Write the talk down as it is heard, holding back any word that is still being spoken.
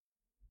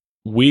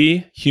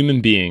We,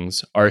 human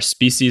beings, are a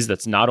species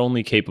that's not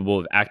only capable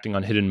of acting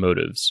on hidden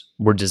motives,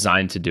 we're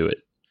designed to do it.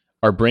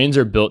 Our brains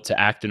are built to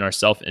act in our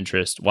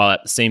self-interest while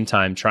at the same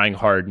time trying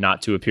hard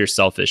not to appear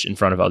selfish in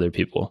front of other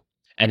people.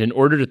 And in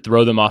order to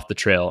throw them off the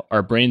trail,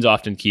 our brains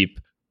often keep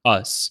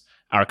us,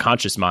 our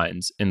conscious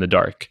minds, in the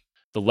dark.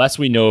 The less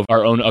we know of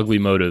our own ugly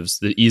motives,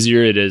 the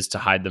easier it is to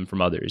hide them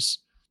from others.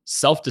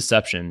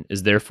 Self-deception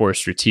is therefore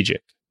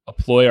strategic, a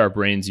ploy our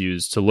brains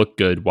use to look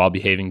good while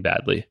behaving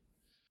badly.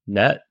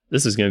 Nat,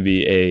 this is going to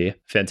be a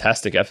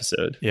fantastic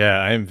episode. Yeah,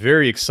 I am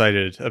very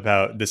excited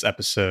about this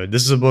episode.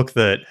 This is a book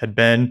that had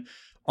been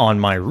on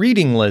my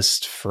reading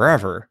list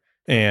forever.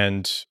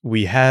 And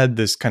we had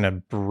this kind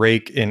of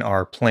break in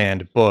our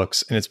planned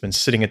books, and it's been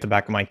sitting at the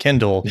back of my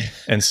Kindle.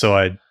 And so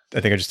I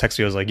think I just texted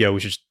you. I was like, yo,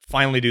 we should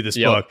finally do this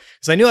book.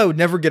 Because I knew I would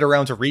never get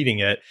around to reading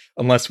it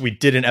unless we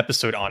did an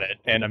episode on it.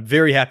 And I'm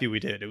very happy we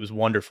did. It was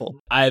wonderful.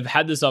 I've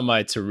had this on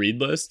my to-read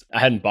list. I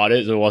hadn't bought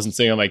it, so it wasn't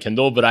sitting on my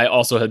Kindle, but I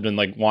also had been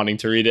like wanting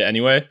to read it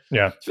anyway.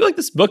 Yeah. I feel like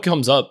this book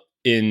comes up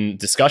in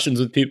discussions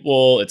with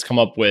people. It's come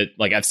up with,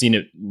 like, I've seen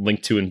it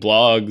linked to in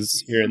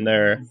blogs here and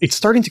there. It's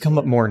starting to come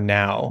up more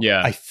now.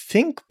 Yeah. I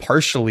think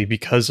partially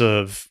because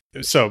of...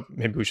 So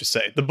maybe we should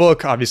say the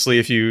book, obviously,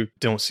 if you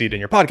don't see it in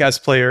your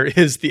podcast player,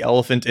 is The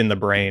Elephant in the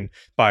Brain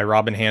by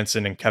Robin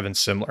Hanson and Kevin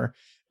Simler.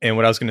 And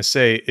what I was going to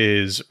say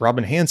is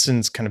Robin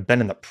Hanson's kind of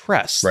been in the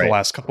press the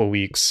last couple of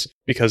weeks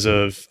because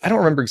of, I don't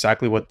remember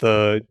exactly what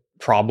the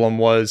problem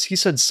was. He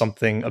said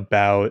something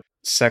about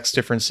sex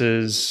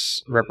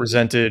differences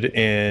represented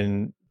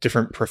in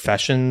different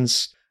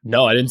professions.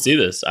 No, I didn't see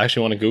this. I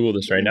actually want to Google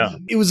this right now.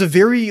 It was a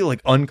very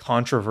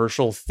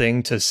uncontroversial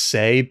thing to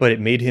say, but it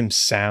made him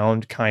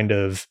sound kind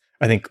of,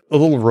 I think, a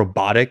little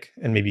robotic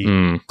and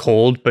maybe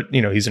cold. But,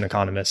 he's an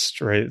economist,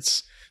 right?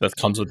 That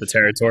comes with the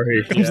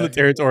territory. Comes with the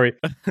territory.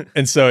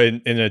 And so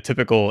in a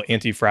typical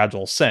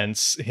anti-fragile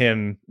sense,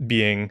 him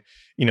being,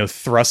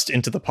 thrust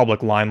into the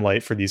public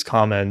limelight for these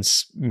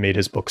comments made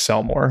his book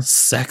sell more.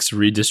 Sex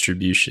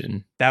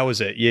redistribution. That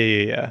was it.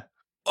 Yeah.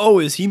 Oh,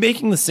 is he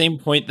making the same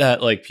point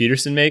that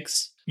Peterson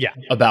makes? Yeah.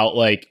 About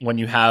when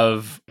you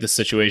have the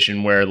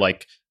situation where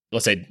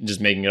let's say,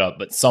 just making it up,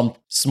 but some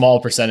small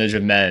percentage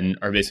of men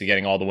are basically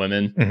getting all the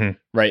women,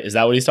 right? Is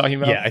that what he's talking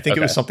about? Yeah, I think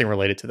it was something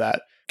related to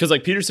that. Because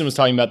Peterson was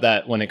talking about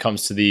that when it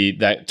comes to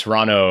that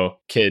Toronto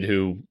kid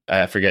who,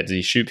 I forget, did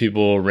he shoot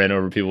people, ran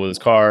over people with his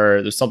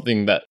car? There's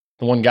something that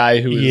the one guy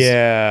who was...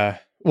 Yeah.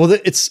 Well,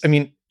 it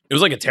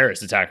was like a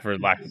terrorist attack for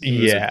lack of...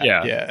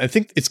 Yeah. I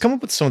think it's come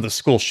up with some of the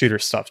school shooter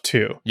stuff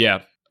too.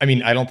 Yeah.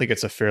 I don't think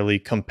it's a fairly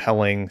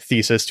compelling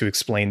thesis to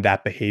explain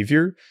that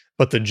behavior,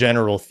 but the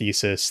general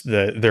thesis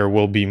that there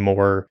will be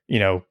more,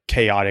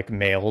 chaotic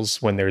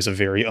males when there's a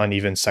very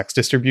uneven sex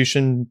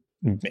distribution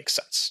makes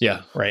sense.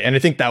 Yeah. Right. And I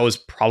think that was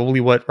probably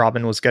what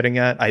Robin was getting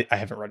at. I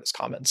haven't read his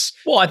comments.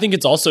 Well, I think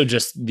it's also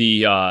just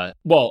the,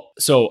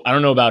 so I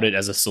don't know about it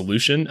as a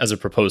solution, as a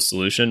proposed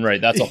solution, right?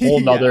 That's a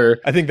whole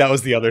nother... I think that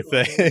was the other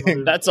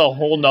thing. That's a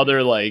whole nother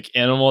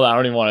animal that I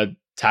don't even want to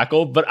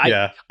tackle, but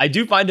I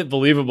do find it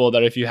believable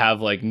that if you have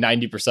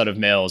 90% of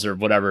males or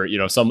whatever,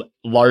 some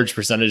large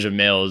percentage of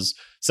males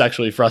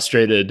sexually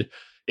frustrated,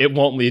 it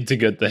won't lead to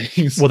good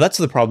things. Well, that's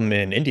the problem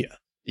in India.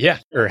 Yeah.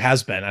 Or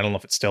has been. I don't know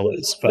if it still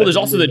is. But there's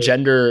also the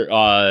gender,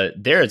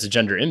 it's a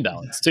gender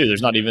imbalance too.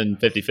 There's not even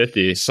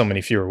 50-50. So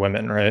many fewer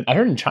women, right? I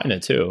heard in China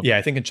too. Yeah,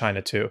 I think in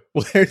China too.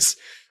 Well,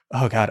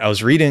 I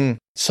was reading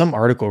some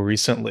article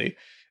recently.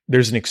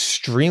 There's an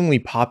extremely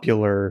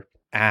popular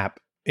app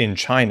in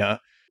China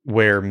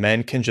where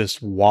men can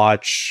just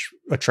watch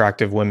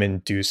attractive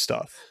women do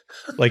stuff.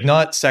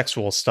 Not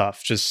sexual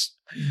stuff, just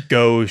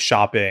go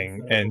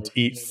shopping and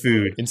eat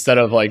food. Instead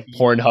of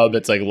Pornhub,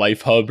 it's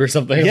Life Hub or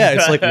something. Yeah,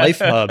 it's Life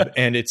Hub.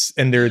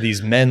 And there are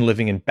these men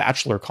living in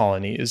bachelor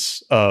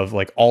colonies of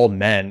all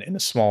men in a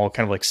small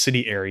kind of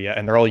city area.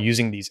 And they're all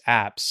using these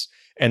apps.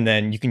 And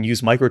then you can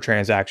use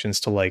microtransactions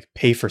to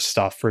pay for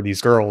stuff for these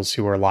girls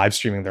who are live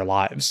streaming their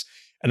lives.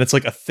 And it's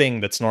a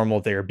thing that's normal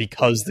there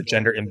because the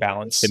gender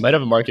imbalance. They might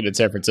have a market in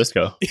San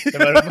Francisco.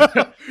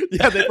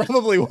 Yeah, they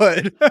probably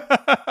would.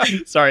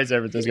 Sorry, San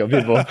Francisco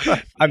people.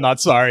 I'm not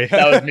sorry.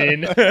 That was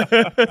mean.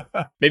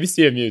 Maybe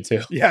CMU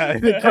too. Yeah, I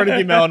think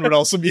Carnegie Mellon would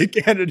also be a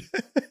candidate.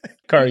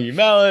 Carnegie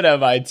Mellon,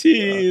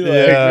 MIT,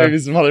 maybe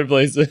some other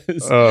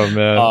places. Oh,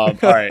 man. All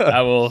right,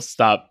 I will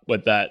stop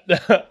with that.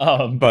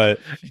 But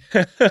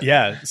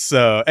yeah,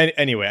 so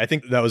anyway, I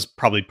think that was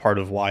probably part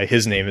of why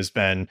his name has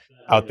been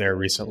out there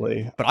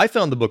recently. But I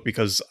found the book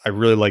because I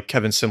really like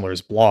Kevin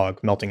Simler's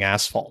blog, Melting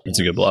Asphalt. It's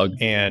a good blog.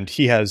 And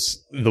he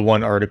has the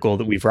one article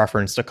that we've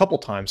referenced a couple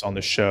times on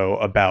the show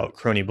about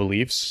crony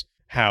beliefs,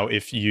 how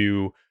if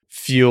you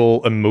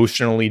feel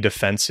emotionally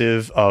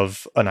defensive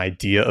of an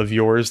idea of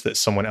yours that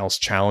someone else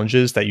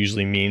challenges, that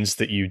usually means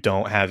that you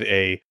don't have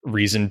a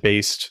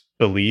reason-based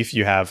belief.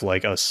 You have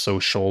a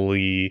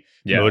socially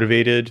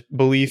motivated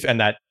belief. And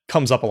that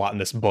comes up a lot in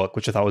this book,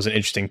 which I thought was an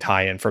interesting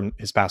tie-in from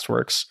his past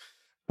works.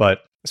 But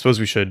I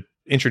suppose we should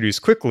introduce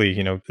quickly,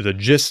 the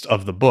gist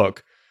of the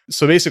book.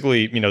 So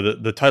basically,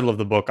 the title of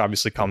the book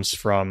obviously comes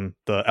from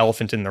The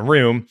Elephant in the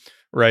Room,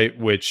 right?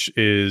 Which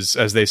is,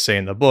 as they say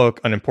in the book,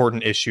 an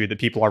important issue that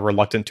people are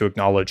reluctant to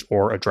acknowledge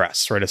or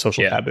address, right? A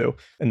social taboo.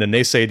 And then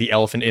they say the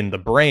elephant in the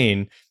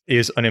brain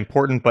is an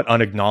important but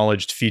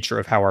unacknowledged feature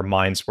of how our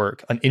minds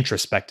work, an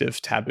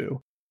introspective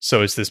taboo.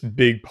 So it's this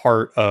big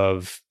part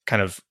of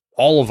kind of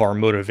all of our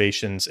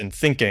motivations and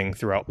thinking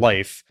throughout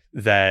life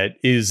that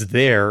is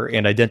there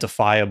and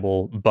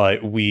identifiable,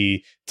 but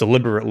we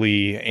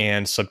deliberately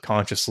and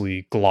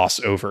subconsciously gloss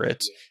over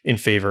it in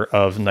favor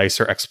of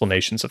nicer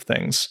explanations of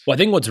things. Well, I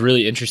think what's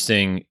really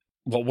interesting,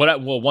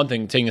 one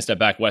thing, taking a step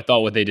back, what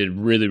they did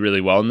really,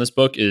 really well in this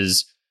book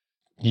is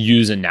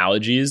use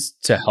analogies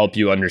to help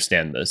you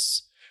understand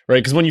this, right?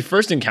 Because when you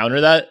first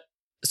encounter that,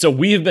 so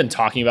we have been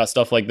talking about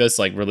stuff like this,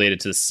 like related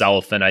to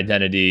self and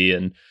identity,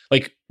 and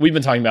like we've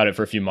been talking about it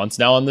for a few months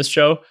now on this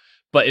show.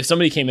 But if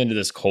somebody came into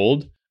this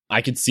cold,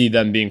 I could see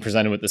them being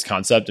presented with this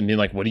concept and being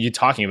like, what are you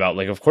talking about?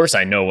 Like, of course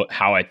I know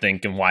how I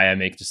think and why I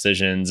make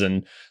decisions.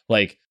 And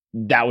like,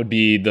 that would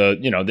be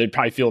they'd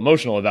probably feel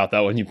emotional about that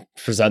when you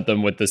present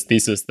them with this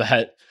thesis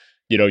that,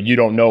 you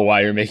don't know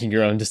why you're making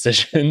your own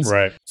decisions.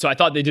 Right. So I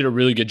thought they did a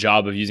really good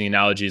job of using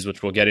analogies,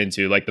 which we'll get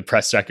into, like the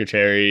press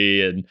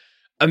secretary. And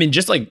I mean,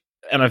 just like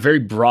on a very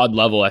broad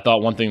level, I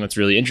thought one thing that's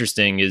really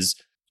interesting is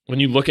when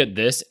you look at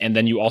this and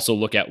then you also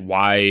look at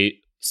why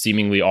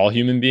seemingly all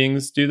human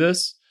beings do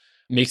this,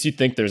 makes you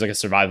think there's like a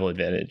survival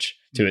advantage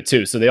to it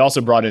too. So they also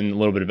brought in a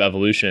little bit of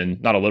evolution,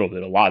 not a little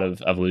bit, a lot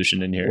of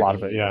evolution in here. A lot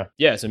of it, yeah.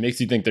 Yeah, so it makes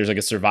you think there's like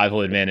a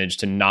survival advantage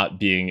to not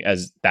being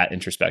as that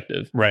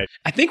introspective. Right.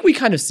 I think we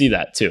kind of see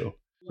that too,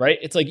 right?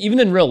 It's like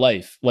even in real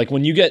life, like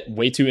when you get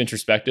way too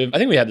introspective, I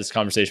think we had this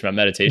conversation about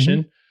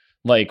meditation.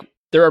 Like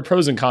there are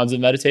pros and cons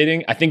of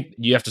meditating. I think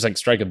you have to like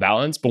strike a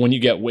balance, but when you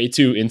get way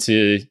too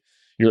into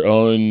your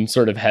own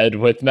sort of head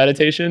with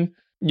meditation,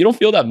 you don't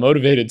feel that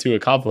motivated to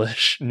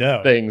accomplish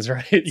things,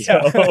 right?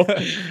 Yeah. So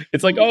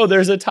it's like, oh,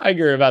 there's a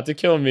tiger about to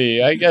kill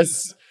me. I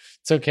guess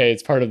it's okay.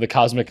 It's part of the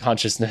cosmic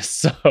consciousness.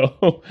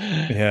 So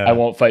I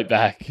won't fight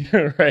back,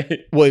 right?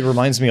 Well, it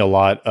reminds me a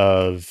lot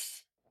of,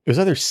 it was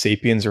either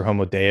Sapiens or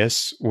Homo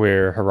Deus,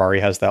 where Harari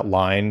has that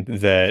line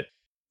that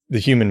the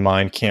human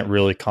mind can't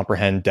really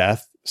comprehend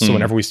death. So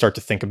whenever we start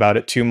to think about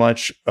it too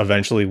much,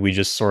 eventually we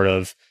just sort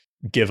of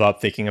give up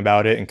thinking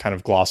about it and kind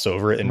of gloss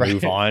over it and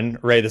move on,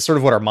 right? That's sort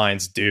of what our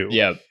minds do.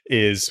 Yeah.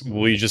 Is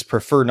we just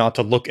prefer not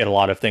to look at a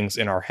lot of things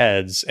in our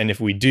heads. And if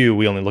we do,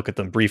 we only look at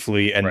them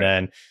briefly and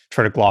then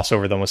try to gloss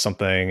over them with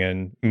something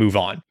and move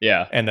on.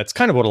 Yeah. And that's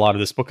kind of what a lot of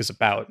this book is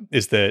about,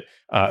 is that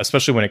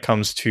especially when it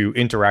comes to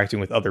interacting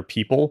with other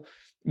people,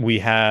 we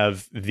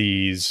have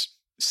these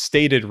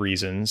stated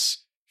reasons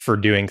for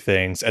doing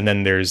things. And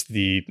then there's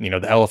the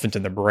elephant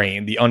in the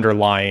brain, the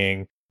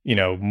underlying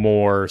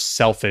more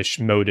selfish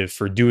motive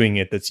for doing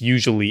it that's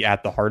usually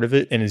at the heart of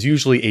it and is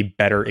usually a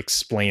better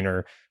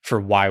explainer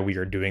for why we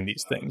are doing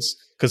these things.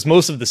 Because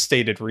most of the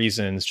stated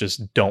reasons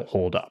just don't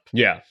hold up.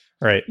 Yeah.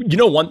 Right.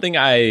 One thing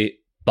I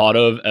thought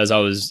of as I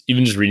was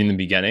even just reading the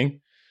beginning,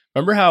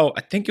 remember how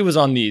I think it was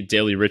on the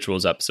Daily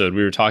Rituals episode,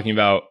 we were talking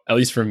about, at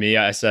least for me,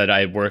 I said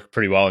I work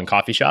pretty well in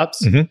coffee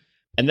shops.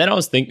 And then I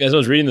was thinking, as I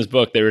was reading this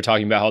book, they were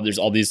talking about how there's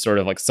all these sort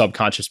of like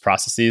subconscious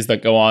processes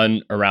that go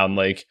on around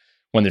like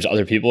when there's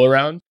other people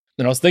around.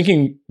 And I was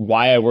thinking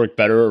why I work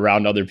better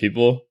around other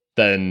people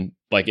than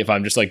like if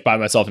I'm just like by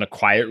myself in a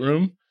quiet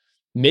room.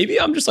 Maybe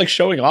I'm just like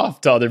showing off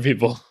to other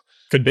people.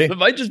 Could be. It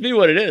might just be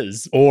what it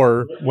is.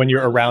 Or when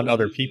you're around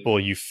other people,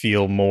 you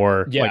feel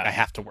more like I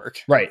have to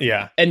work. Right.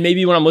 Yeah. And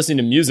maybe when I'm listening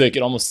to music,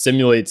 it almost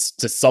simulates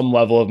to some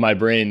level of my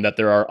brain that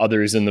there are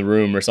others in the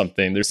room or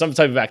something. There's some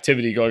type of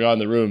activity going on in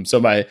the room. So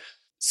my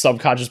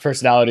subconscious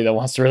personality that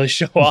wants to really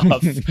show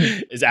off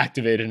is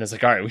activated and it's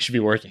like, all right, we should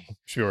be working.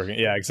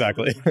 Yeah,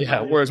 exactly.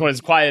 Yeah. Whereas when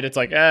it's quiet, it's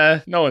like,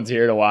 no one's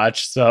here to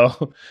watch.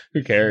 So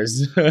who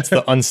cares? It's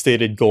the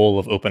unstated goal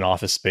of open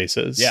office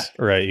spaces. Yeah.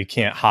 Right. You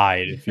can't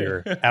hide if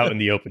you're out in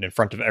the open in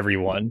front of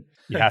everyone.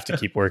 You have to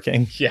keep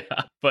working. Yeah.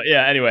 But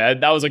yeah, anyway,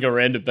 that was like a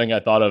random thing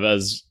I thought of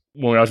as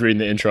when I was reading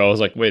the intro. I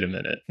was like, wait a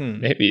minute.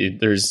 Maybe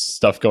there's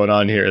stuff going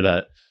on here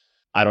that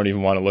I don't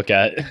even want to look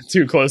at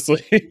too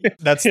closely.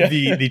 That's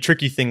the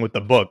tricky thing with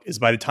the book is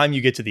by the time you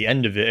get to the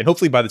end of it, and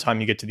hopefully by the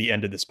time you get to the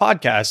end of this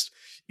podcast,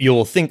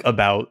 you'll think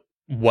about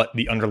what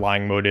the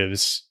underlying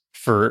motives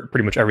for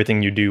pretty much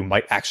everything you do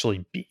might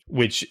actually be,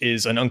 which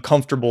is an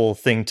uncomfortable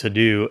thing to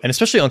do, and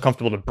especially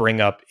uncomfortable to bring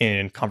up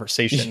in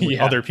conversation with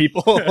other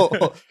people.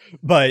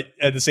 But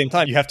at the same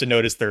time, you have to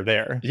notice they're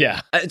there. Yeah.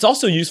 It's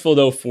also useful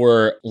though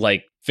for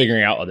like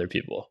figuring out other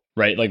people.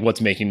 Right? Like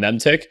what's making them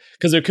tick?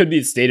 Because there could be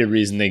a stated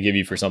reason they give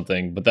you for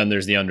something, but then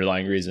there's the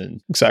underlying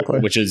reason. Exactly.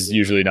 Which is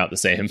usually not the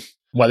same,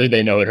 whether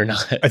they know it or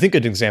not. I think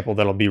an example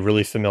that'll be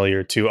really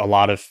familiar to a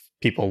lot of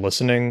people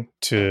listening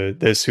to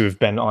this who have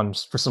been on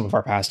for some of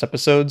our past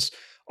episodes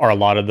are a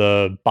lot of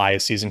the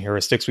biases and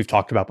heuristics we've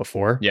talked about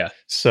before. Yeah.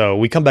 So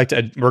we're going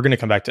to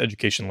come back to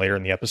education later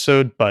in the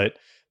episode, but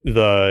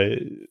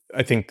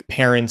I think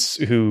parents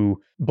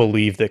who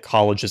believe that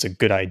college is a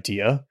good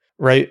idea,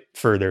 right,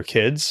 for their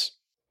kids,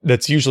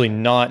 that's usually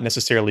not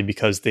necessarily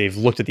because they've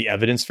looked at the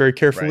evidence very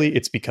carefully. Right.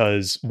 It's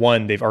because,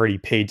 one, they've already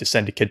paid to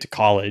send a kid to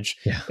college.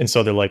 Yeah. And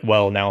so they're like,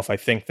 well, now if I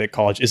think that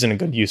college isn't a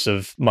good use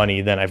of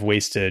money, then I've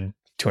wasted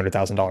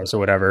 $200,000 or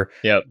whatever.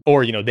 Yep.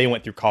 Or, they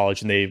went through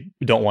college and they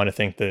don't want to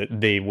think that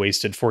they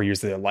wasted 4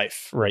 years of their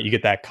life, right? You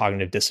get that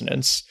cognitive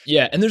dissonance.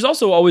 Yeah. And there's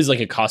also always like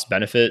a cost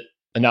benefit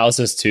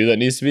analysis too that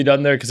needs to be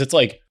done there. Cause it's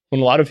like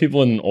when a lot of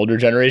people in an older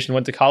generation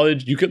went to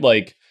college, you could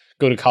like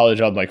go to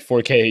college on like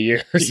 $4,000 a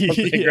year or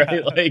something,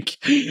 right? Like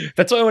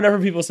that's why whenever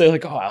people say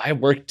like, oh, I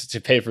worked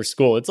to pay for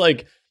school, it's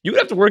like, you would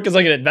have to work as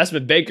like an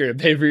investment banker to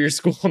pay for your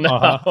school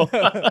now.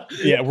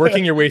 Yeah,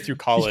 working your way through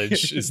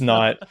college is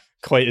not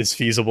quite as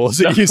feasible as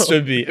it used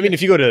to be. I mean,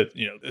 if you go to,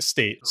 a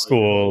state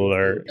school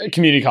or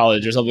community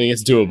college or something,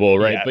 it's doable,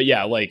 right? Yeah. But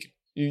yeah, like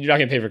you're not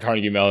going to pay for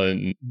Carnegie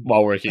Mellon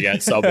while working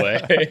at Subway.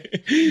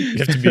 You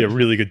have to be a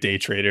really good day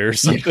trader or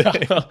something.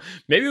 Yeah.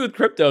 Maybe with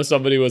crypto,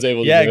 somebody was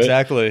able to Yeah, do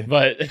exactly. it,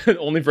 but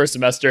only for a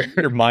semester.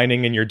 You're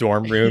mining in your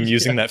dorm room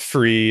using that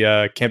free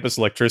campus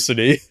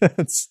electricity.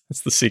 That's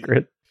the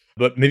secret.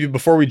 But maybe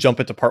before we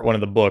jump into part 1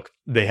 of the book,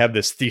 they have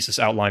this thesis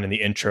outline in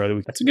the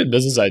intro. That's a good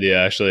business idea,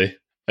 actually.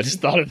 I just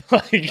thought of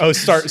like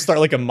start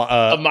like a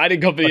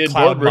mining company a in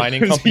cloud dorm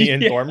mining rooms. company in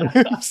dorm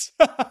rooms.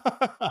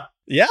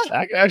 Yeah,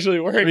 that can actually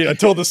work. I mean,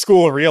 until the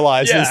school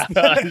realizes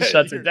it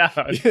shuts it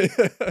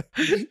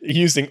down,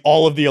 using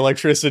all of the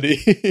electricity.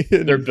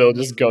 Their bill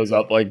just goes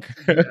up like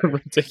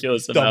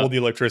ridiculous double amount. the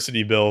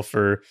electricity bill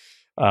for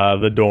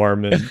the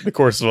dorm in the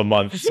course of a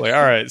month. It's like,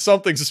 all right,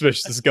 something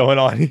suspicious is going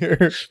on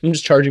here. I'm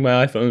just charging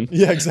my iPhone.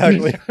 Yeah,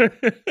 exactly.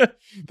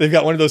 They've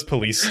got one of those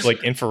police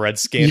like infrared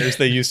scanners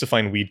they used to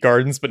find weed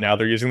gardens, but now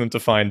they're using them to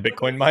find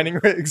Bitcoin mining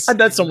rigs. I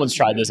bet someone's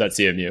tried this at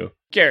CMU.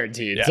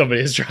 Guaranteed,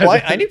 somebody has tried.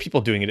 Well, I knew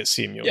people doing it at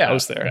CMU. Yeah, I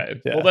was there.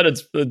 Okay. Yeah. Well, then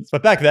it's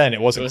but back then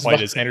it wasn't quite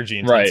fun. as energy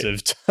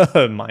intensive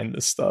to mine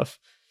this stuff.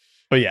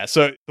 But yeah,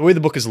 so the way the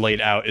book is laid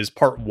out is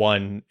part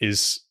 1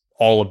 is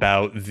all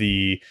about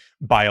the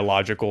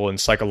biological and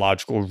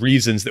psychological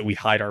reasons that we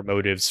hide our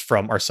motives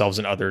from ourselves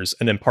and others.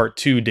 And then part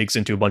 2 digs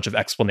into a bunch of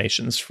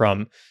explanations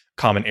from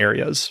common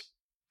areas.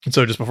 And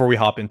so just before we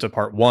hop into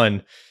part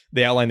 1,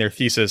 they outline their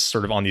thesis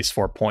sort of on these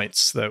 4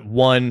 points. That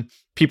 1,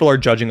 people are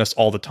judging us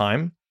all the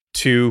time.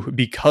 2,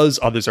 because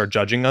others are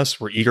judging us,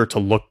 we're eager to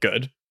look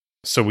good.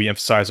 So we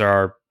emphasize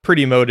our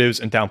pretty motives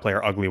and downplay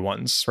our ugly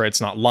ones, right?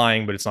 It's not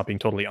lying, but it's not being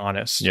totally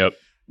honest. Yep.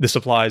 This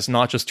applies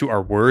not just to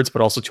our words,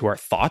 but also to our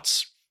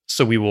thoughts.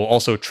 So we will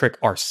also trick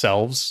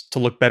ourselves to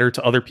look better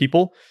to other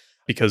people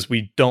because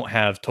we don't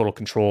have total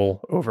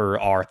control over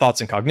our thoughts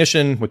and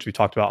cognition, which we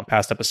talked about in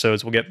past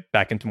episodes. We'll get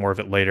back into more of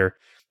it later.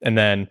 And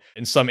then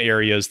in some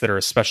areas that are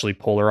especially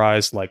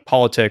polarized, like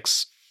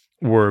politics,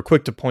 we're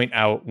quick to point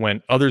out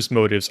when others'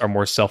 motives are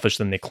more selfish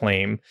than they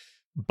claim.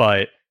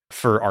 But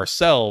for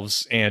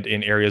ourselves and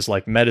in areas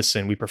like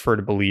medicine, we prefer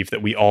to believe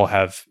that we all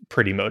have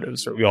pretty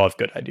motives or we all have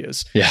good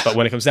ideas. Yeah. But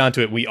when it comes down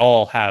to it, we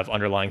all have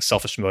underlying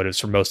selfish motives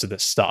for most of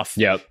this stuff.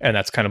 Yep. And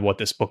that's kind of what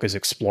this book is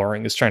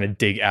exploring, is trying to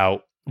dig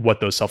out what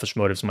those selfish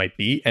motives might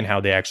be and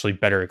how they actually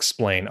better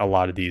explain a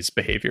lot of these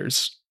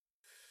behaviors.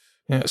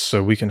 Yeah,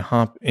 so we can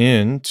hop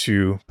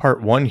into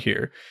part 1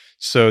 here.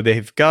 So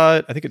they've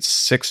got, I think it's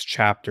 6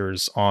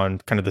 chapters on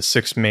kind of the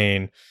 6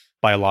 main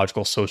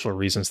biological social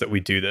reasons that we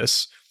do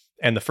this.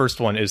 And the first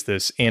one is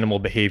this animal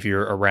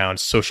behavior around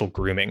social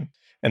grooming.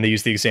 And they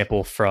use the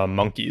example from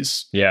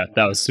monkeys. Yeah,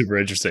 that was super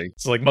interesting.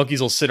 So like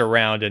monkeys will sit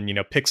around and,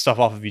 pick stuff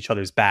off of each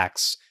other's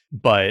backs,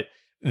 but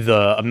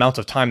the amount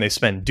of time they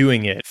spend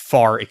doing it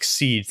far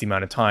exceeds the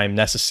amount of time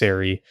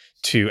necessary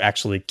to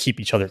actually keep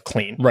each other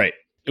clean. Right.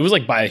 It was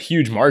like by a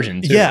huge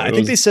margin, too. Yeah, I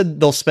think they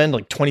said they'll spend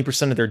like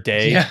 20% of their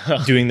day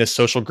doing this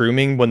social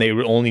grooming when they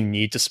would only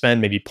need to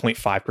spend maybe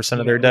 0.5%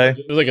 of their day.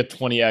 It was like a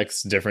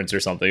 20x difference or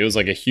something. It was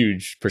like a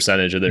huge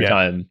percentage of their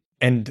time.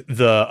 And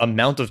the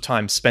amount of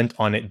time spent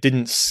on it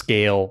didn't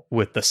scale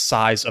with the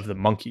size of the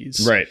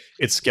monkeys. Right.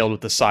 It scaled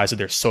with the size of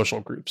their social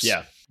groups.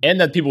 Yeah.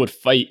 And that people would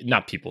fight,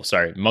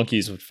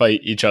 monkeys would fight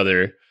each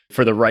other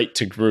for the right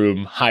to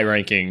groom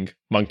high-ranking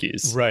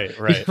monkeys. Right.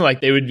 Like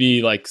they would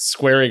be like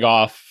squaring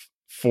off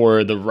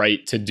for the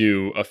right to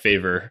do a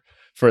favor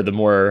for the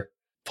more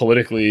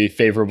politically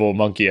favorable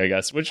monkey, I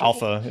guess. Which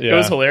alpha. Yeah. It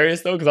was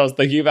hilarious though, because I was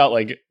thinking about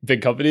like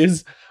big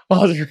companies while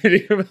I was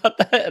reading about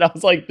that, and I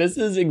was like, "This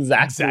is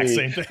exact same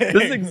thing.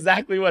 This is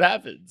exactly what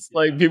happens.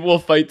 Like people will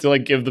fight to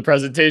like give the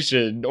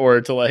presentation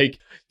or to like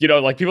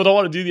like people don't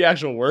want to do the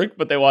actual work,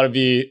 but they want to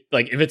be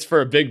like if it's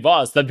for a big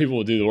boss, then people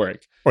will do the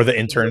work. Or the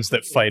interns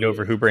that fight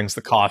over who brings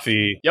the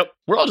coffee. Yep,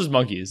 we're all just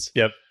monkeys.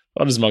 Yep.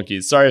 All just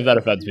monkeys. Sorry if that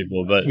offends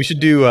people, but we should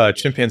do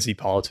chimpanzee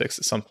politics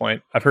at some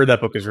point. I've heard that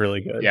book is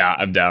really good. Yeah,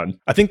 I'm down.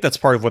 I think that's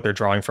part of what they're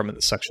drawing from in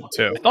this section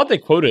too. I thought they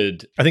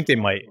quoted. I think they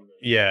might.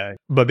 Yeah.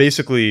 But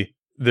basically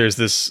there's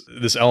this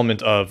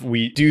element of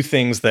we do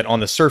things that on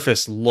the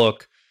surface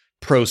look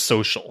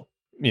pro-social.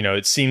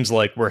 It seems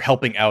like we're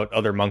helping out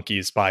other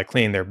monkeys by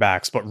cleaning their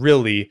backs, but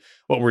really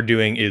what we're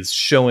doing is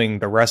showing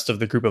the rest of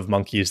the group of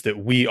monkeys that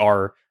we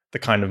are the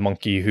kind of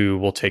monkey who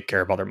will take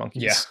care of other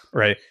monkeys. Yeah.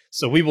 Right.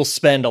 So we will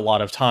spend a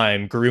lot of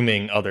time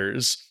grooming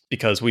others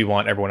because we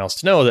want everyone else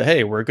to know that,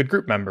 hey, we're a good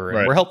group member and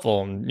Right. we're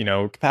helpful and,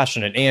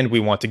 compassionate, and we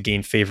want to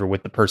gain favor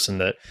with the person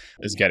that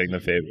Is getting the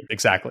favor.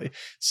 exactly.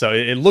 So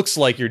it looks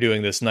like you're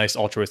doing this nice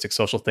altruistic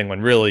social thing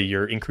when really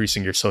you're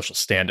increasing your social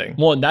standing.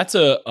 Well, and that's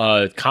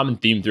a common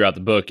theme throughout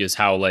the book is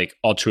how like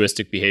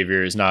altruistic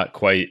behavior is not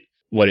quite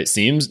what it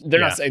seems. They're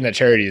Yeah. not saying that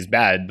charity is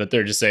bad, but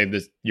they're just saying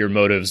that your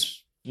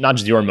motives, not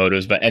just your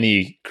motives, but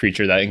any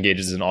creature that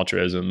engages in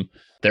altruism,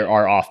 there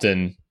are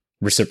often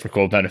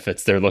reciprocal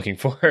benefits they're looking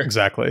for.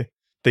 Exactly.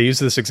 They use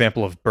this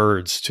example of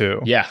birds too.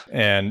 Yeah.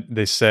 And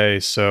they say,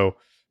 so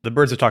the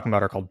birds they're talking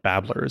about are called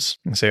babblers.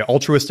 They say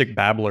altruistic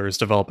babblers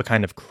develop a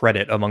kind of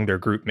credit among their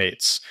group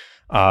mates,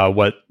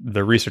 what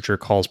the researcher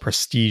calls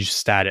prestige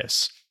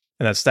status.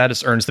 And that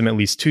status earns them at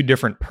least two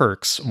different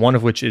perks, one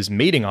of which is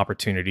mating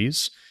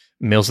opportunities.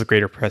 Males with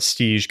greater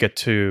prestige get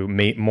to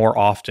mate more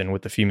often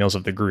with the females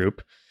of the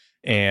group.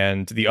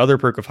 And the other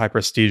perk of high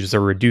prestige is a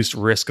reduced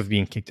risk of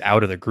being kicked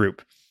out of the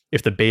group.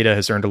 If the beta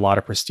has earned a lot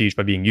of prestige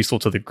by being useful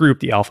to the group,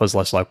 the alpha is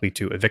less likely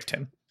to evict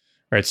him.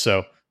 Right?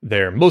 So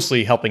they're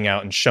mostly helping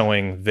out and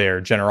showing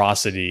their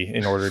generosity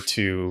in order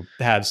to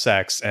have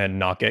sex and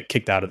not get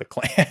kicked out of the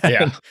clan.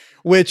 Yeah.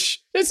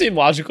 Which, It seemed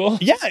logical.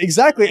 yeah,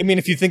 exactly. I mean,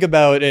 if you think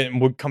about it, and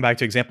we'll come back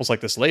to examples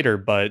like this later,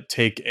 but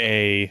take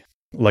a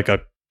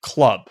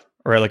club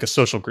or like a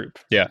social group.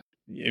 Yeah.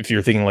 If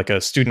you're thinking like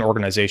a student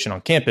organization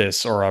on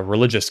campus or a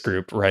religious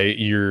group, right?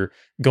 You're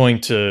going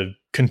to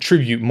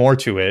contribute more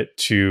to it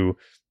to,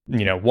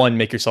 one,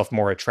 make yourself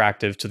more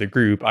attractive to the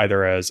group,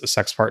 either as a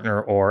sex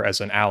partner or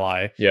as an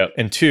ally. Yeah.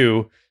 And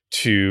two,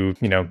 to,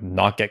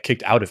 not get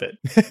kicked out of it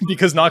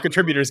because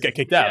non-contributors get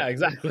kicked out. Yeah,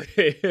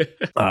 exactly.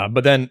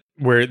 But then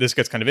where this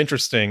gets kind of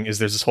interesting is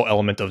there's this whole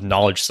element of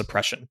knowledge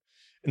suppression.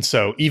 And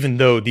so even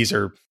though these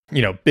are,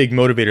 big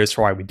motivators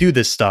for why we do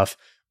this stuff,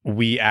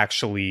 we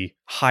actually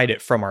hide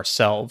it from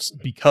ourselves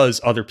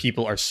because other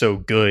people are so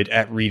good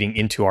at reading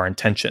into our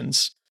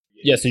intentions.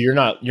 Yeah, so you're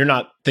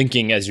not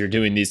thinking as you're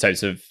doing these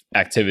types of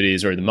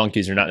activities, or the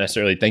monkeys are not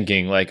necessarily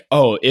thinking like,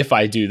 oh, if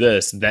I do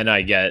this, then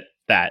I get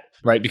that,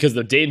 right? Because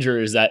the danger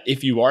is that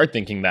if you are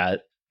thinking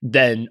that,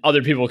 then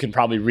other people can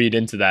probably read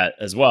into that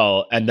as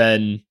well, and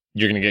then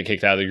you're going to get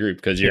kicked out of the group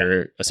because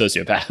you're a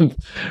sociopath.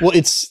 Well,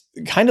 it's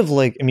kind of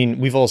like, I mean,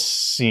 we've all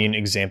seen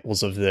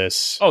examples of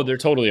this. Oh, there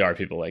totally are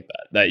people like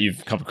that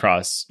you've come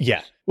across.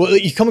 Yeah. Well,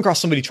 you come across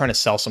somebody trying to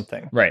sell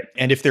something. Right.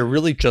 And if they're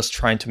really just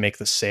trying to make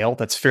the sale,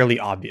 that's fairly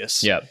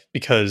obvious. Yeah.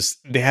 Because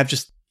they have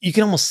just, you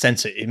can almost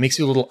sense it. It makes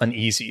you a little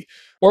uneasy.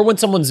 Or when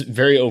someone's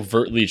very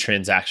overtly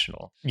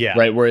transactional. Yeah.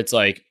 Right. Where it's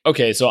like,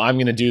 okay, so I'm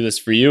going to do this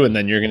for you and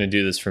then you're going to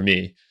do this for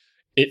me.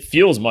 It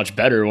feels much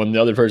better when the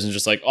other person's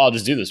just like, oh, I'll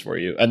just do this for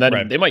you. And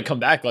then they might come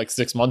back like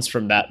 6 months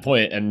from that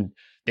point and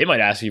they might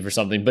ask you for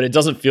something, but it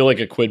doesn't feel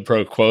like a quid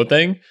pro quo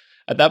thing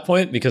at that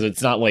point, because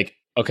it's not like,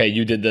 okay,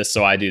 you did this,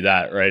 so I do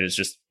that, right? It's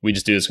just, we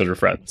just do this because we're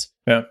friends.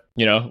 Yeah.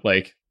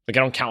 Like I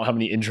don't count how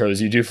many intros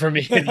you do for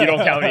me and you don't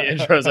count how many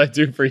intros I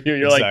do for you.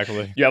 You're exactly.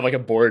 like, you have like a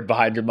board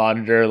behind your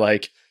monitor,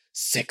 like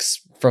six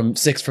from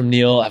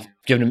Neil. I've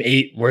given him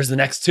 8. Where's the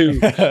next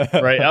 2?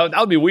 Right. That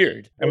would be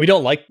weird. And we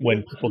don't like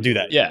when people do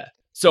that. Yeah.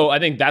 So I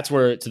think that's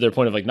where, to their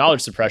point of like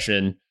knowledge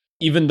suppression,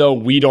 even though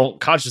we don't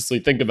consciously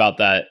think about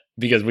that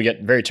because we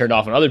get very turned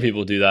off when other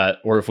people do that,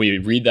 or if we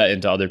read that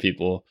into other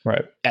people,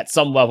 right? At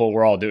some level,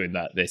 we're all doing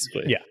that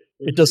basically. Yeah.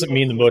 It doesn't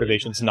mean the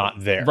motivation's not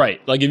there. Right.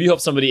 Like if you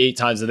help somebody 8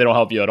 times and they don't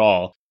help you at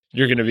all,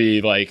 you're going to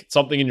be like,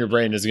 something in your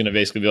brain is going to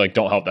basically be like,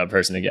 don't help that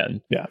person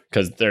again. Yeah.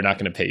 Because they're not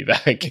going to pay you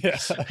back. Yeah.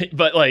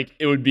 But like,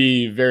 it would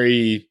be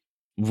very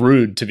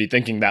rude to be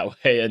thinking that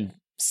way and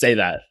say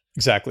that.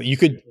 Exactly. You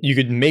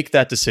could make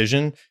that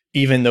decision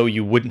even though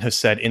you wouldn't have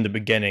said in the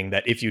beginning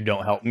that if you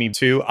don't help me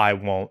too, I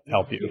won't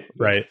help you.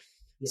 Right.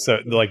 So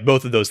like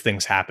both of those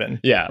things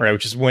happen. Yeah. Right.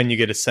 Which is when you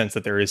get a sense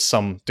that there is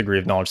some degree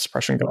of knowledge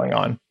suppression going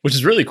on. Which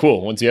is really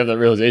cool once you have that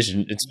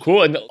realization. It's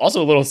cool and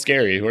also a little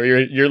scary where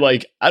you're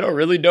like, I don't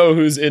really know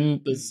who's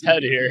in this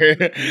head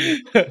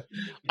here.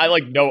 I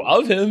like know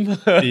of him.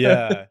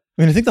 Yeah.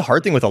 I mean, I think the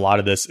hard thing with a lot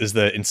of this is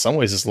that in some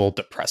ways it's a little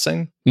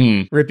depressing,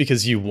 right?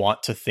 Because you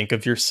want to think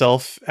of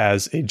yourself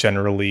as a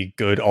generally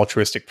good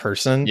altruistic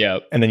person. Yeah.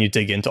 And then you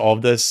dig into all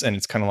of this and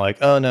it's kind of like,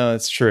 oh no,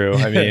 it's true.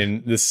 I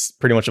mean, this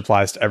pretty much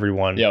applies to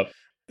everyone. Yep.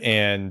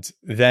 And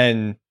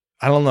then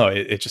I don't know,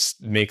 it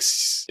just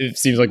makes it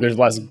seems like there's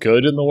less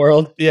good in the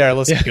world. Yeah,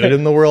 less good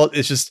in the world.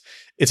 It's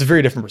a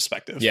very different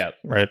perspective. Yeah.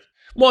 Right.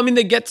 Well, I mean,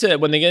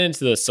 when they get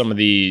into some of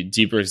the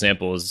deeper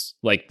examples,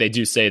 like they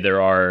do say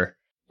there are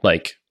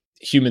like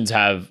humans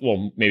have,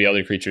 well, maybe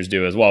other creatures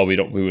do as well. We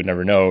would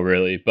never know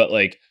really, but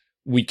like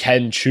we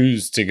can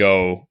choose to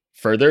go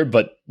further,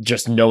 but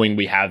just knowing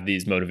we have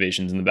these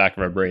motivations in the back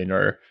of our brain,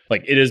 or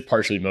like it is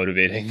partially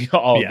motivating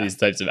all of these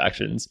types of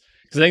actions.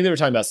 Because I think they were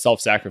talking about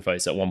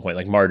self-sacrifice at one point,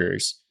 like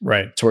martyrs,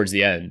 right, towards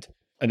the end,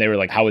 and they were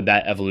like, how would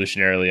that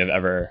evolutionarily have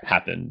ever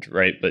happened,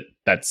 right? But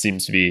that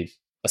seems to be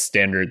a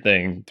standard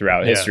thing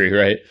throughout history,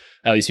 right?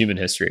 At least human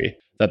history,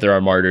 that there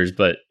are martyrs.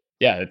 But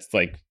yeah, it's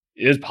like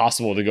it is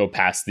possible to go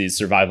past these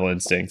survival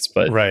instincts,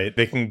 but Right.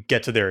 They can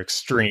get to their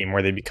extreme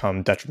where they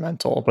become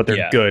detrimental, but they're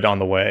Yeah. good on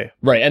the way.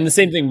 right. And the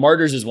same thing,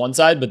 martyrs is one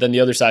side, but then the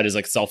other side is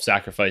like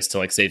self-sacrifice to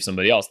like save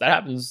somebody else. That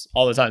happens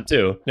all the time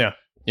too. Yeah.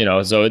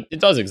 So it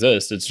does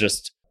exist. It's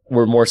just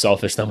we're more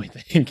selfish than we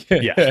think.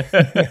 Yeah.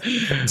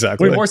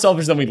 Exactly. We're more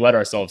selfish than we let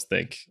ourselves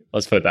think.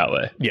 Let's put it that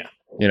way. Yeah.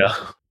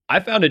 I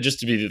found it just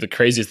to be the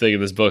craziest thing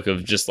in this book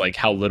of just like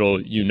how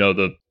little you know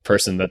the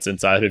person that's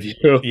inside of you.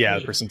 Yeah,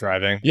 the person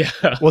driving. Yeah.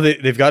 Well,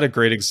 they've got a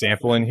great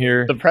example in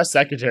here. The press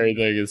secretary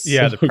thing is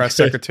Yeah, so the press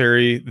good.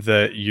 secretary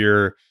that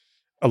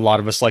a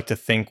lot of us like to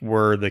think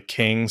we're the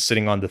king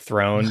sitting on the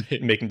throne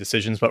Right. making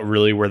decisions, but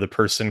really we're the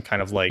person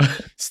kind of like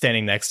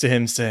standing next to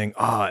him saying,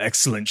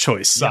 excellent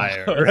choice,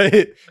 sire. Yeah.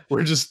 Right?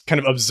 We're just kind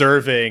of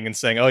observing and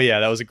saying, oh yeah,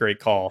 that was a great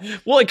call.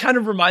 Well, it kind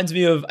of reminds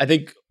me of, I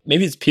think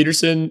maybe it's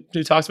Peterson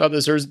who talks about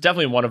this, or it's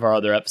definitely in one of our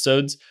other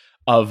episodes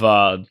of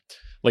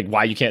like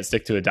why you can't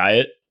stick to a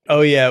diet. Oh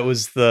yeah, it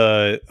was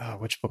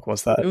which book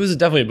was that? It was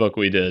definitely a book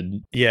we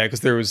did. Yeah, because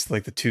there was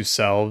like the two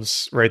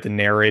selves, right? The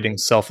narrating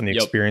self and the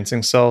Yep.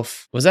 experiencing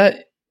self. Was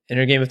that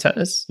Inner Game of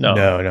Tennis? No.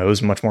 No, it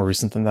was much more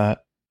recent than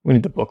that. We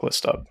need the book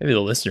list up. Maybe the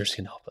listeners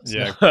can help us.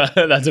 Yeah.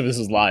 That's if this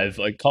is live.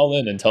 Like call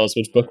in and tell us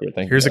which book we're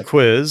thinking. Here's a of.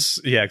 quiz.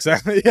 Yeah,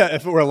 exactly. Yeah,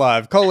 if we're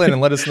live, call in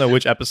and let us know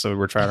which episode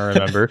we're trying to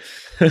remember.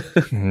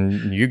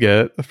 And you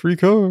get a free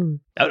card.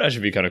 That would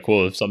actually be kind of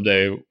cool if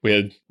someday we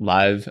had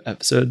live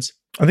episodes.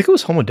 I think it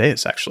was Homo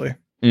Deus, actually.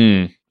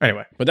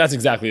 Anyway, But that's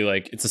exactly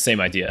like, it's the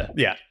same idea.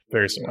 yeah,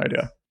 very similar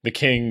idea. The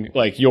king,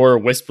 like your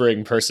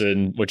whispering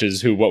person, which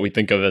is what we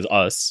think of as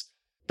us,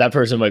 that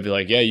person might be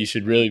like, yeah, you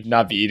should really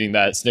not be eating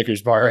that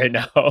Snickers bar right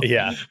now.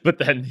 Yeah, But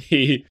then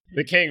the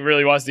king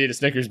really wants to eat a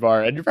Snickers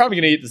bar, and you're probably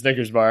going to eat the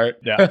Snickers bar.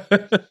 yeah,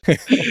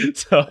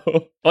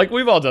 So, like,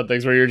 we've all done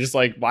things where you're just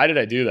like, why did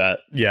I do that?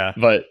 yeah.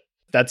 But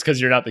that's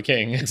because you're not the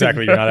king.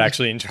 Exactly. You're not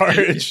actually in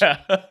charge. Yeah.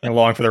 You're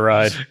along for the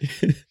ride.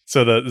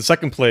 So the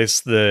second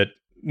place that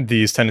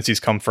these tendencies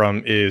come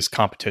from is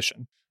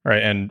competition,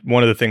 right? And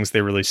one of the things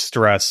they really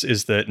stress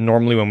is that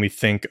normally when we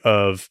think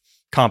of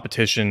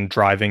competition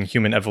driving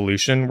human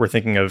evolution, we're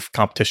thinking of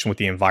competition with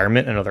the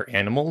environment and other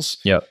animals.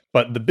 Yep.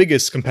 But the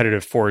biggest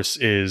competitive force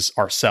is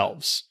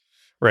ourselves,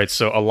 right?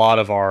 So a lot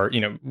of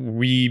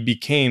we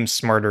became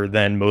smarter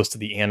than most of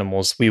the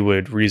animals we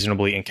would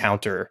reasonably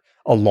encounter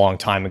a long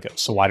time ago.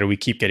 So why do we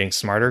keep getting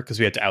smarter? Because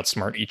we had to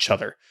outsmart each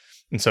other.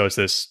 And so it's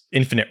this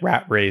infinite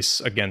rat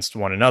race against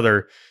one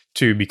another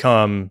to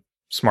become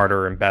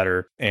smarter and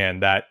better.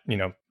 And that,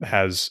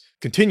 has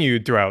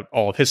continued throughout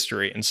all of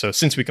history. And so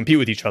since we compete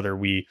with each other,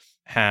 we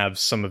have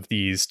some of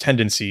these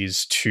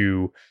tendencies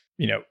to,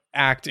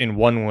 act in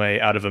one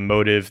way out of a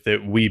motive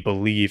that we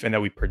believe and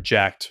that we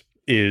project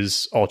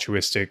is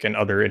altruistic and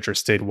other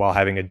interested while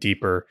having a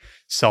deeper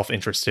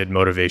self-interested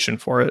motivation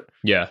for it.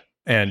 Yeah.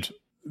 And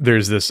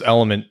there's this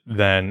element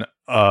then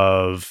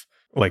of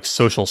like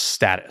social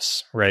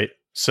status, right?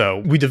 So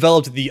we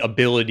developed the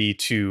ability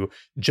to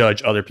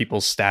judge other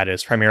people's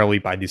status primarily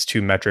by these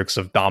two metrics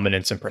of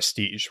dominance and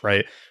prestige,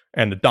 right?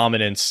 And the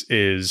dominance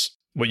is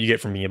what you get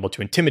from being able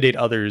to intimidate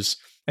others,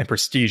 and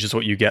prestige is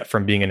what you get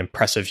from being an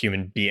impressive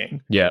human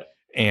being. Yeah.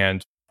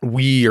 And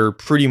we are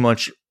pretty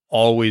much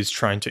always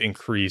trying to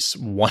increase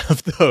one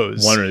of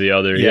those. One or the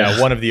other. Yeah,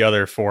 one of the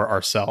other for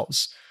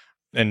ourselves.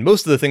 And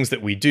most of the things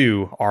that we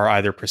do are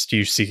either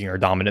prestige seeking or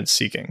dominance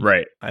seeking.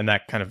 Right. And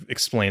that kind of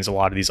explains a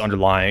lot of these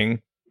underlying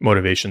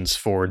motivations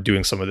for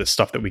doing some of this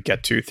stuff that we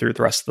get to through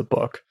the rest of the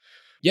book.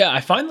 Yeah. I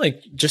find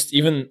like just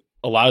even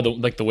a lot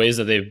of the ways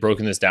that they've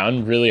broken this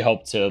down really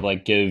help to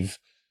like give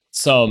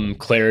some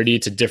clarity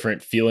to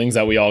different feelings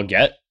that we all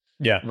get.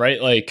 Yeah.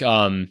 Right. Like,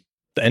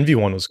 The envy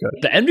one was good.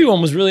 the envy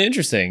one was really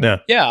interesting. Yeah.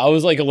 I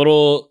was like a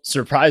little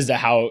surprised at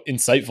how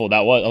insightful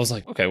that was. I was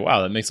like, okay,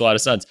 wow, that makes a lot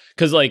of sense.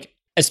 Because like,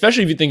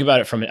 especially if you think about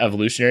it from an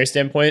evolutionary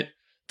standpoint,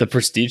 the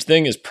prestige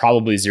thing is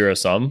probably zero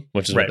sum,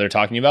 which is Right. what they're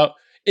talking about.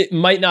 It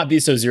might not be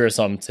so zero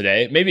sum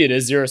today. Maybe it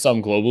is zero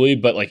sum globally,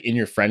 but like in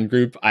your friend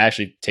group, I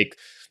actually take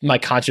my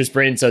conscious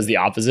brain says the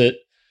opposite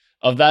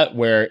of that,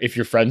 where if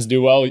your friends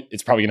do well,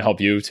 it's probably going to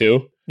help you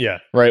too. Yeah.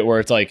 Right. Where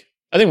it's like,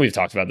 I think we've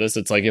talked about this.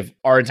 It's like if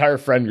our entire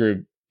friend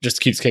group just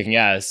keeps kicking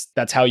ass,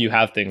 that's how you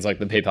have things like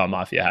the PayPal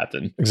Mafia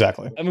happen.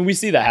 Exactly. I mean, we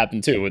see that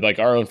happen too with like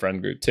our own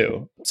friend group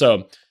too.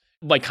 So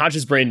like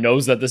conscious brain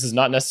knows that this is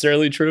not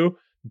necessarily true,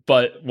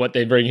 but what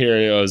they bring here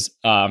is,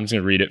 I'm just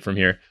going to read it from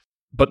here.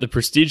 But the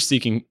prestige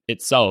seeking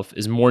itself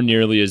is more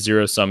nearly a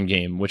zero sum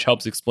game, which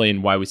helps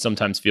explain why we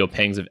sometimes feel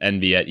pangs of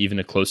envy at even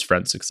a close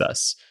friend's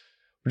success,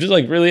 which is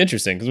like really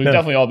interesting because we've Yeah.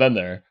 definitely all been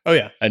there. Oh,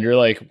 yeah. And you're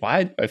like,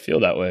 why do I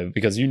feel that way?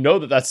 Because you know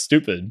that that's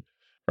stupid,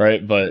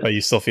 right? But But you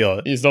still feel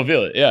it. you still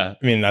feel it. Yeah.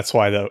 I mean, that's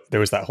why there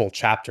was that whole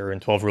chapter in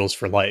 12 Rules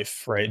for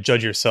Life, right?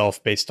 Judge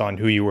yourself based on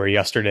who you were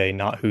yesterday,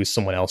 not who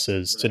someone else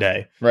is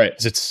today. Right.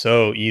 Because it's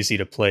so easy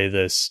to play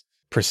this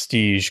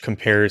prestige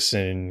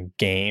comparison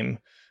game.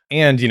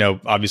 And,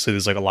 obviously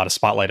there's like a lot of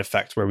spotlight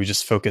effect where we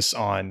just focus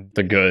on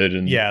The good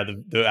and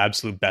the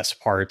absolute best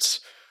parts.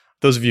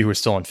 Those of you who are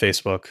still on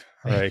Facebook,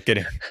 right?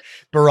 Getting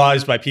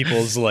barraged by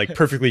people's like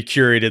perfectly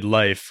curated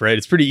life, right?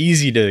 It's pretty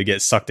easy to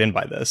get sucked in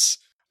by this.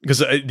 Because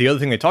the other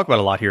thing they talk about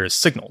a lot here is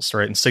signals,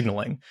 right? And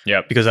signaling.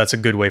 Yeah. Because that's a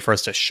good way for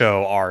us to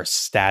show our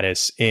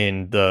status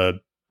in the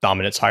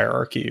dominance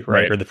hierarchy,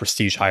 right? Or the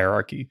prestige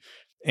hierarchy.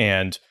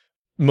 And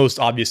most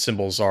obvious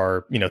symbols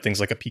are,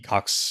 things like a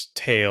peacock's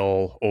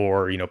tail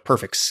or,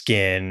 perfect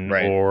skin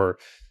or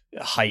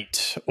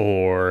height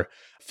or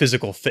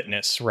physical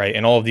fitness, right?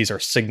 And all of these are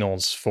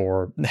signals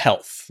for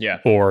health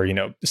or,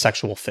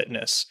 sexual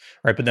fitness,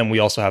 right? But then we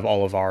also have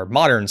all of our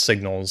modern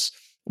signals,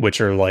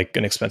 which are like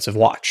an expensive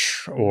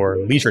watch or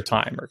leisure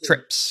time or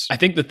trips. I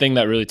think the thing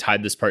that really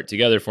tied this part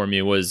together for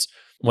me was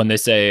when they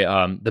say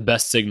the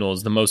best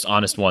signals, the most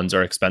honest ones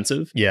are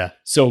expensive. Yeah.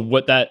 So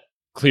what that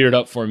cleared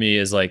up for me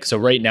is like, so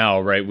right now,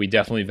 right, we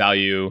definitely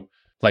value,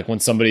 like when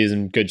somebody is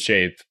in good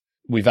shape,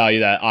 we value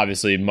that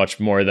obviously much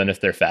more than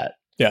if they're fat.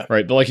 Yeah.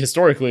 Right. But like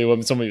historically,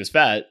 when somebody was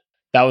fat,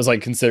 that was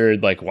like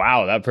considered like,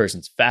 wow, that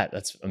person's fat.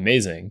 That's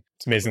amazing.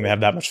 It's amazing they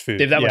have that much food.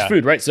 They have that much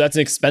food, right? So that's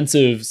an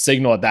expensive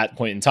signal at that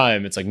point in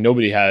time. It's like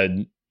nobody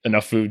had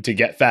enough food to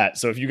get fat.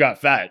 So if you got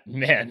fat,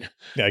 man.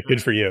 Yeah,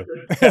 good for you.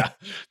 Yeah.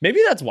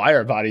 Maybe that's why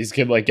our bodies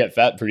can like get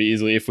fat pretty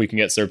easily if we can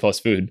get surplus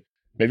food.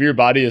 Maybe your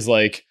body is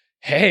like,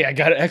 hey, I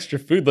got extra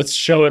food. Let's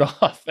show it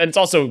off. And it's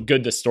also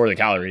good to store the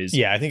calories.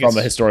 Yeah, I think from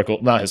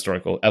a not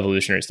historical,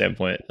 evolutionary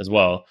standpoint as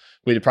well.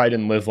 We probably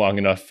didn't live long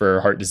enough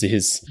for heart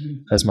disease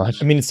as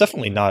much. I mean, it's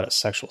definitely not a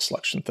sexual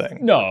selection thing.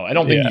 No, I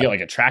don't think you get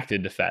like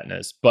attracted to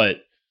fatness,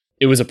 but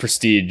it was a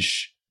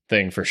prestige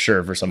thing for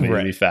sure for somebody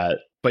to be fat.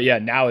 But yeah,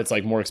 now it's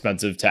like more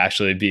expensive to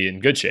actually be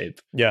in good shape.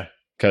 Yeah.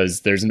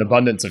 Because there's an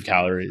abundance of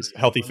calories.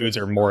 Healthy foods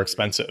are more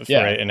expensive,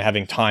 right? And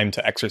having time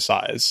to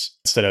exercise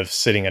instead of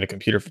sitting at a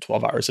computer for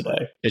 12 hours a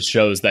day. It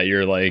shows that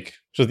you're like...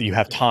 So that you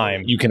have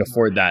time. You can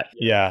afford that.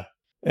 Yeah.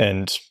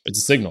 And... it's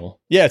a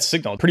signal. Yeah, it's a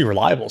signal. Pretty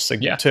reliable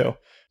signal too.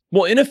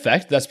 Well, in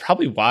effect, that's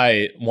probably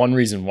one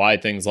reason why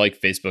things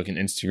like Facebook and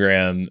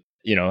Instagram,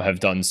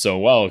 have done so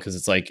well. Because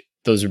it's like,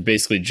 those are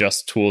basically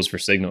just tools for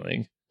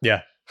signaling.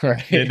 Yeah.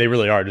 Right. They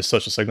really are just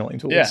social signaling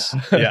tools.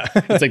 Yeah.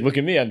 It's like, look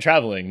at me, I'm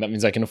traveling. That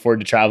means I can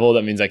afford to travel.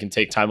 That means I can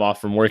take time off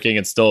from working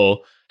and still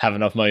have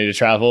enough money to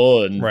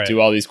travel and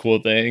do all these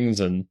cool things.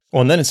 And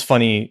then it's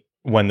funny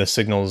when the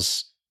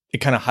signals, it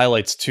kind of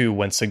highlights too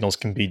when signals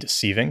can be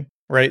deceiving,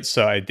 right?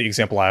 So the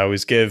example I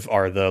always give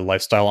are the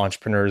lifestyle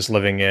entrepreneurs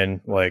living in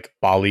like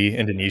Bali,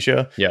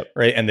 Indonesia. Yep.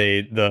 Right. And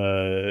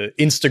the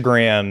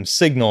Instagram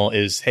signal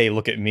is, hey,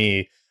 look at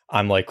me.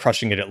 I'm like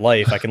crushing it at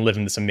life. I can live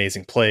in this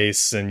amazing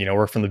place and,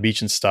 work from the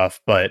beach and stuff.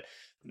 But,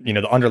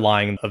 the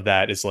underlying of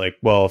that is like,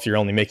 well, if you're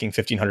only making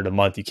 $1,500 a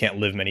month, you can't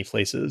live many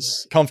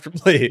places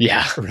comfortably.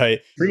 Yeah.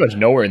 Right. Pretty much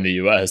nowhere in the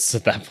US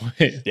at that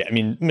point. Yeah. I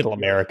mean, middle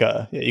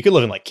America. Yeah. You could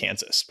live in like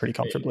Kansas pretty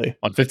comfortably.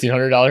 On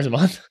 $1,500 a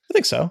month? I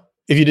think so.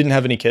 If you didn't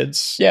have any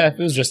kids. Yeah. If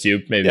it was just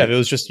you, maybe. Yeah. If it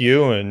was just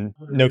you and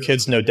no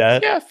kids, no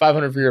debt. Yeah.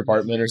 $500 for your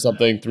apartment or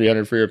something,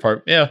 $300 for your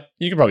apartment. Yeah.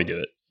 You could probably do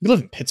it. You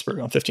live in Pittsburgh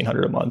on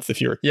 $1,500 a month if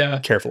you're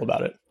careful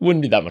about it.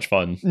 Wouldn't be that much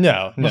fun.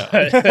 No. It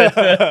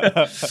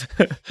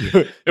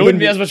wouldn't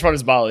be as much fun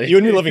as Bali. You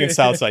wouldn't be living in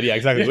Southside. Yeah,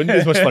 exactly. It wouldn't be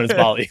as much fun as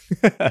Bali.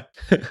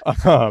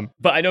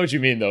 But I know what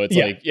you mean, though. It's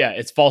like,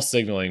 it's false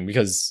signaling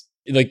because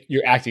like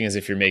you're acting as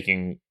if you're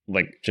making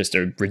like just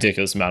a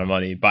ridiculous amount of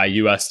money by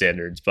US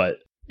standards, but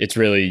it's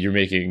really you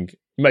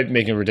might be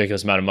making a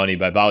ridiculous amount of money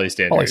by Bali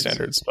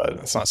standards. But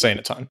it's not saying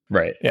a ton.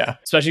 Right. Yeah.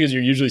 Especially because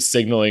you're usually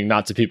signaling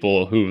not to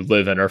people who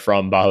live and are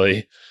from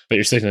Bali, but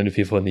you're signaling to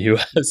people in the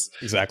US.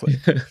 Exactly.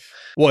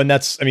 Well, and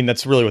that's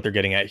really what they're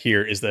getting at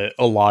here is that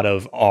a lot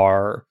of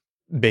our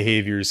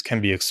behaviors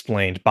can be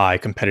explained by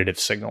competitive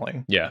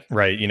signaling. Yeah.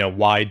 Right.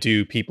 Why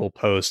do people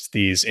post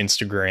these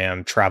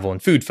Instagram travel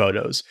and food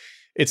photos?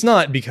 It's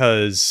not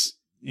because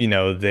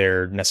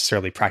they're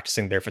necessarily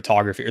practicing their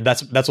photography, or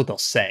that's what they'll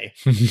say.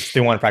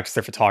 They want to practice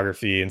their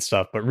photography and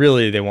stuff, but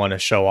really they want to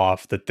show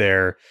off that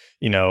they're,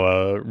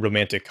 a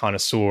romantic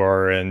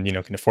connoisseur and,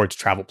 can afford to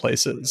travel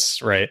places,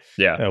 right?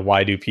 Yeah.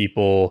 Why do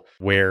people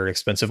wear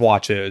expensive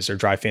watches or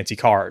drive fancy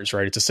cars,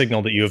 right? It's a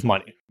signal that you have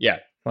money. Yeah,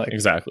 like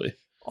exactly.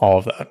 All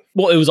of that.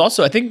 Well, it was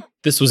also, I think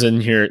this was in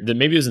here, that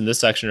maybe it was in this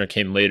section or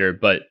came later,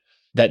 but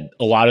that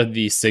a lot of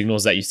the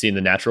signals that you see in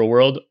the natural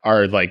world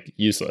are like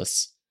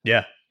useless.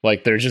 Yeah.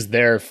 Like they're just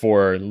there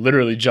for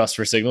literally just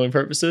for signaling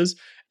purposes.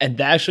 And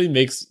that actually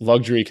makes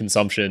luxury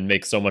consumption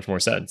make so much more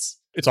sense.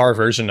 It's our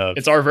version of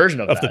that.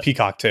 The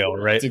peacock tail,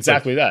 right? It's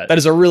exactly that. That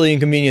is a really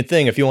inconvenient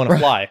thing if you want to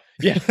fly.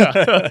 Yeah.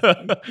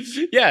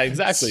 Yeah,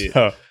 exactly.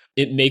 So.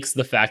 It makes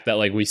the fact that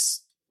we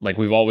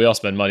all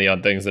spend money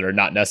on things that are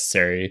not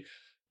necessary.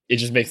 It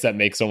just makes that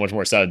make so much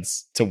more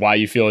sense to why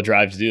you feel a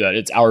drive to do that.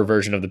 It's our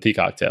version of the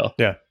peacock tail.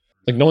 Yeah.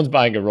 Like no one's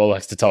buying a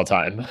Rolex to tell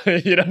time,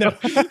 No.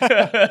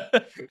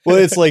 Well,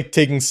 it's like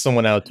taking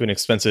someone out to an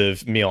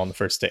expensive meal on the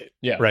first date.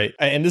 Yeah. Right.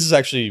 And this is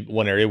actually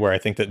one area where I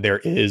think that there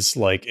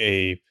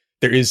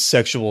is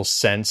sexual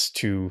sense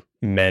to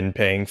men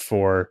paying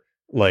for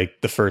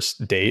like the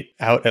first date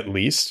out, at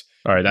least.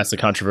 All right, that's a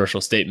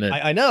controversial statement.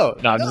 I know.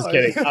 No, I'm just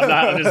kidding.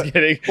 I'm just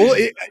kidding. Well,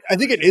 I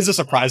think it is a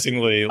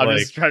surprisingly I'm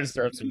just trying to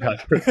stir up some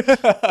controversy.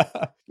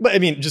 But I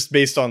mean, just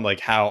based on like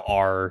how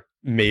our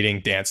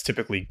mating dance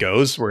typically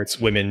goes, where it's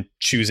women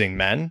choosing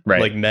men,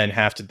 Right. like men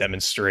have to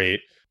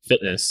demonstrate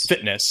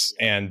fitness,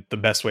 and the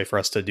best way for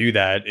us to do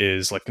that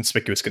is like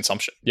conspicuous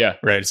consumption. Yeah.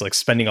 Right. It's like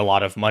spending a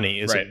lot of money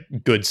is Right. a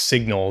good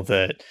signal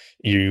that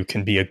you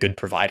can be a good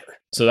provider.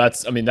 So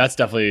that's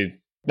definitely,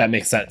 that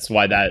makes sense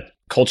why that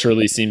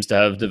culturally seems to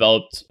have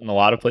developed in a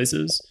lot of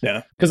places.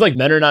 Yeah. Because like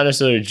men are not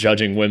necessarily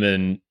judging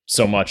women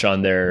so much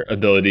on their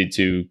ability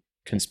to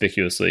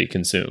conspicuously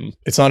consume.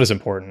 It's not as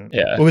important.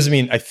 Yeah. Because I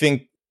mean, I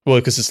think, well,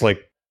 because it's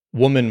like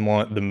women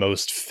want the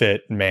most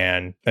fit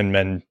man and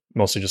men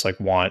mostly just like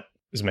want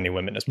as many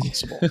women as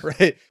possible,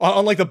 right?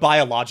 On like the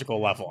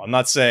biological level. I'm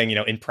not saying,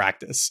 in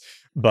practice,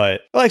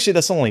 but well, actually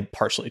that's only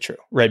partially true,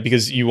 right?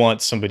 Because you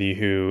want somebody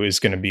who is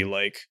going to be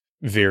like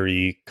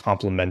very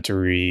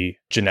complementary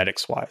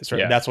genetics wise, right?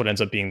 Yeah. That's what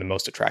ends up being the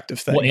most attractive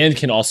thing. Well, and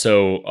can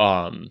also,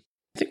 I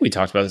think we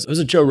talked about this. It was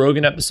a Joe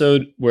Rogan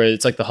episode where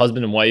it's like the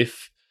husband and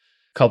wife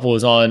couple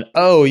is on.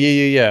 Oh,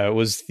 yeah. It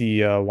was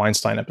the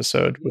Weinstein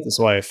episode with his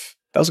wife.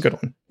 That was a good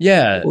one.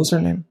 Yeah. What was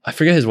her name? I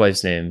forget his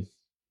wife's name.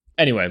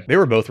 Anyway, They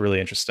were both really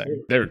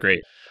interesting. they were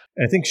great.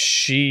 And I think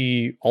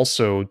she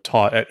also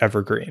taught at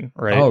Evergreen,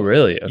 right? Oh,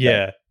 really? Okay.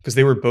 Yeah, because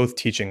they were both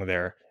teaching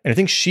there. And I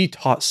think she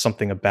taught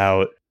something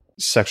about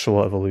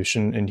sexual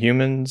evolution in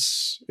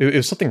humans. It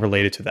was something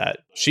related to that.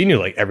 She knew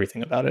like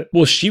everything about it.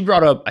 Well, she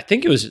brought up, I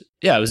think it was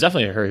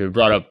definitely her who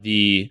brought up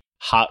the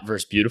hot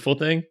versus beautiful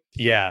thing.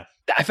 Yeah,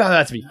 I found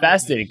that to be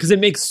fascinating because it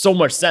makes so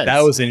much sense.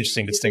 that was an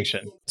interesting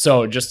distinction.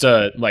 So just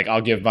to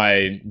I'll give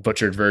my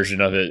butchered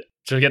version of it.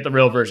 To get the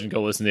real version,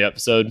 go listen to the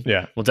episode.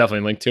 Yeah, We'll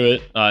definitely link to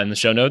it in the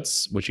show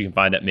notes, which you can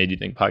find at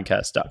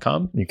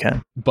madeyouthinkpodcast.com. you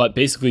can. But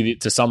basically,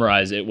 to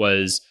summarize, it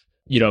was,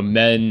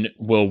 men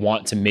will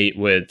want to mate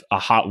with a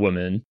hot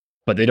woman,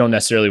 but they don't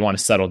necessarily want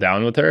to settle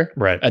down with her.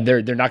 Right. And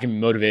they're not going to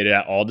be motivated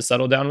at all to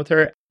settle down with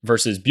her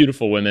versus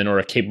beautiful women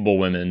or capable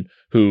women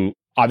who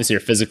obviously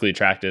are physically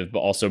attractive, but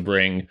also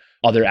bring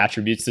other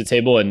attributes to the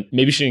table. And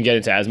maybe she didn't get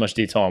into as much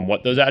detail on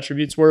what those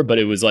attributes were, but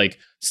it was like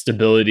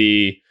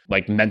stability,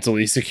 like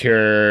mentally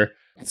secure,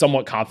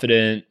 somewhat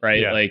confident,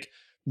 right? Yeah. Like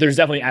there's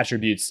definitely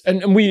attributes.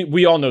 And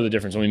we all know the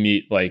difference when we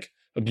meet like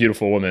a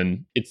beautiful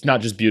woman. It's not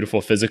just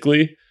beautiful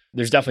physically.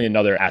 There's definitely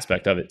another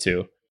aspect of it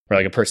too, or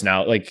like a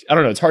personality. Like, I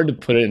don't know. It's hard to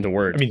put it into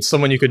words. I mean,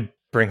 someone you could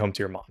bring home to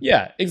your mom.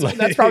 Yeah, exactly.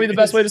 That's probably the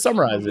best way to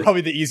summarize it. Probably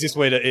the easiest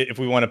way to, if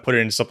we want to put it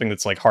into something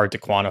that's like hard to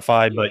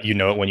quantify, but you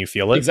know it when you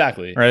feel it.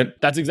 Exactly. Right.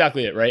 That's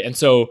exactly it. Right. And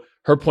so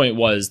her point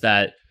was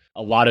that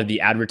a lot of the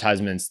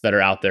advertisements that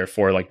are out there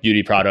for like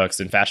beauty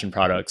products and fashion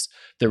products,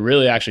 they're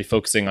really actually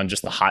focusing on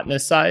just the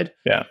hotness side.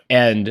 Yeah.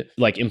 And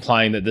like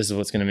implying that this is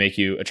what's going to make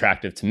you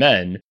attractive to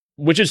men,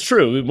 which is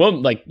true. It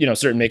won't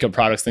certain makeup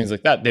products, things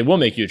like that, they will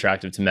make you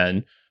attractive to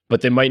men,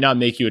 but they might not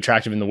make you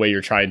attractive in the way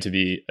you're trying to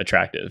be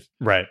attractive.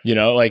 Right.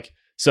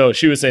 So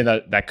she was saying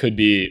that could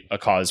be a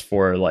cause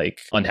for like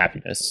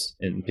unhappiness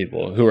in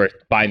people who are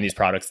buying these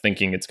products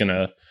thinking it's going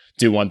to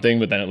do one thing,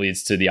 but then it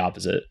leads to the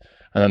opposite.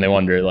 And then they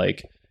wonder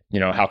like,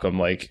 how come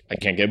like I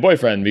can't get a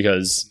boyfriend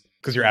because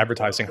you're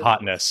advertising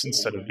hotness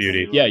instead of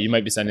beauty. Yeah, you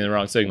might be sending the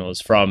wrong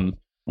signals from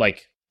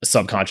like a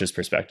subconscious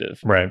perspective.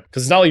 Right.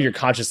 Because it's not like you're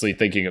consciously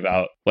thinking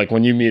about, like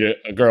when you meet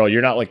a girl,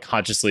 you're not like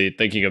consciously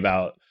thinking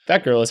about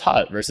that girl is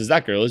hot versus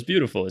that girl is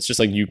beautiful. It's just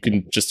like you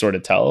can just sort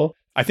of tell.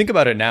 I think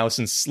about it now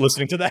since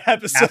listening to that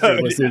episode.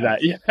 After listening to that,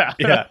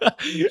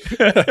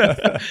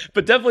 yeah.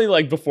 But definitely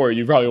like before,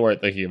 you probably weren't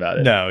thinking about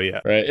it. No,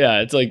 yeah. Right? Yeah,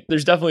 it's like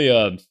there's definitely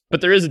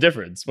but there is a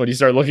difference. When you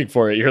start looking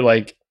for it, you're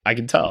like, I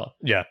can tell.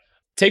 Yeah.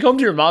 Take home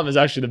to your mom is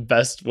actually the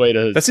best way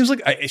to... That seems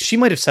like she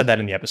might have said that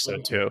in the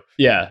episode too.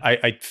 Yeah.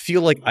 I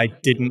feel like I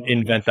didn't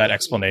invent that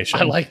explanation.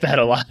 I like that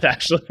a lot,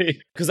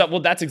 actually. Because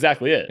that's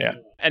exactly it. Yeah.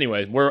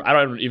 Anyway, I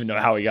don't even know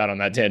how we got on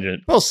that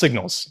tangent. Well,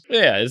 signals.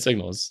 Yeah, it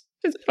signals.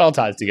 It all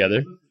ties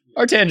together.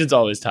 Our tangents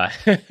always tie.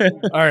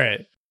 All right.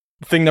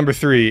 Thing number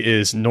 3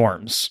 is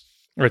norms.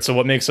 Right. So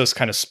what makes us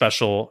kind of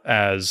special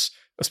as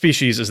a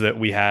species is that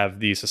we have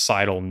these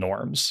societal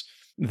norms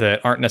that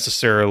aren't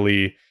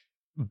necessarily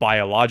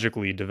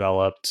biologically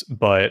developed,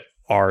 but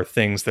are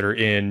things that are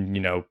in,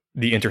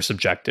 the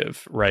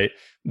intersubjective, right?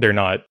 They're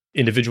not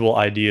individual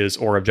ideas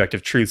or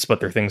objective truths, but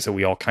they're things that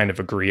we all kind of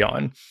agree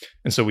on.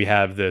 And so we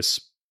have these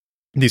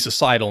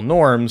societal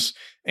norms,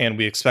 and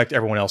we expect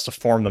everyone else to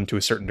form them to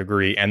a certain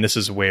degree. And this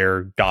is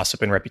where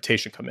gossip and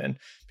reputation come in,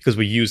 because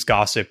we use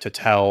gossip to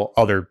tell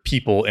other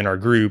people in our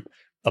group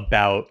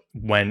about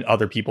when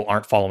other people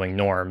aren't following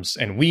norms.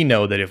 And we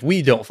know that if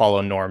we don't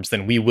follow norms,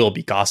 then we will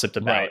be gossiped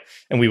about, Right.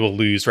 and we will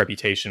lose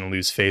reputation and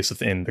lose face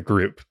within the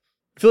group.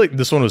 I feel like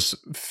this one was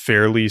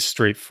fairly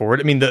straightforward.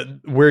 I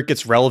mean, where it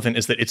gets relevant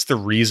is that it's the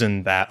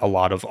reason that a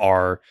lot of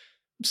our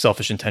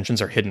selfish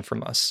intentions are hidden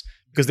from us,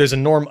 because there's a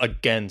norm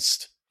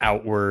against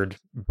outward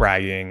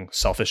bragging,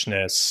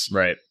 selfishness,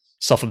 Right.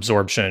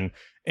 self-absorption,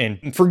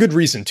 and for good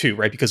reason too,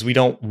 right? Because we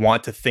don't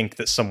want to think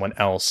that someone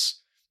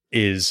else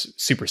is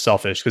super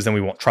selfish because then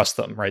we won't trust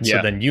them, right? Yeah.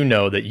 So then you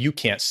know that you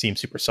can't seem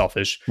super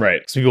selfish,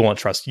 Right. so people won't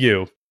trust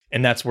you.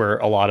 And that's where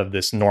a lot of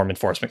this norm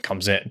enforcement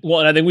comes in. Well,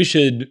 and I think we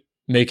should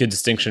make a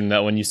distinction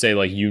that when you say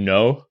like,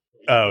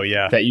 Oh,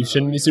 yeah. that you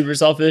shouldn't be super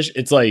selfish,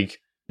 it's like,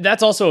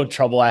 that's also a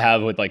trouble I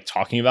have with like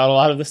talking about a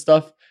lot of this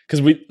stuff,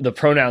 because the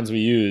pronouns we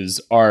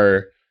use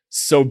are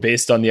so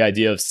based on the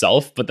idea of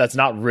self, but that's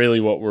not really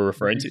what we're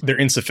referring to. They're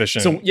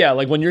insufficient. So yeah,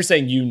 like when you're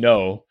saying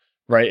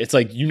right? It's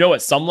like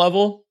at some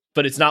level,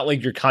 but it's not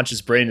like your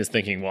conscious brain is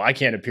thinking, well, I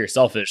can't appear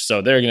selfish,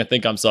 so they're going to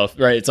think I'm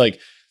right? It's like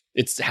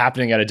it's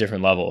happening at a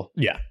different level.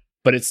 Yeah.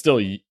 But it's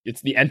the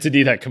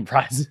entity that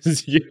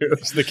comprises you.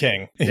 It's the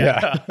king.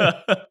 Yeah.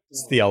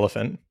 It's the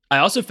elephant. I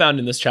also found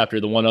in this chapter,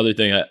 the one other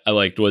thing I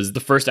liked was the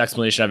first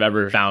explanation I've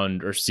ever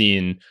found or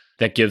seen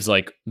that gives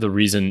like the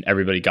reason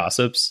everybody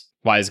gossips.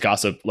 Why is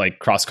gossip like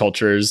cross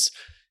cultures?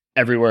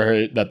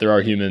 Everywhere that there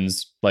are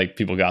humans, like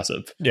people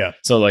gossip. Yeah.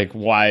 So like,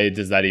 why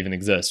does that even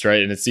exist,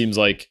 right? And it seems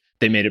like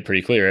they made it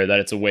pretty clear that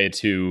it's a way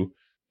to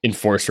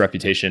enforce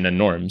reputation and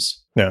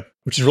norms. Yeah,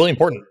 which is really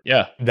important.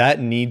 Yeah. That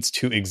needs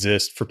to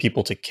exist for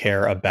people to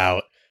care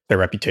about their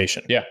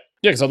reputation. Yeah.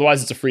 Yeah, because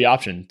otherwise it's a free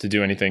option to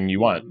do anything you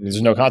want.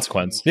 There's no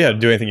consequence. Yeah,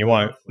 do anything you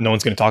want. No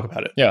one's going to talk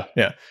about it. Yeah.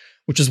 Yeah.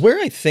 Which is where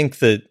I think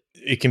that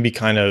it can be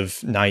kind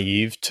of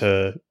naive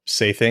to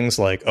say things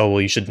like, oh,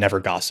 well, you should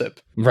never gossip.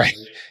 Right.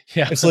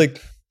 Yeah. It's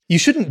like, you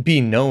shouldn't be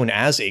known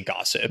as a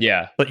gossip.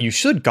 Yeah. But you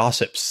should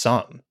gossip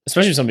some.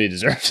 Especially if somebody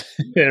deserves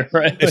it,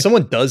 right? If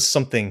someone does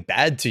something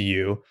bad to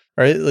you,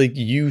 right? Like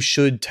you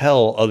should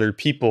tell other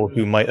people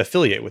who might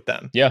affiliate with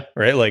them. Yeah.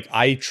 Right? Like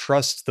I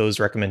trust those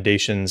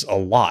recommendations a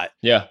lot.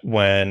 Yeah.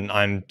 When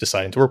I'm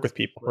deciding to work with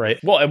people, right?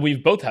 Well, and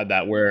we've both had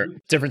that where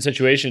different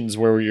situations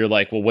where you're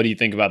like, well, what do you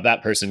think about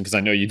that person? Because I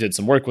know you did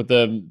some work with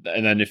them.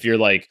 And then if you're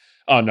like,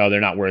 oh no,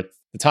 they're not worth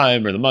the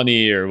time or the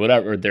money or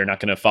whatever, they're not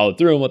going to follow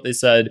through on what they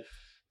said.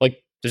 Like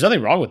there's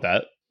nothing wrong with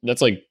that.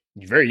 That's like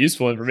very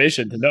useful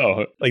information to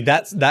know. Like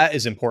that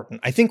is important.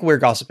 I think where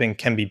gossiping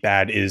can be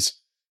bad is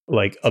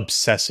like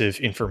obsessive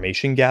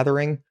information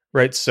gathering,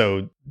 right?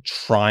 So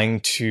trying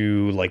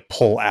to like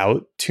pull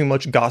out too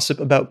much gossip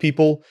about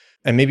people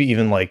and maybe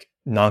even like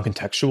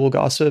non-contextual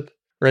gossip,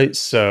 right?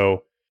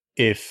 So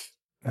if,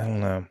 I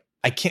don't know,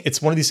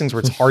 it's one of these things where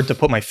it's hard to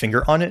put my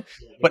finger on it,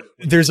 but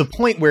there's a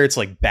point where it's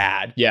like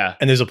bad. Yeah.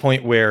 And there's a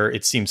point where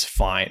it seems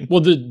fine.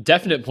 Well, the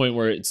definite point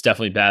where it's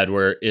definitely bad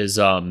is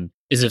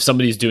if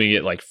somebody's doing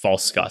it like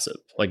false gossip,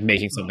 like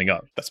making something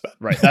up. That's bad.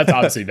 Right. That's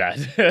obviously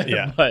bad.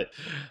 Yeah. But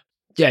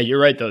yeah, you're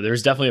right though.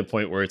 There's definitely a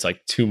point where it's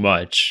like too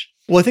much.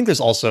 Well, I think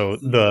there's also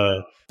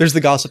there's the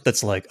gossip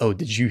that's like, oh,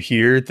 did you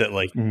hear that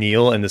like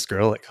Neil and this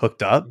girl like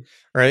hooked up?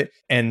 Right.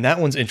 And that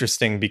one's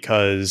interesting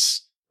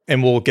because,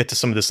 and we'll get to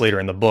some of this later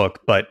in the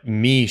book, but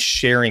me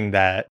sharing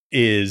that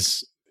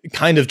is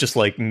kind of just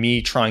like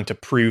me trying to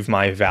prove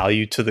my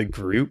value to the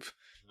group.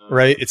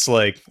 Right. It's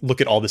like,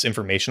 look at all this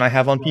information I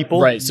have on people.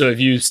 Right. So if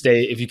you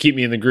keep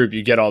me in the group,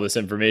 you get all this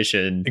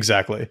information.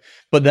 Exactly.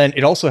 But then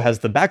it also has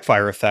the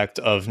backfire effect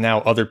of now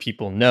other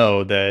people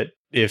know that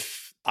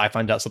if I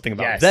find out something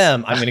about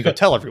them, I'm going to go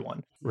tell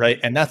everyone. Right.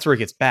 And that's where it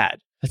gets bad.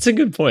 That's a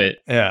good point.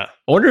 Yeah.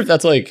 I wonder if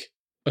that's like,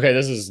 okay,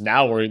 this is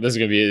going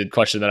to be a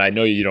question that I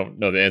know you don't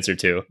know the answer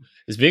to.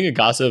 Is being a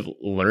gossip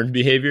learned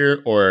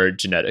behavior or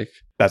genetic?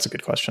 That's a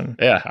good question.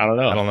 Yeah. I don't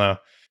know.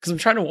 Because I'm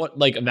trying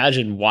to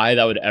imagine why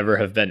that would ever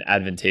have been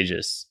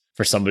advantageous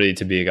for somebody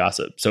to be a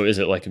gossip. So is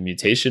it like a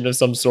mutation of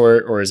some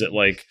sort, or is it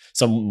like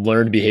some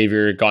learned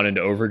behavior gone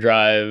into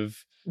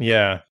overdrive?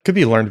 Yeah. Could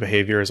be learned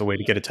behavior as a way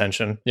to get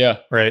attention. Yeah.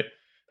 Right.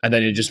 And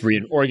then it just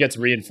it gets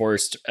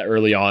reinforced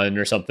early on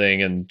or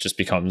something and just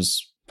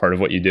becomes part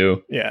of what you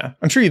do. Yeah.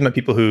 I'm sure you've met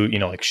people who,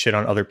 like shit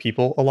on other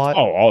people a lot.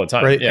 Oh, all the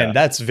time. Right. Yeah. And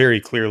that's very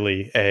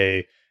clearly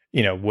a,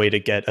 way to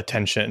get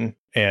attention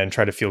and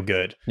try to feel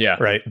good. Yeah.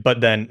 Right.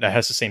 But then that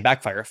has the same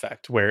backfire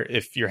effect where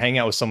if you're hanging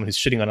out with someone who's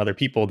shitting on other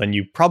people, then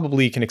you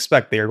probably can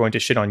expect they are going to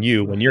shit on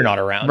you when you're not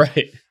around.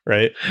 Right.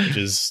 Right. Which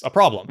is a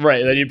problem.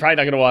 Right. Then you're probably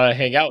not going to want to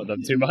hang out with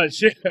them too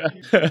much.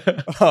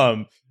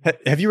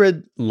 Have you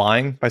read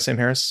Lying by Sam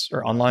Harris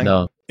or Online?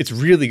 No. It's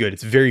really good.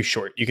 It's very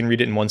short. You can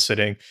read it in one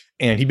sitting.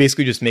 And he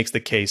basically just makes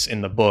the case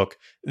in the book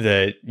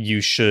that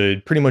you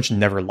should pretty much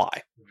never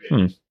lie.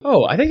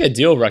 Oh, I think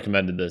Adil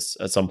recommended this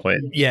at some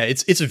point. Yeah,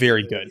 it's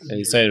very good. And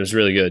he said it was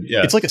really good.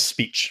 Yeah. It's like a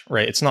speech,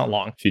 right? It's not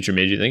long. Future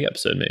Made You Think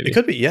episode, maybe. It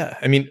could be, yeah.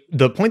 I mean,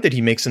 the point that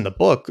he makes in the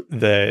book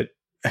that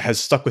has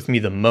stuck with me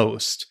the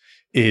most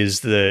is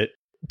that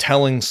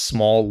telling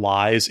small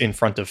lies in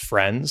front of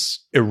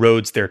friends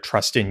erodes their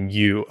trust in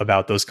you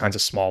about those kinds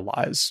of small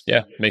lies.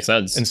 Yeah, makes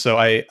sense. And so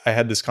I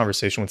had this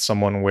conversation with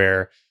someone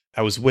where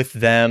I was with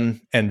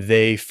them and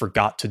they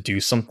forgot to do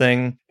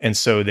something. And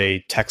so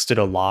they texted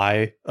a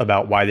lie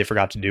about why they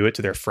forgot to do it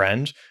to their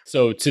friend.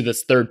 So to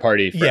this third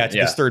party friend. Yeah, to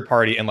this third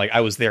party. And like I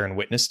was there and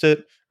witnessed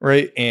it.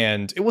 Right.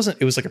 And it was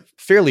like a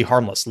fairly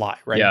harmless lie.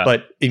 Right. Yeah.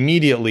 But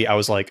immediately I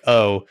was like,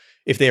 oh,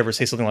 if they ever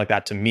say something like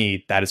that to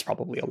me, that is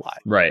probably a lie.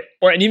 Right.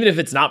 And even if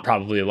it's not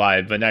probably a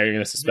lie, but now you're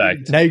going to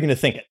suspect. Now you're going to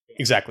think it.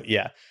 Exactly.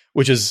 Yeah.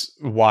 Which is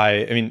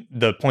why, I mean,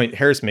 the point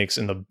Harris makes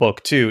in the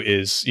book too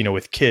is,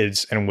 with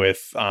kids and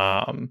with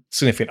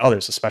significant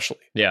others, especially.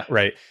 Yeah.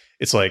 Right.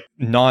 It's like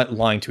not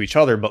lying to each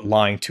other, but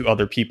lying to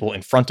other people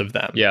in front of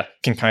them. Yeah.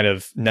 Can kind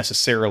of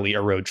necessarily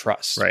erode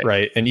trust. Right.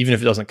 Right. And even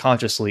if it doesn't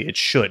consciously, it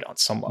should on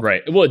some level.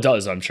 Right. Well, it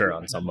does, I'm sure,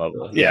 on some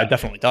level. Yeah, it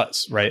definitely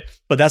does. Right.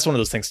 But that's one of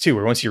those things too,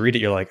 where once you read it,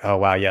 you're like, oh,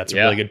 wow, yeah, it's a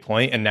really good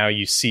point. And now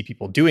you see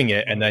people doing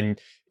it. And then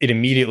it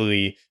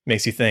immediately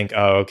makes you think,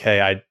 oh,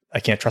 okay, I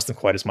can't trust them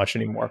quite as much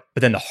anymore.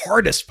 But then the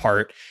hardest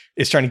part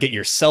is trying to get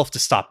yourself to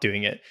stop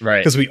doing it.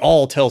 Right. Because we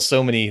all tell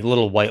so many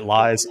little white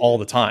lies all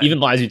the time. Even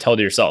lies you tell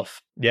to yourself.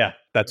 Yeah,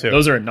 that too.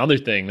 Those are another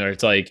thing where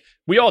it's like,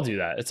 we all do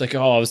that. It's like,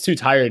 oh, I was too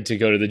tired to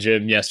go to the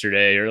gym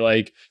yesterday. Or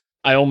like,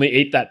 I only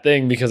ate that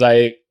thing because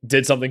I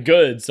did something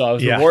good. So I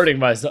was rewarding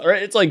myself.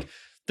 Right? It's like,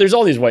 there's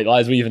all these white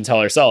lies we even tell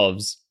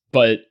ourselves.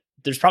 But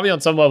there's probably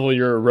on some level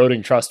you're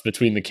eroding trust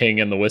between the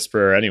king and the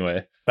whisperer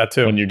anyway. That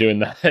too. When you're doing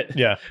that.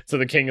 Yeah. So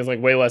the king is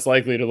like way less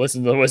likely to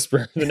listen to the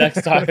whisperer the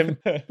next time.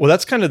 Well,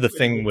 that's kind of the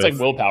thing with it's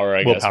like willpower,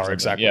 I guess. Willpower,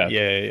 exactly.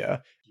 Yeah.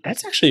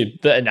 That's actually,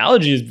 the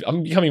analogy is,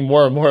 I'm becoming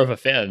more and more of a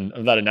fan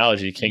of that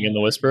analogy, King and the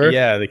Whisperer.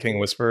 Yeah, the King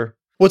Whisperer.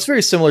 Well, it's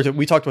very similar to,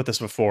 we talked about this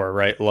before,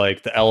 right?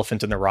 Like the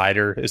elephant and the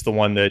rider is the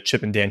one that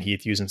Chip and Dan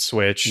Heath use in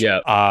Switch.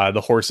 Yeah.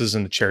 The horses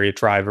and the chariot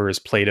driver is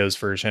Plato's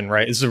version,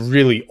 right? It's a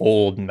really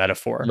old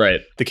metaphor.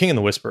 Right. The King and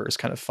the Whisperer is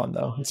kind of fun,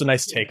 though. It's a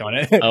nice take on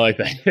it. I like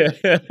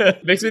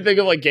that. Makes me think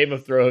of like Game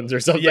of Thrones or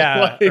something.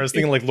 Yeah. Like. I was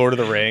thinking like Lord of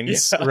the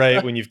Rings,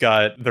 right? When you've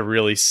got the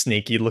really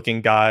snaky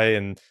looking guy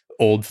and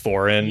old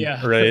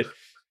Thorin, right?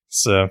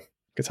 So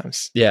good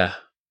times. Yeah,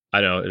 I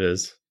know it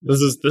is.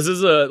 This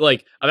is a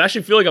like, I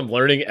actually feel like I'm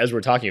learning as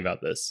we're talking about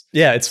this.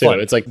 Yeah, it's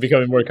fun. It's like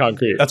becoming more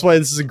concrete. That's why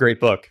this is a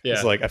great book. Yeah.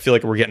 It's like, I feel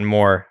like we're getting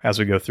more as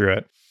we go through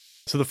it.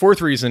 So the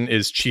fourth reason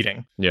is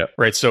cheating. Yeah.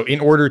 Right. So in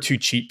order to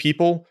cheat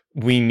people,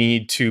 we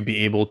need to be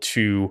able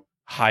to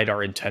hide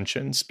our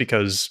intentions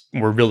because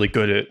we're really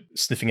good at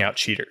sniffing out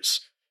cheaters.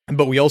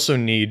 But we also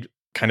need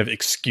kind of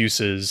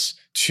excuses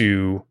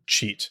to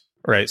cheat.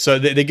 Right. So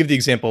they give the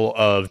example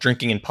of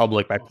drinking in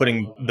public by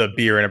putting the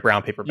beer in a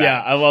brown paper bag. Yeah,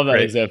 I love that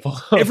example.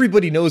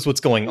 Everybody knows what's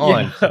going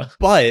on,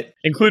 but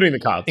including the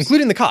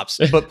cops.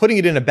 But putting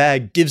it in a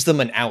bag gives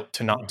them an out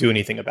to not do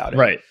anything about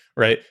it.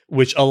 Right.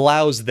 Which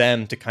allows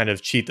them to kind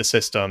of cheat the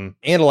system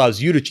and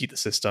allows you to cheat the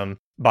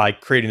system by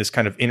creating this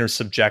kind of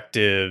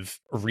intersubjective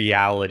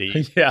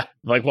reality. Yeah.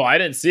 Like, well, I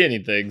didn't see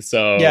anything.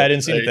 So yeah, I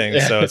didn't see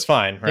anything. So it's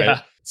fine. Right.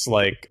 Yeah. It's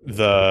like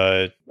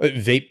the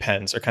vape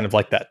pens are kind of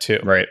like that too.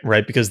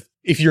 Right. Because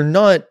if you're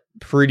not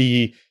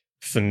pretty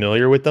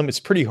familiar with them, it's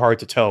pretty hard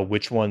to tell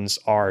which ones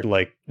are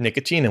like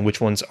nicotine and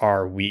which ones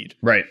are weed.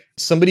 Right.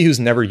 Somebody who's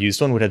never used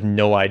one would have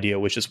no idea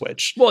which is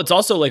which. Well, it's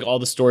also like all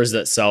the stores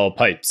that sell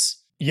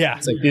pipes. Yeah.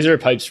 It's like, these are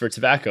pipes for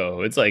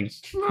tobacco. It's like,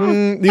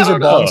 these are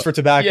bongs for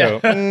tobacco.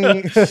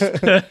 Yeah.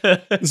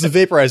 This is a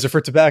vaporizer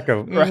for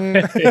tobacco.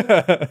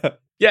 Right.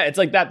 Yeah, it's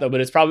like that though, but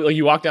it's probably like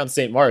you walk down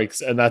St.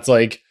 Mark's and that's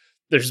like,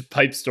 there's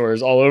pipe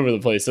stores all over the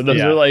place. And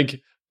those are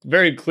like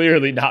very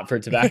clearly not for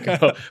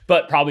tobacco,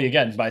 but probably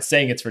again, by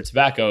saying it's for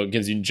tobacco, it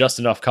gives you just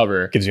enough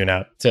cover. Gives you an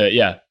out.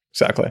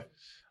 Exactly.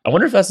 I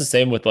wonder if that's the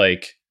same with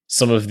like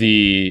some of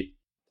the,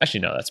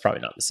 actually, no, that's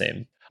probably not the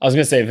same. I was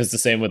going to say if it's the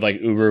same with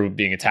like Uber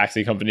being a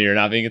taxi company or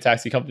not being a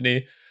taxi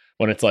company,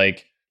 when it's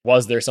like,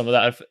 was there some of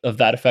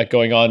that effect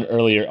going on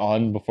earlier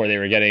on before they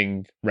were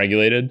getting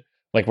regulated?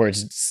 Like where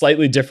it's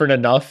slightly different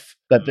enough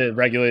that the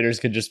regulators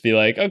could just be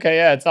like, okay,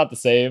 yeah, it's not the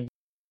same.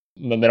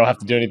 And then they don't have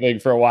to do anything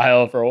for a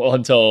while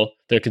until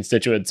their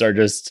constituents are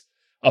just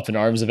up in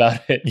arms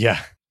about it.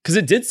 Yeah. Because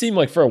it did seem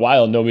like for a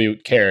while nobody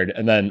cared,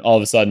 and then all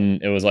of a sudden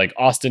it was like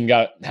Austin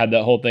had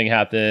that whole thing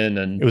happen,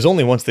 and it was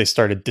only once they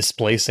started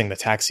displacing the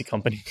taxi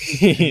companies.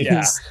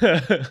 Yeah.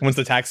 Once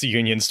the taxi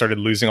unions started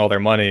losing all their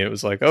money, it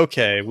was like,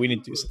 okay, we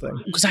need to do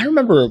something. Because I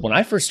remember when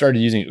I first started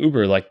using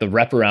Uber, like the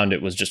rep around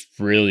it was just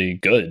really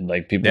good.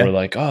 Like people were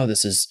like, "Oh,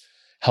 this is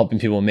helping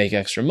people make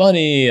extra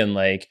money," and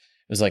like it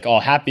was like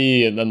all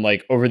happy. And then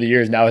like over the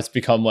years, now it's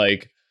become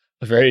like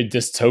a very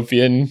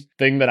dystopian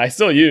thing that I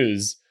still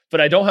use. But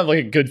I don't have like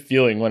a good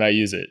feeling when I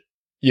use it,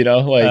 you know?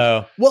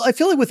 Like, well, I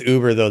feel like with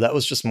Uber though, that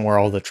was just more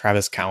all the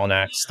Travis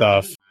Kalanick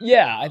stuff.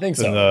 Yeah, I think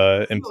so. And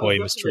the employee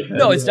mistreatment.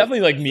 No, it's definitely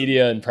like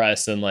media and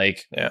press and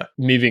like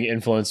me being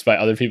influenced by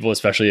other people,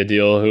 especially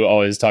Adil, who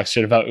always talks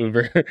shit about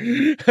Uber.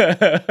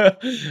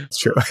 It's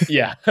true.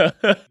 Yeah.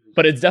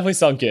 But it's definitely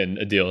sunk in,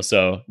 Adil.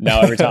 So now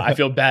every time I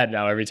feel bad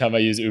now every time I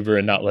use Uber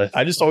and not Lyft.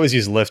 I just always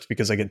use Lyft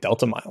because I get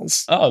Delta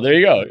miles. Oh, there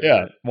you go.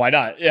 Yeah. Why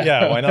not?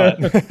 Yeah, why not?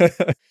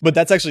 But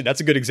that's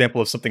a good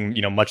example of something,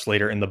 much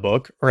later in the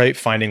book, right?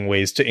 Finding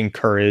ways to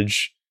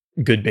encourage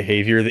good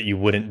behavior that you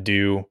wouldn't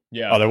do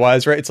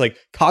otherwise, right? It's like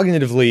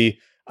cognitively,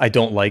 I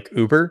don't like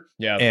Uber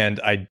and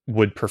I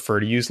would prefer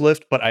to use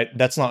Lyft, but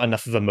that's not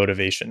enough of a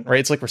motivation, right?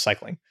 It's like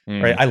recycling,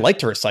 right? I like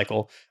to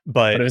recycle,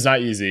 but it's not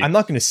easy. I'm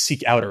not going to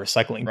seek out a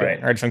recycling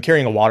bin, right? If I'm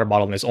carrying a water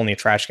bottle and there's only a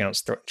trash can, I'll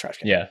just throw it in the trash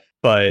can. Yeah.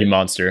 But you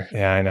monster.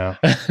 Yeah, I know.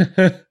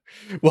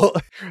 Well,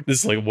 this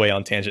is like way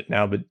on tangent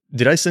now, but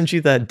did I send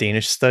you that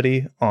Danish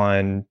study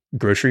on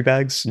grocery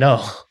bags?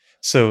 No.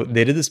 So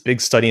they did this big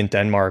study in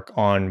Denmark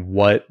on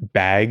what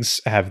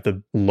bags have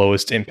the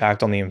lowest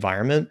impact on the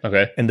environment.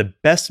 Okay. And the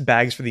best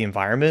bags for the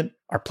environment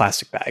are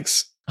plastic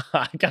bags.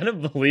 I kind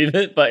of believe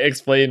it, but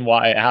explain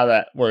how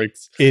that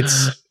works.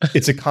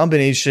 It's a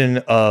combination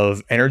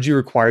of energy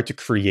required to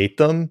create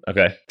them,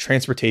 Okay.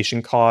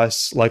 transportation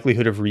costs,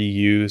 likelihood of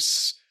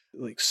reuse,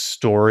 like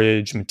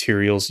storage,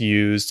 materials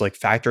used, like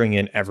factoring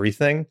in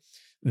everything.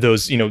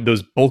 Those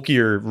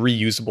bulkier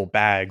reusable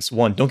bags,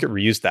 one, don't get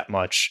reused that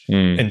much,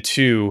 and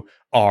two,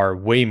 are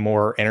way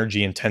more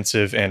energy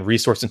intensive and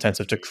resource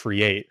intensive to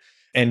create.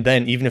 And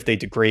then even if they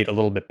degrade a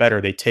little bit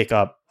better, they take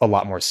up a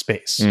lot more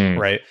space,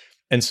 right?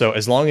 And so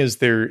as long as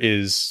there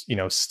is,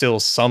 still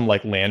some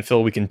like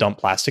landfill we can dump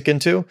plastic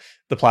into,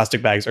 the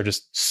plastic bags are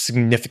just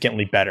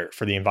significantly better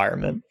for the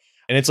environment.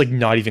 And it's like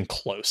not even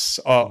close.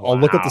 I'll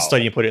look up the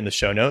study and put it in the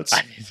show notes.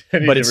 I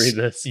need to read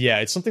this. Yeah,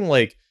 it's something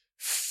like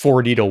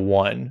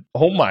 40-1.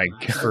 Oh my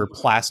God. For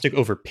plastic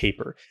over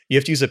paper. You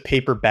have to use a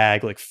paper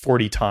bag like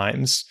 40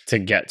 times to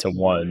get to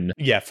one.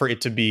 Yeah, for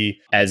it to be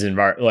as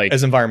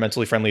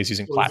environmentally friendly as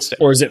using plastic.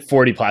 Or is it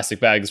 40 plastic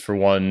bags for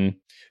one?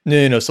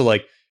 No. So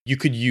like you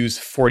could use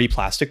 40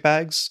 plastic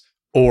bags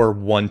or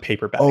one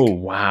paper bag. Oh,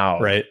 wow.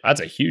 Right.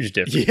 That's a huge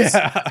difference.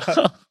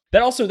 Yeah.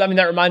 That also, that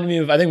reminded me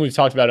of, I think we've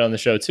talked about it on the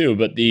show too,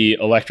 but the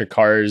electric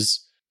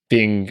cars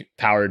being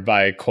powered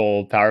by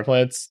coal power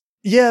plants.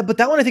 Yeah, but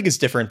that one I think is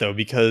different though,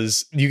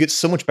 because you get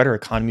so much better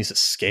economies of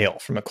scale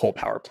from a coal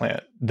power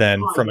plant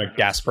than from a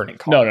gas burning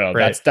car. No,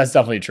 right? that's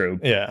definitely true.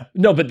 Yeah.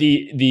 No, but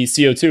the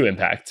CO2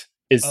 impact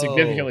is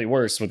significantly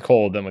worse with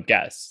coal than with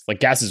gas. Like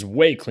gas is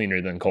way cleaner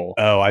than coal.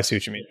 Oh, I see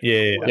what you mean.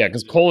 Yeah,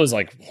 because coal is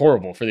like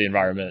horrible for the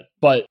environment.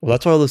 But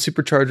that's why all the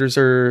superchargers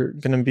are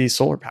going to be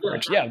solar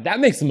powered. Yeah, that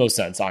makes the most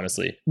sense,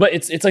 honestly. But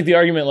it's like the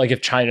argument, like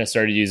if China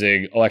started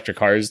using electric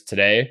cars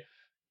today,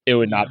 it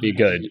would not be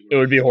good. It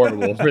would be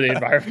horrible for the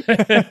environment.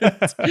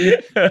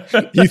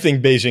 You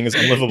think Beijing is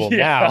unlivable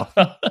now?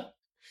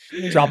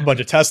 Drop a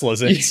bunch of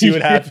Teslas and see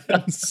what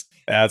happens.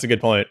 Yeah, that's a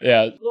good point.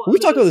 Yeah. We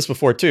talked about this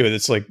before too.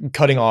 It's like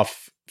cutting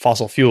off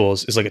fossil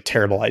fuels is like a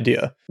terrible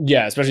idea.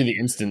 Yeah, especially the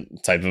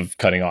instant type of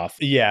cutting off.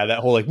 Yeah, that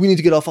whole like, we need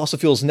to get off fossil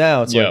fuels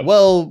now. It's like,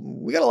 well,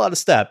 we got a lot of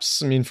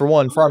steps. I mean, for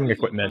one, farming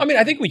equipment. I mean,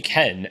 I think we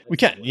can. We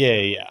can.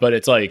 Yeah. But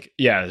it's like,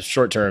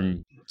 short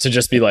term to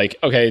just be like,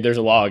 okay, there's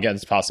a law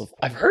against fossil.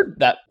 I've heard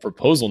that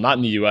proposal, not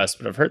in the US,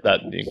 but I've heard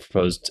that being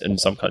proposed in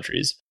some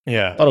countries.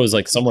 Yeah. I thought it was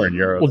like somewhere in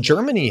Europe. Well,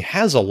 Germany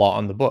has a law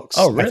on the books.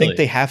 Oh, really? I think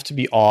they have to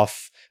be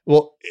off.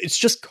 Well, it's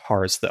just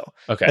cars though.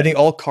 Okay. I think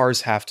all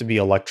cars have to be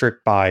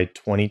electric by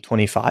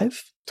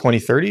 2025,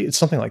 2030. It's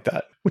something like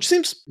that, which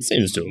seems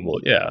doable.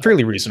 Yeah.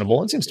 Fairly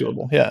reasonable. It seems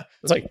doable. Yeah.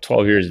 It's like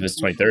 12 years if it's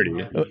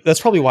 2030. That's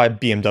probably why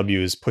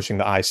BMW is pushing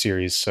the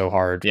I-Series so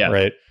hard. Yeah.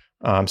 Right.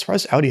 I'm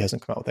surprised Audi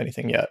hasn't come out with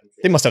anything yet.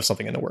 They must have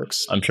something in the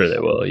works. I'm sure they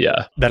will,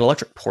 yeah. That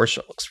electric Porsche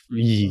looks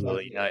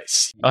really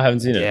nice. I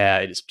haven't seen it. Yeah,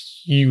 it is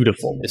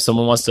beautiful. If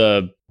someone wants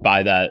to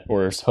buy that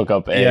or hook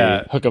up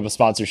a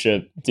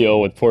sponsorship deal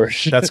with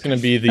Porsche, that's going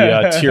to be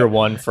the tier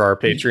 1 for our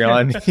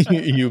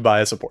Patreon. You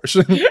buy us a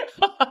Porsche,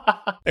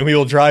 and we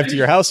will drive to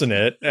your house in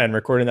it and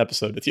record an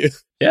episode with you.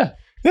 Yeah,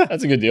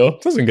 that's a good deal.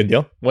 That's a good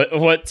deal.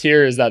 What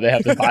tier is that? They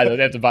have to buy. They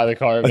have to buy the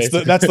car. That's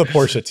the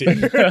Porsche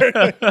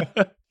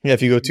tier. Yeah,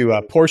 if you go to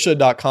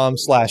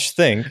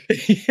Porsche.com/think,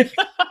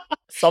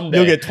 someday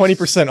you'll get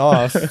 20%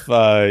 off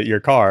your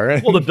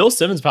car. Well, the Bill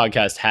Simmons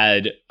podcast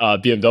had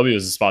BMW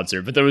as a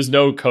sponsor, but there was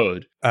no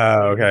code.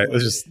 Oh, okay.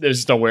 There's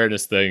just an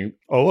awareness thing.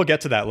 Oh, we'll get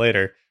to that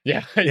later.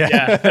 Yeah.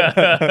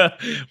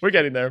 We're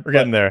getting there. We're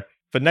getting there.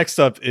 But next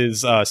up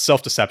is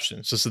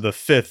self-deception. So this is the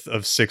 5th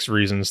of 6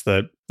 reasons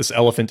that this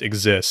elephant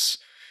exists.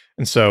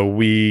 And so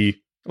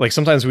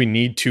sometimes we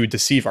need to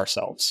deceive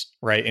ourselves,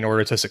 right, in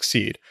order to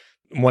succeed.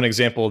 One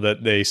example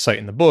that they cite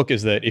in the book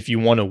is that if you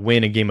want to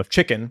win a game of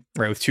chicken,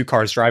 right, with 2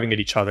 cars driving at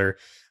each other,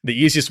 the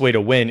easiest way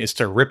to win is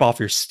to rip off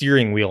your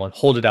steering wheel and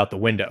hold it out the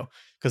window.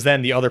 Because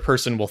then the other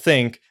person will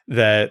think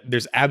that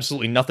there's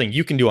absolutely nothing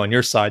you can do on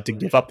your side to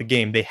give up the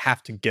game. They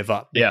have to give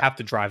up. They have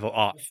to drive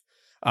off.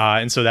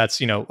 And so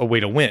that's, a way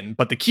to win.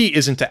 But the key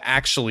isn't to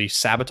actually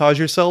sabotage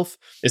yourself.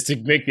 It's to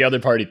make the other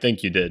party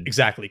think you did.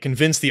 Exactly.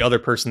 Convince the other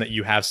person that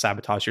you have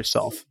sabotaged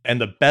yourself.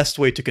 And the best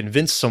way to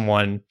convince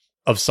someone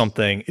of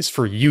something is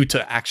for you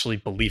to actually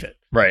believe it.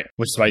 Right.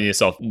 Which is why you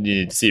need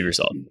to deceive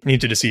yourself. You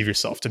need to deceive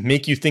yourself to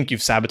make you think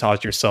you've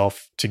sabotaged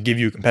yourself to give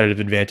you a competitive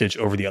advantage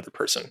over the other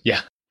person.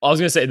 Yeah. I was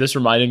going to say, this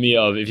reminded me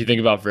of, if you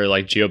think about for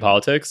like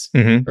geopolitics,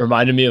 it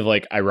reminded me of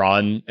like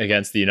Iran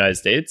against the United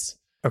States.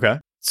 Okay.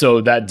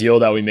 So that deal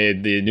that we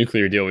made, the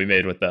nuclear deal we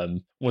made with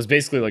them, was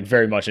basically like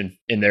very much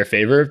in their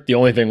favor. The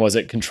only thing was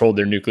it controlled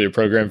their nuclear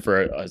program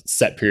for a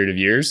set period of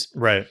years.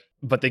 Right.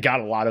 But they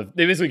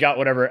basically got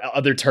whatever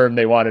other term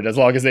they wanted as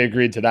long as they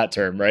agreed to that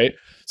term, right?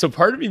 So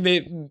part of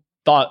me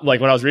thought, like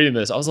when I was reading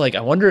this, I was like,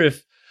 I wonder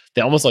if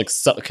they almost like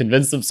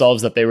convinced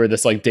themselves that they were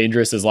this like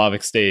dangerous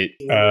Islamic state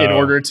in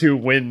order to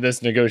win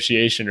this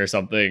negotiation or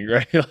something,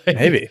 right? Like,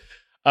 maybe.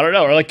 I don't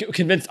know. Or like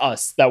convince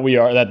us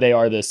that they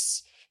are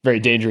this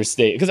very dangerous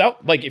state. Because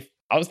like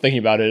I was thinking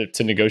about it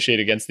to negotiate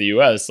against the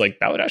US, like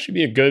that would actually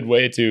be a good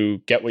way to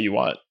get what you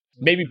want.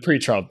 Maybe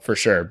pre-Trump for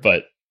sure,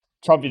 but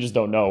Trump, you just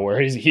don't know where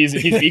he's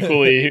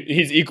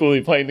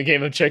equally playing the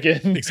game of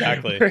chicken.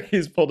 Exactly. Where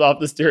he's pulled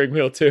off the steering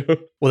wheel too.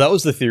 Well, that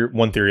was the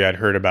one theory I'd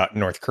heard about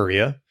North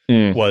Korea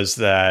was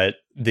that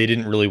they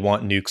didn't really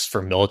want nukes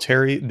for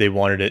military. They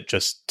wanted it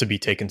just to be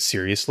taken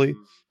seriously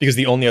because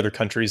the only other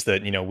countries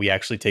that, we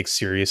actually take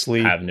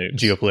seriously have nukes.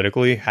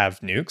 Geopolitically have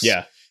nukes.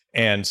 Yeah.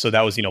 And so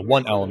that was,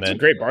 one element. It's a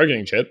great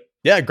bargaining chip.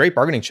 Yeah, great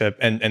bargaining chip.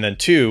 And then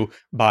two,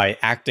 by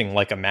acting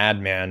like a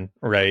madman,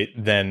 right,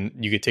 then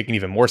you get taken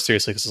even more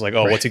seriously because it's like,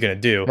 oh, what's he going to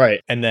do?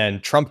 Right. And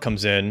then Trump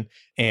comes in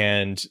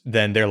and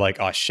then they're like,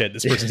 oh, shit,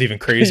 this person's even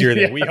crazier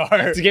than we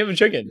are. It's a game of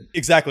chicken.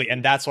 Exactly.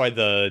 And that's why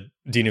the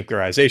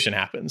denuclearization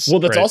happens. Well,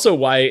 that's also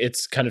why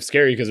it's kind of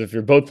scary because if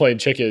you're both playing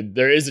chicken,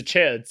 there is a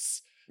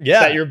chance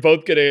that you're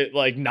both gonna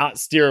like not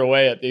steer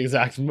away at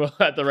the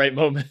at the right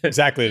moment.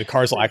 Exactly, the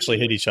cars will actually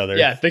hit each other.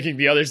 Yeah, thinking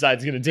the other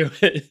side's gonna do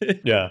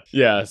it.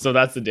 Yeah. So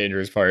that's the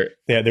dangerous part.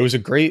 Yeah, there was a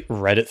great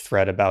Reddit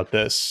thread about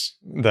this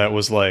that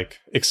was like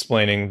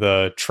explaining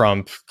the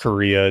Trump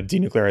Korea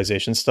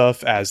denuclearization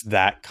stuff as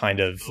that kind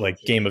of like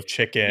game of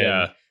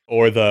chicken,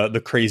 or the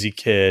crazy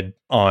kid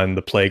on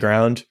the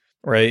playground.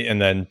 Right.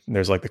 And then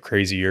there's like the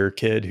crazier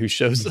kid who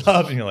shows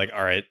up and you're like,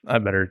 all right, I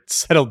better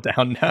settle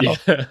down now.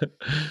 Yeah.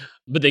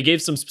 But they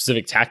gave some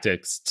specific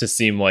tactics to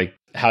seem like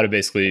how to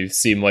basically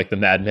seem like the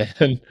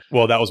madman.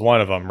 Well, that was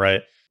one of them,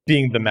 right?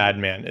 Being the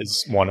madman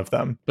is one of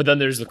them. But then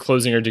there's the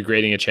closing or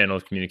degrading a channel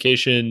of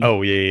communication.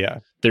 Oh, yeah.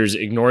 There's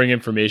ignoring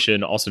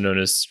information, also known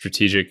as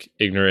strategic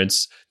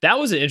ignorance. That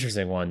was an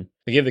interesting one.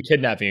 They gave the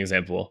kidnapping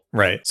example.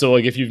 Right. So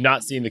like if you've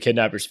not seen the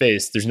kidnapper's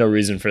face, there's no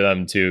reason for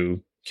them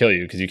to kill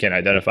you because you can't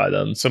identify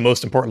them. So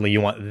most importantly,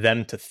 you want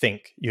them to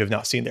think you have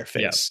not seen their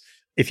face.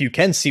 If you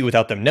can see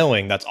without them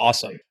knowing, that's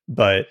awesome.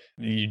 But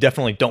you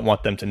definitely don't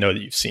want them to know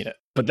that you've seen it.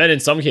 But then in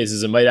some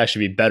cases, it might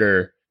actually be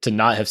better to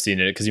not have seen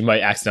it because you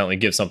might accidentally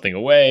give something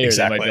away, or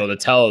they might be able to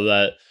tell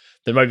that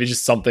there might be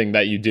just something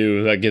that you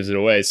do that gives it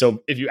away.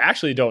 So if you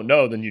actually don't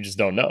know, then you just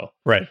don't know.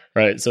 Right.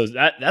 So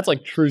that's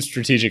like true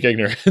strategic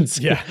ignorance.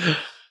 Yeah.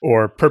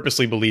 Or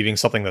purposely believing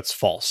something that's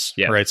false,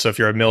 right? So if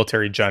you're a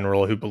military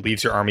general who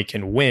believes your army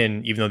can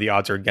win, even though the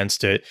odds are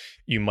against it,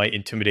 you might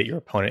intimidate your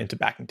opponent into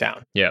backing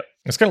down. Yeah.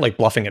 It's kind of like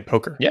bluffing at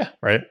poker. Yeah.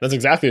 Right? That's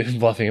exactly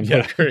bluffing in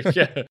poker.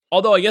 Yeah.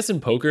 Although I guess in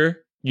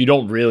poker, you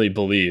don't really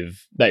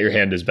believe that your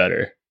hand is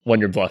better when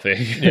you're bluffing.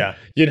 Yeah.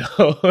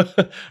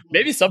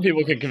 Maybe some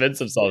people can convince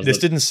themselves. This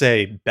didn't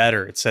say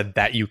better. It said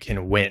that you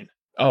can win.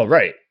 Oh,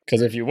 right.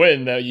 Because if you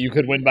win, you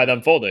could win by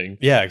them folding.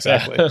 Yeah,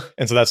 exactly.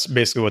 And so that's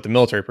basically what the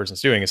military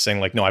person's doing, is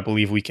saying like, no, I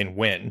believe we can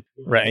win.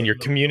 Right. And you're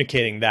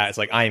communicating that. It's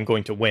like, I am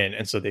going to win.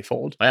 And so they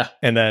fold. Yeah.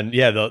 And then,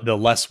 the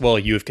less well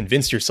you have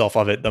convinced yourself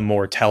of it, the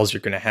more tells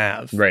you're going to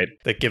have. Right.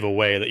 That give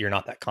away that you're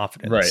not that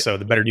confident. Right. So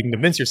the better you can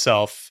convince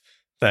yourself,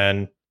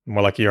 then the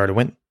more likely you are to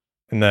win.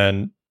 And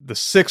then the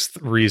sixth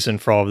reason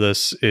for all of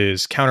this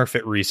is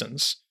counterfeit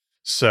reasons.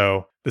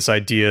 So this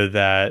idea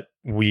that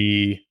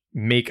we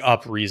make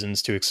up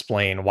reasons to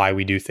explain why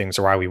we do things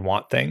or why we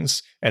want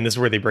things. And this is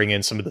where they bring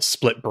in some of the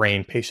split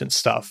brain patient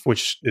stuff,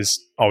 which is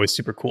always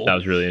super cool. That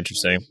was really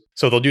interesting.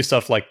 So they'll do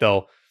stuff like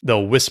they'll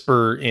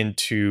whisper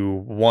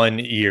into one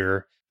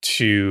ear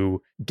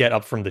to get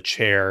up from the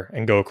chair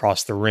and go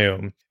across the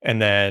room.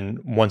 And then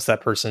once that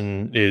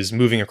person is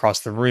moving across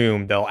the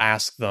room, they'll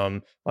ask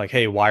them like,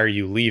 hey, why are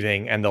you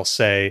leaving? And they'll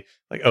say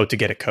like, oh, to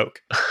get a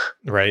Coke,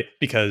 right?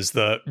 Because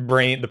the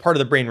part of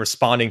the brain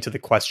responding to the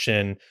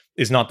question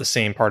is not the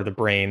same part of the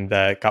brain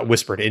that got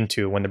whispered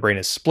into. When the brain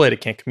is split, it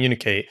can't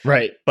communicate.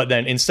 Right. But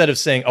then instead of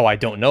saying, oh, I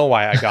don't know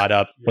why I got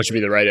up, what should be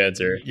the right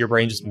answer? Your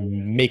brain just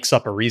makes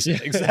up a reason.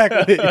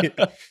 Exactly.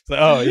 It's like,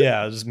 oh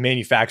yeah, just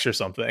manufacture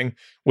something,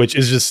 which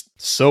is just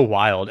so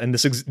wild. And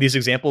these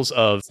examples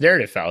of it's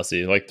narrative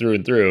fallacy, like through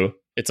and through.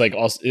 It's like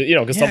also,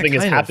 because something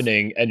is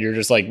happening and you're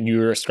just like,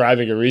 you're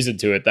ascribing a reason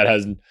to it that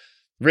has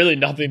really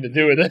nothing to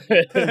do with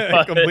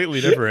it. Completely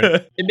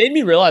different. It made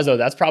me realize, though,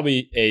 that's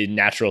probably a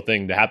natural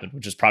thing to happen,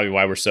 which is probably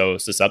why we're so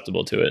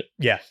susceptible to it.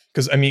 Yeah.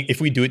 Because, I mean,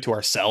 if we do it to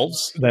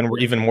ourselves, then we're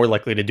even more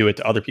likely to do it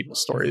to other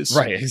people's stories.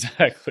 Right.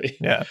 Exactly.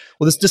 Yeah.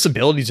 Well, this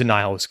disability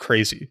denial is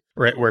crazy,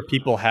 right? Where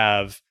people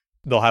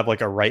they'll have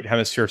like a right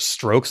hemisphere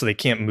stroke, so they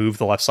can't move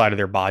the left side of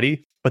their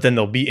body, but then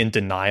they'll be in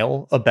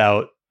denial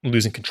about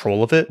losing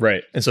control of it.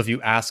 Right. And so if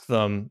you ask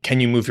them, can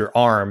you move your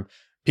arm?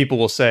 People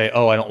will say,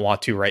 oh, I don't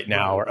want to right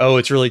now, or oh,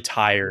 it's really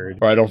tired,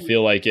 or I don't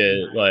feel like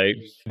it. Like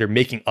they're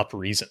making up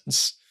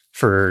reasons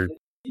for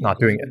not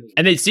doing it.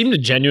 And they seem to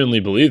genuinely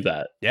believe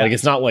that. Yeah. Like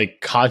it's not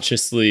like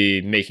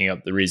consciously making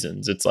up the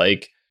reasons. It's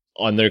like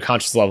on their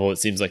conscious level, it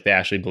seems like they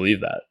actually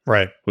believe that.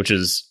 Right. Which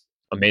is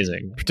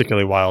amazing.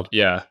 Particularly wild.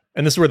 Yeah.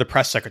 And this is where the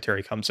press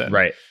secretary comes in.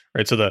 Right.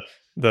 Right. So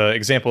the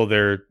example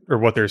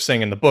what they're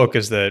saying in the book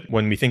is that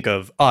when we think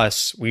of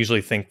us, we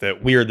usually think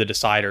that we're the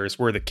deciders,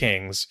 we're the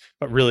kings,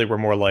 but really we're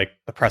more like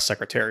the press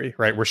secretary,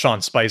 right? We're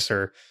Sean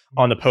Spicer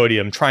on the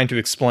podium trying to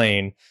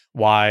explain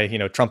why,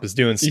 Trump is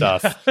doing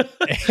stuff.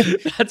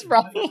 That's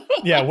probably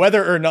Yeah,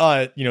 whether or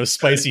not,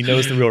 Spicy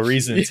knows the real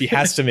reasons, he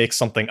has to make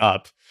something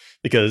up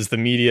because the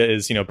media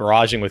is,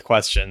 barraging with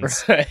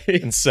questions. right.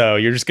 And so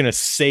you're just going to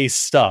say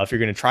stuff. You're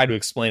going to try to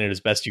explain it as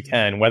best you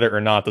can, whether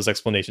or not those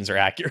explanations are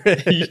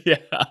accurate. Yeah.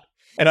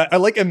 And I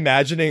like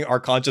imagining our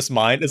conscious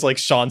mind as like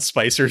Sean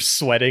Spicer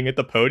sweating at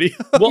the podium.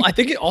 Well, I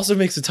think it also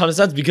makes a ton of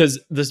sense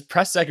because this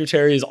press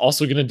secretary is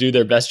also going to do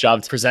their best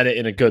job to present it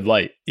in a good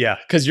light. Yeah.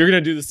 Because you're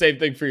going to do the same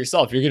thing for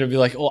yourself. You're going to be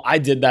like, oh, I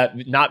did that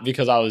not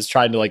because I was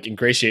trying to like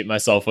ingratiate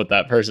myself with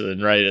that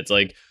person, right? It's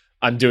like,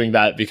 I'm doing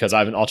that because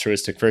I'm an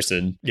altruistic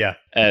person. Yeah.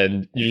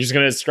 And you're just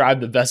going to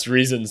ascribe the best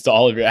reasons to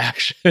all of your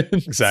actions.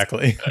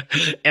 Exactly.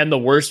 And the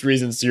worst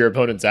reasons to your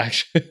opponent's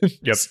actions.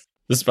 Yep.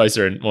 The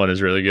Spicer one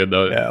is really good,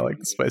 though. Yeah, I like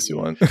the spicy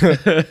one.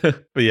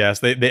 But yes,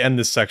 they end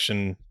this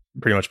section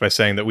pretty much by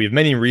saying that we have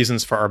many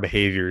reasons for our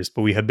behaviors,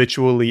 but we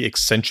habitually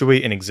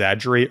accentuate and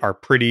exaggerate our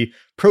pretty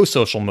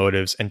pro-social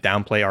motives and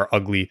downplay our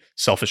ugly,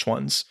 selfish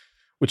ones,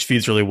 which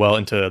feeds really well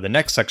into the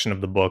next section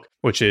of the book,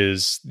 which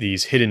is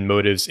these hidden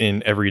motives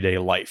in everyday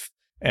life.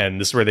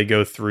 And this is where they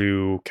go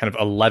through kind of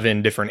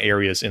 11 different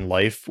areas in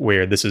life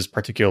where this is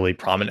particularly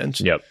prominent.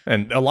 Yep.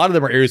 And a lot of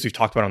them are areas we've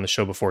talked about on the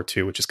show before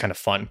too, which is kind of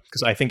fun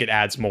because I think it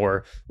adds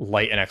more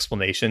light and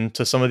explanation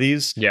to some of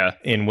these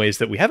in ways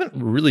that we haven't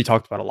really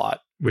talked about a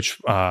lot,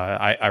 which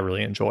I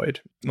really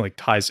enjoyed. Like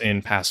ties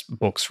in past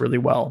books really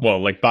well.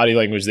 Well, like body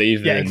language, they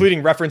even... Yeah,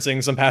 including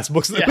referencing some past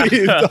books that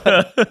we've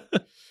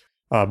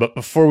done. But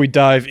before we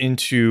dive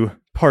into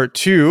part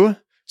 2, I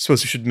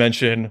suppose we should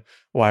mention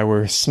why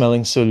we're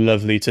smelling so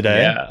lovely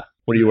today. Yeah.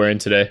 What are you wearing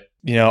today?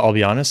 I'll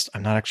be honest,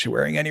 I'm not actually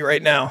wearing any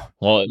right now.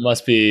 Well, it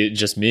must be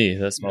just me.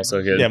 That smells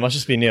so good. Yeah, it must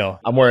just be Neil.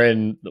 I'm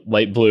wearing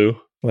light blue.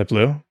 Light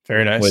blue?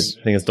 Very nice.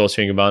 I think it's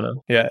Dolce & Gabbana.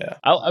 Yeah.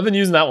 I've been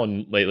using that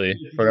one lately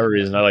for whatever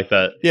reason. I like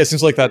that. Yeah, it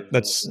seems like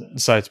that's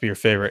decided to be your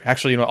favorite.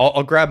 Actually,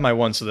 I'll grab my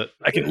one so that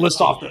I can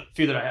list off the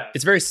few that I have.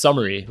 It's very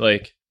summery.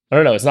 Like, I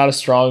don't know. It's not a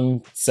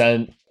strong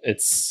scent.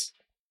 It's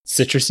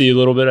citrusy a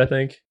little bit, I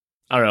think.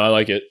 I don't know. I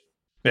like it.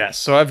 Yeah,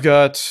 so I've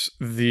got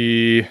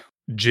the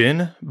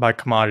Gin by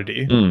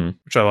Commodity,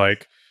 which I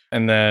like.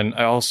 And then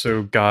I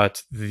also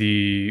got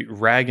the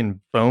Rag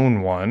and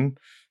Bone one.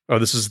 Oh,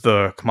 this is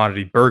the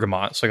Commodity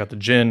Bergamot. So I got the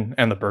Gin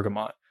and the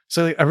Bergamot.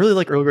 So I really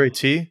like Earl Grey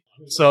tea.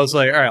 So I was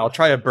like, all right, I'll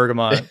try a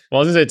Bergamot.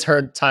 Well, I was going to say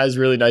it ties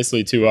really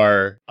nicely to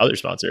our other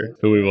sponsor,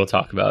 who we will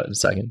talk about in a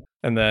second.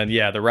 And then,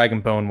 yeah, the Rag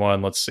and Bone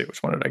one. Let's see,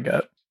 which one did I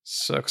get?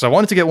 So, because I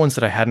wanted to get ones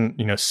that I hadn't,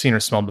 seen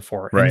or smelled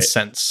before. Right.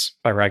 Incense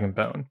by Rag and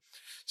Bone.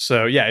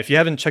 So yeah, if you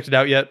haven't checked it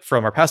out yet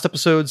from our past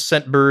episodes,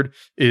 Scentbird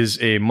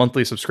is a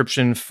monthly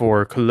subscription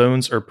for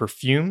colognes or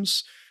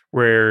perfumes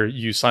where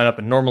you sign up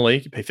and normally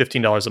you pay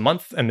 $15 a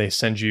month and they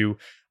send you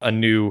a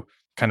new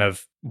kind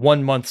of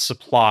 1 month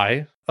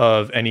supply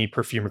of any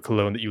perfume or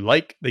cologne that you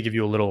like. They give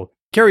you a little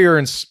carrier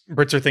and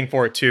spritzer thing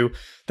for it too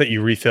that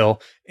you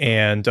refill.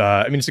 And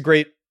it's a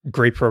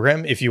great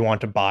program if you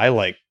want to buy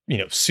like,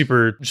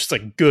 super just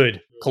like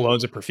good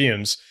colognes and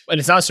perfumes. And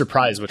it's not a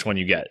surprise which one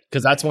you get,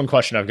 because that's one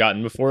question I've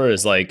gotten before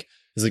is like,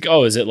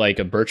 oh, is it like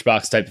a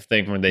Birchbox type of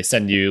thing where they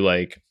send you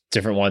like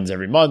different ones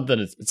every month?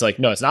 And it's like,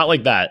 no, it's not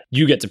like that.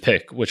 You get to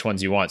pick which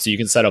ones you want. So you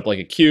can set up like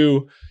a queue.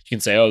 You can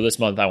say, oh, this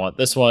month I want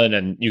this one,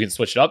 and you can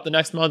switch it up the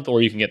next month, or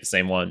you can get the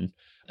same one.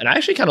 And I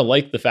actually kind of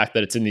like the fact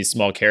that it's in these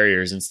small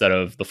carriers instead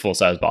of the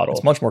full-size bottle.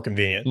 It's much more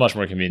convenient. Much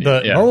more convenient.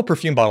 The normal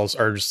perfume bottles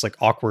are just like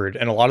awkward,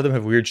 and a lot of them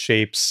have weird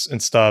shapes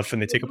and stuff,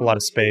 and they take up a lot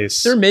of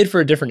space. They're made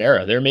for a different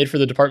era. They're made for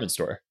the department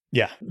store.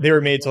 Yeah, they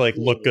were made to like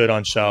look good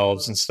on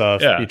shelves and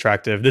stuff, be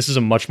attractive. This is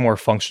a much more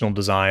functional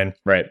design.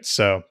 Right.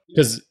 So,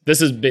 because this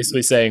is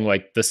basically saying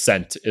like the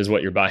scent is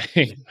what you're buying,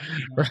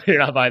 right? You're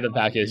not buying the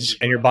package.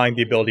 And you're buying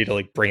the ability to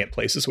like bring it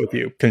places with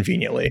you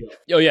conveniently.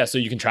 Oh yeah, so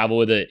you can travel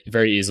with it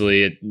very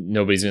easily.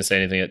 Nobody's going to say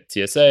anything at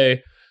TSA.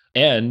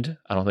 And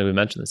I don't think we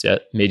mentioned this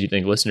yet. Made You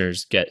Think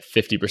listeners get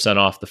 50%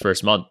 off the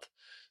first month.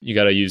 You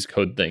got to use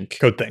code THINK.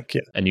 Code THINK,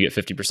 yeah. And you get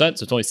 50%.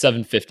 So it's only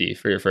 $7.50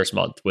 for your first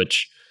month,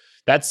 which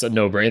that's a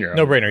no-brainer.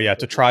 No-brainer, yeah.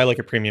 To try like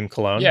a premium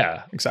cologne.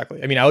 Yeah.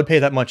 Exactly. I would pay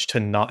that much to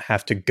not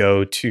have to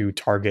go to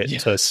Target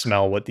to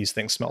smell what these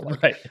things smell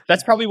like. Right.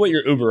 That's probably what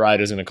your Uber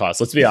ride is going to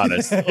cost. Let's be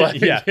honest.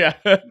 Yeah.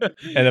 And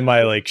then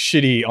my like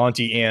shitty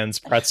Auntie Anne's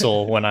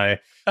pretzel when I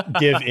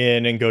give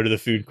in and go to the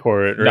food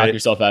court. Right? Knock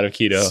yourself out of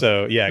keto.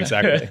 So yeah,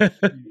 exactly.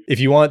 If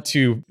you want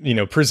to,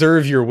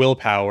 preserve your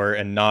willpower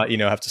and not,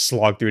 have to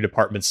slog through a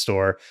department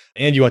store,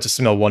 and you want to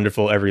smell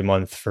wonderful every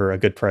month for a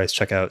good price,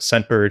 check out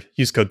Scentbird,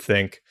 use code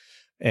THINK,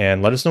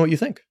 and let us know what you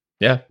think.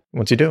 Yeah.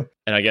 Once you do.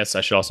 And I guess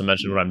I should also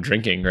mention what I'm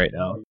drinking right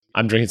now.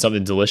 I'm drinking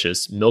something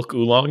delicious. Milk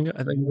oolong,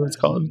 I think is what it's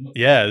called.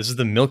 Yeah, this is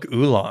the milk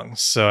oolong.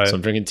 So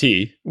I'm drinking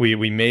tea.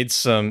 We made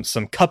some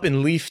cup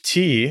and leaf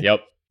tea.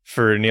 Yep.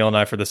 For Neil and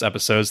I for this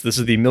episode. So this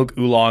is the milk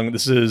oolong.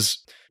 This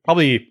is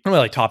probably one of my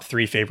like top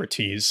 3 favorite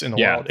teas in the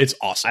world. It's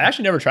awesome. I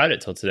actually never tried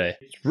it till today.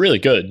 It's really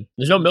good.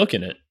 There's no milk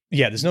in it.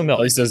 Yeah, there's no milk.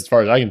 At least as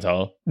far as I can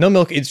tell. No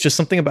milk. It's just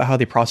something about how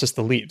they process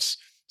the leaves.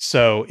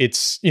 So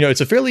it's,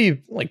 it's a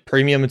fairly like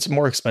premium, it's a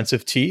more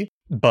expensive tea.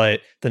 But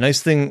the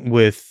nice thing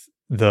with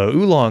the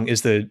oolong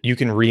is that you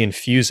can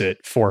reinfuse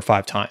it 4 or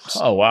 5 times.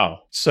 Oh,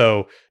 wow.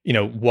 So,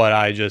 when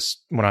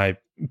I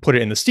put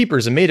it in the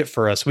steepers and made it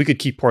for us, we could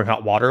keep pouring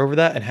hot water over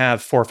that and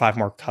have 4 or 5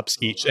 more cups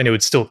each, and it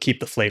would still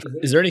keep the flavor.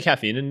 Is there any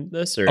caffeine in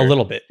this? Or? A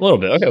little bit. A little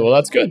bit. Okay, well,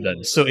 that's good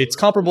then. So it's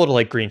comparable to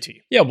like green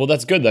tea. Yeah, well,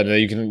 that's good then.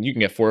 You can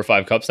get 4 or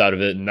 5 cups out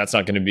of it, and that's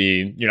not going to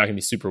be, you're not going to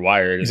be super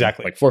wired.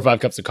 Exactly. Like 4 or 5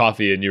 cups of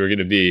coffee, and you were going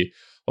to be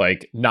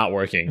like not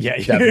working. Yeah,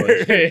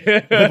 definitely.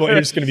 You're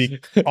just going to be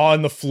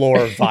on the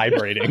floor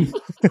vibrating.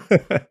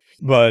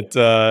 But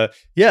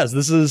yes,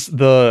 this is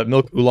the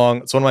milk oolong.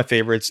 It's one of my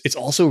favorites. It's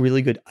also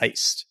really good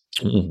iced.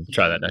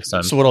 Try that next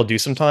time. So what I'll do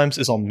sometimes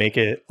is I'll make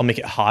it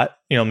hot.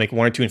 Make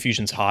 1 or 2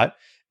 infusions hot,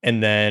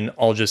 and then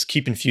I'll just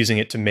keep infusing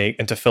it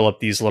to fill up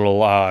these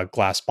little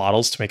glass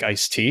bottles to make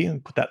iced tea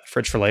and put that in the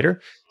fridge for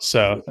later.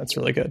 So that's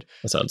really good.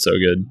 That sounds so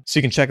good. So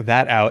you can check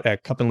that out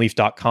at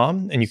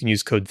cupandleaf.com, and you can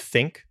use code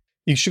THINK.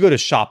 You should go to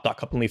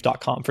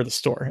shop.cupandleaf.com for the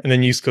store, and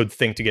then use code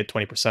THINK to get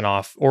 20%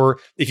 off. Or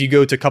if you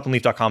go to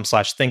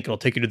cupandleaf.com/think, it'll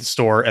take you to the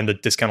store, and the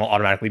discount will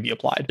automatically be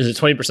applied. Is it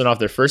 20% off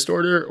their first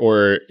order,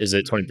 or is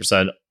it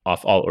 20%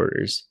 off all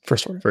orders?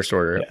 First order. First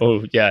order. Yeah.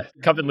 Oh, yeah.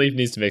 Cup and Leaf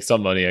needs to make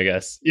some money, I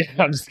guess. Yeah,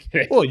 I'm just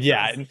kidding. Well,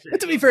 yeah. And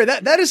to be fair,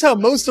 that is how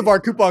most of our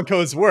coupon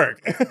codes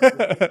work.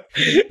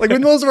 Like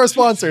with most of our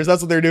sponsors,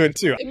 that's what they're doing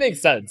too. It makes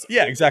sense.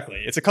 Yeah,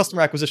 exactly. It's a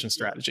customer acquisition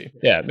strategy.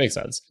 Yeah, it makes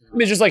sense. I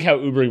mean, just like how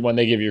Uber, when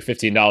they give you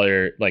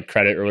 $15 like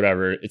credit or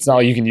whatever, it's not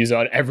like you can use it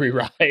on every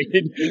ride.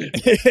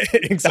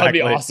 Exactly. That'd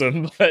be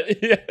awesome.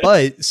 But, yeah.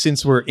 But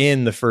since we're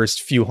in the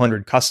first few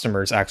hundred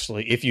customers,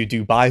 actually, if you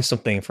do buy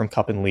something from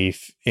Cup and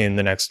Leaf in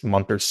the next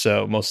month or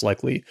so, most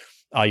likely,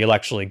 you'll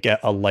actually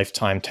get a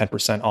lifetime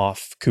 10%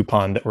 off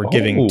coupon that we're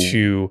giving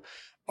to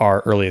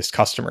our earliest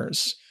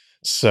customers.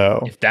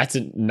 So if that's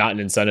not an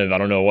incentive, I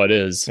don't know what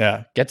is.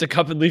 Yeah. Get to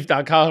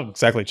cupandleaf.com.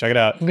 Exactly. Check it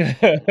out.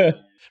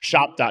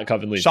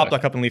 Shop.cupandleaf.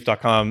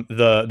 Shop.cupandleaf.com.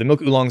 The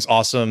milk oolong's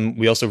awesome.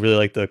 We also really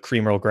like the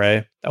cream Earl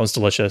Grey. That one's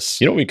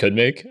delicious. You know what we could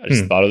make? I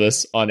just thought of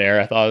this on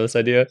air. I thought of this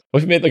idea.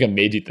 What if we made like a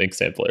Made You Think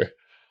sampler?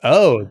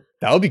 Oh,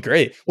 that would be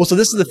great. Well, so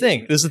this is the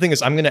thing.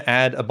 I'm going to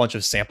add a bunch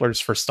of samplers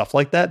for stuff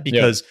like that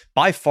because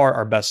by far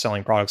our best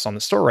selling products on the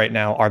store right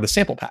now are the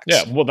sample packs.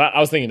 Yeah, well, I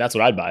was thinking that's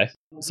what I'd buy.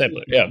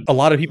 Sampler, yeah. A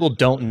lot of people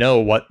don't know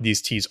what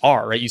these teas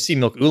are, right? You see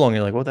milk oolong,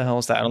 you're like, what the hell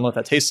is that? I don't know what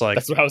that tastes like.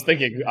 That's what I was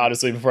thinking,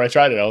 honestly, before I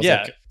tried it. I was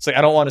like, it's like,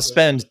 I don't want to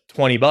spend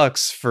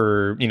 $20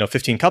 for,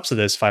 15 cups of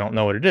this if I don't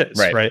know what it is,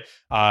 right?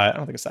 I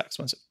don't think it's that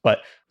expensive, but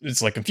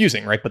it's like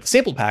confusing, right? But the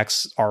sample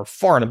packs are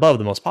far and above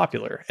the most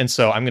popular. And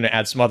so I'm going to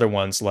add some other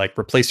ones like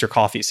replace your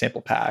coffee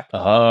sample pack.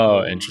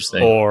 Oh,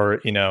 interesting.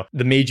 Or,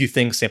 the Made You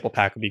Think sample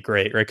pack would be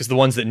great, right? Because the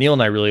ones that Neil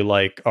and I really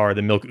like are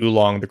the milk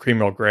oolong, the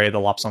cream Earl Grey, the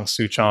lapsang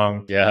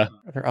souchong. Yeah.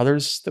 Are there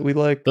others that we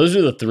like? Those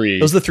are the 3.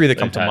 Those are the 3 that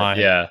come to mind.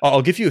 Yeah.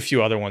 I'll give you a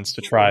few other ones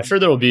to try. I'm sure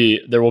there will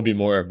be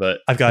more,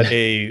 but I've got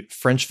a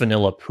French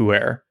vanilla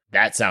pu'er.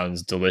 That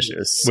sounds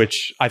delicious.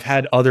 Which I've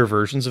had other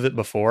versions of it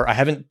before. I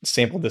haven't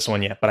sampled this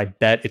one yet, but I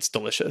bet it's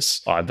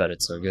delicious. Oh, I bet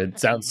it's so good.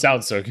 Sounds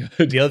so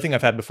good. The other thing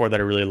I've had before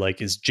that I really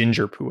like is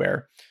ginger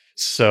pu'er.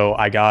 So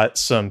I got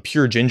some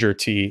pure ginger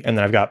tea, and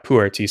then I've got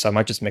pu'er tea, so I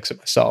might just mix it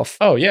myself.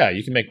 Oh yeah,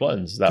 you can make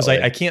blends that way.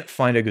 Because I can't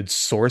find a good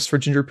source for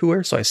ginger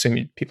pu'er, so I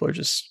assume people are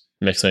just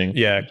mixing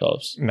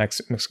themselves.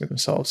 Mixing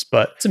themselves.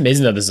 But it's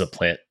amazing that this is a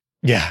plant.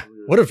 Yeah.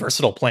 What a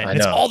versatile plant.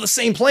 It's all the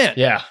same plant.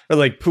 Yeah. Or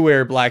like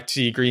pu'er, black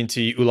tea, green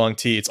tea, oolong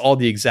tea. It's all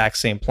the exact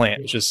same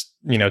plant. It's just,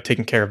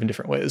 taken care of in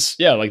different ways.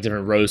 Yeah, like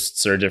different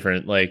roasts or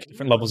different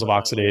levels of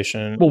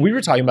oxidation. Well, we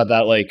were talking about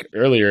that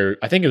earlier.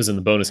 I think it was in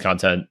the bonus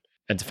content.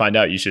 And to find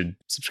out, you should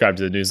subscribe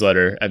to the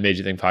newsletter at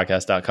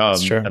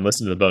madeyouthinkpodcast.com and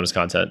listen to the bonus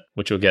content,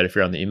 which you'll get if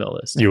you're on the email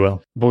list. You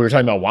will. But we were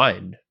talking about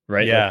wine,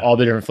 right? Yeah. Like all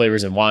the different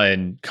flavors in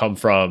wine come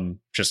from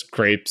just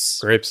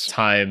grapes,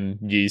 thyme,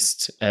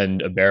 yeast,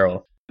 and a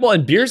barrel. Well,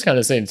 and beer's kind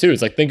of the same too.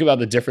 It's like, think about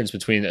the difference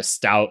between a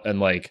stout and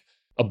like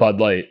a Bud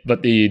Light,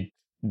 but the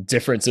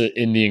difference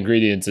in the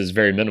ingredients is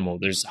very minimal.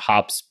 There's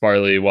hops,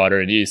 barley, water,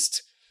 and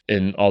yeast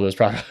in all those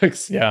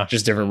products. Yeah.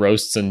 Just different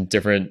roasts and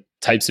different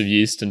types of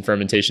yeast and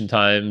fermentation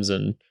times.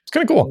 And it's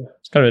kind of cool.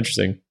 It's kind of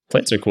interesting.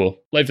 Plants are cool.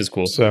 Life is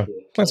cool. So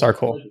plants are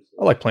cool.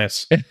 I like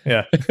plants.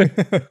 Yeah.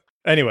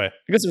 Anyway,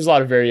 I guess there's a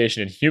lot of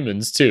variation in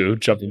humans too,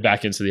 jumping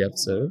back into the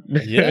episode.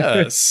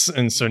 Yes.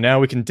 And so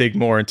now we can dig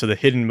more into the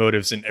hidden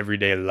motives in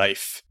everyday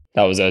life.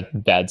 That was a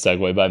bad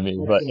segue by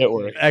me, but it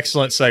worked.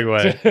 Excellent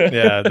segue.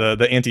 Yeah,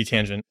 the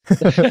anti-tangent.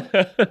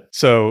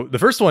 So the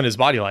first one is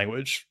body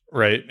language,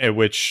 right?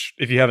 Which,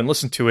 if you haven't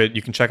listened to it,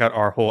 you can check out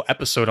our whole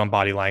episode on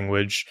body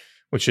language,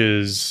 which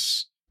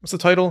is... What's the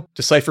title?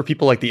 Decipher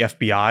People Like the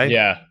FBI.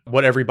 Yeah.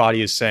 What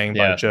Everybody is Saying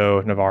by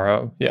Joe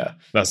Navarro. Yeah.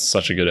 That's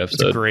such a good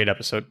episode. It's a great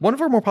episode. One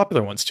of our more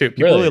popular ones, too.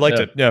 People really liked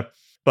it. Yeah.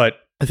 But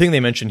the thing they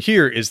mentioned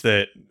here is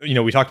that,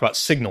 we talked about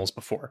signals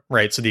before,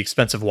 right? So the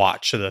expensive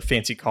watch, the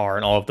fancy car,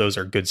 and all of those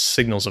are good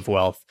signals of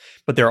wealth,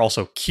 but they're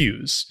also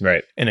cues.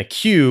 Right. And a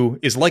cue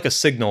is like a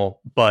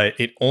signal, but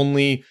it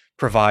only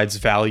provides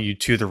value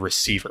to the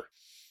receiver.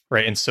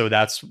 Right. And so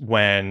that's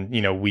when,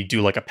 we do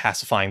like a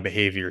pacifying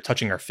behavior,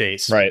 touching our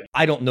face. Right.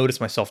 I don't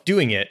notice myself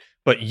doing it,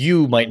 but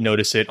you might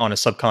notice it on a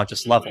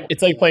subconscious level.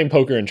 It's like playing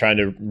poker and trying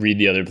to read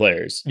the other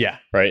players. Yeah.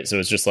 Right. So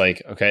it's just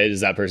like, okay,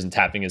 is that person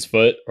tapping his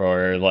foot,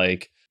 or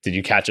like, did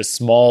you catch a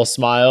small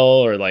smile,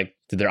 or like,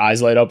 did their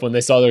eyes light up when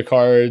they saw their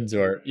cards,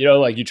 or, you know,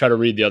 like you try to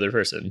read the other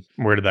person.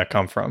 Where did that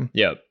come from?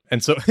 Yeah.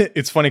 And so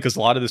it's funny because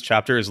a lot of this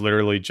chapter is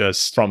literally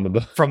just From the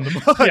book. from the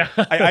book. Yeah.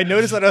 I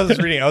noticed that as I was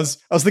reading. I was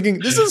thinking,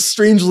 this is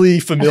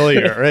strangely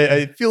familiar, right?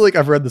 I feel like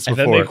I've read this And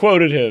before. then they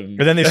quoted him.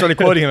 But then they started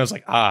quoting him. I was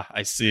like,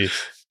 I see.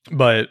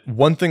 But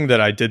one thing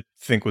that I did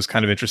think was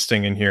kind of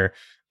interesting in here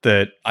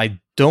that I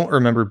don't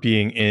remember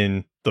being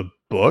in the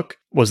book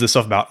was this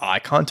stuff about eye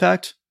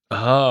contact.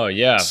 Oh,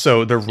 yeah.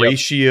 So the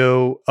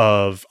ratio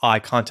of eye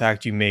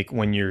contact you make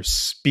when you're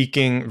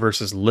speaking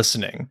versus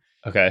listening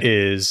Okay.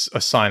 is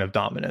a sign of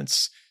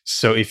dominance.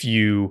 So if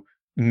you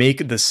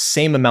make the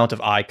same amount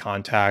of eye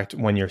contact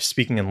when you're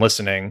speaking and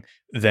listening,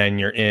 then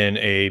you're in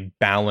a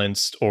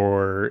balanced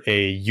or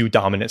a you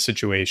dominant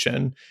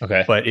situation.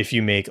 Okay. But if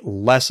you make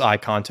less eye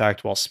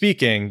contact while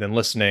speaking than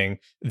listening,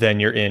 then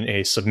you're in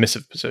a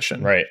submissive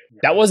position. Right.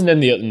 That wasn't in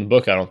the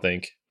book, I don't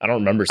think. I don't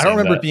remember I saying don't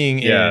remember that. being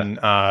Yeah.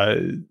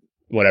 in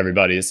What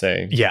everybody is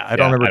saying. I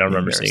don't remember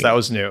remember there. seeing So that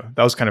was new.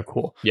 That was kind of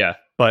cool. Yeah.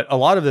 But a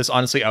lot of this,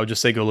 honestly, I would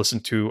just say go listen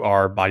to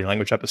our body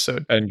language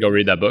episode. And go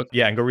read that book.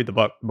 Yeah, and go read the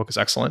book. The book is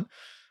excellent.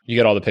 You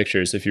get all the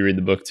pictures if you read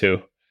the book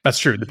too. That's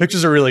true. The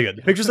pictures are really good.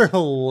 The pictures are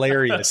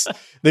hilarious.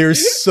 They're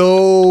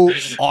so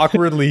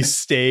awkwardly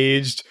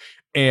staged.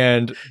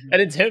 And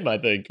And it's him, I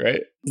think,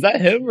 right? Is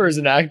that him or is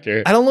it an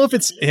actor? I don't know if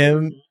it's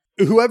him.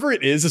 Whoever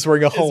it is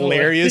wearing a It's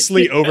hilarious.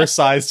 hilariously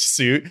oversized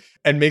suit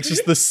and makes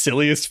just the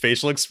silliest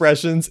facial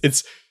expressions.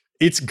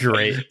 It's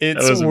great.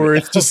 It's was-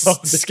 worth I just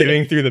loved it.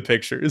 skimming through the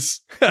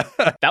pictures.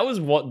 That was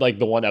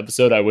the one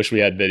episode I wish we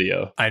had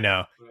video. I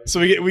know. So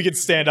we could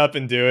stand up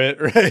and do it,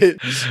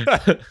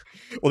 right?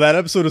 Well, that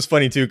episode was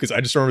funny too because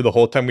I just remember the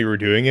whole time we were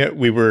doing it,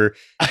 we were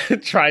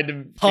Tried to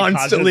be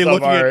constantly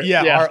conscious of looking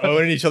at our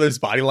own and each other's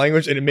body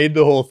language, and it made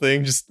the whole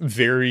thing just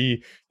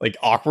very like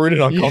awkward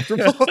and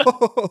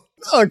uncomfortable.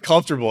 Not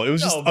uncomfortable. It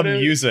was just but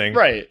amusing,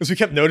 right. Because we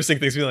kept noticing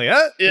things, being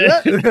like,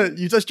 Yeah.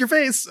 you touched your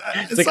face.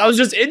 It's like I was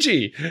just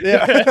itchy.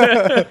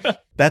 Yeah.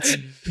 That's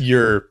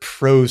your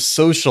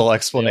pro-social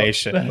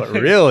explanation, Yep. but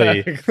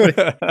really,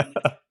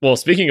 Well,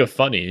 speaking of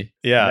funny,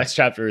 the yeah, next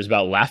chapter is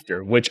about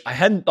laughter, which I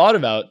hadn't thought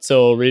about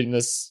till reading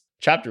this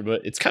chapter,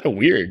 but it's kind of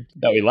weird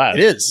that we laugh.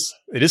 it is.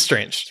 It is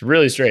strange. It's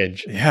really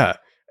strange. Yeah,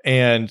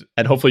 and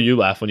And hopefully you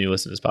laugh when you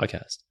listen to this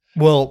podcast.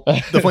 well,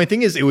 the funny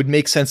thing is, it would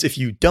make sense if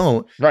you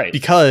don't, Right.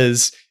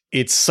 because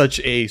it's such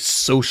a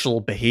social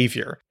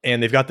behavior.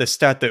 And they've got this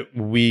stat that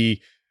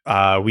we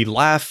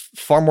laugh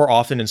far more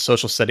often in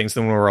social settings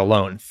than when we're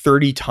alone,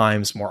 30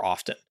 times more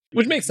often.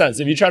 Which makes sense.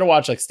 If you try to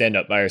watch like stand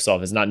up by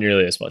yourself, it's not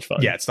nearly as much fun.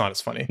 Yeah, it's not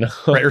as funny. No.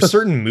 Right? Or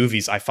certain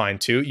movies I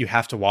find too, you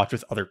have to watch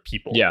with other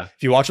people. Yeah.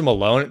 If you watch them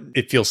alone,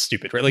 it feels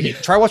stupid, right? Like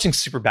try watching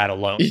Superbad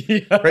alone.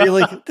 Yeah. Right? You're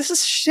like, this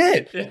is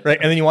shit. Right?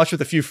 And then you watch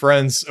with a few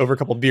friends over a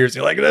couple of beers,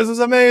 and you're like, this is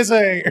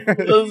amazing.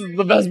 This is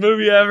the best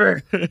movie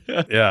ever.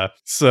 Yeah.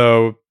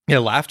 So, yeah,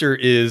 laughter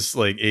is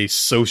like a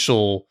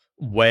social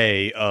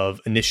way of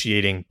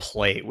initiating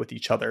play with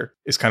each other,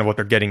 is kind of what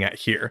they're getting at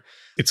here.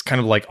 It's kind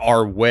of like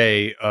our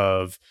way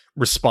of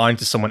responding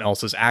to someone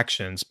else's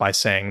actions by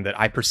saying that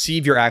I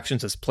perceive your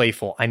actions as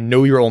playful. I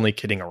know you're only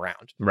kidding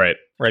around, Right.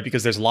 right?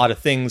 Because there's a lot of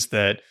things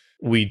that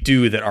we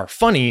do that are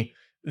funny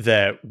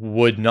that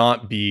would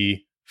not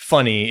be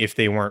funny if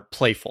they weren't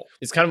playful.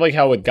 It's kind of like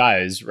how with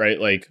guys, right?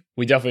 Like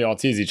we definitely all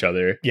tease each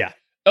other. Yeah.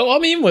 Oh, I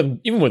mean,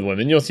 even with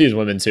women, you'll tease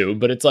women too.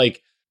 But it's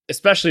like,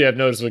 especially I've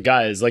noticed with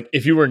guys, like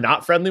if you were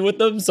not friendly with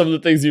them, some of the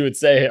things you would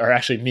say are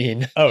actually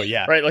mean. Oh,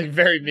 yeah. Right? Like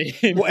very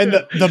mean. Well, and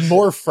the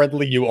more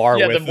friendly you are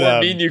yeah, with the more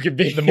them, mean you can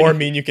be. the more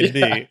mean you can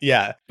Yeah. be.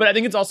 Yeah. But I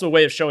think it's also a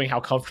way of showing how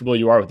comfortable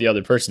you are with the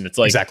other person. It's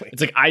like Exactly.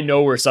 It's like I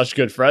know we're such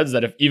good friends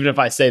that even if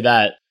I say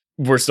that,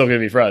 we're still gonna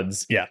be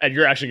friends. Yeah. And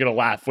you're actually gonna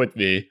laugh with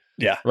me.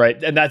 Yeah.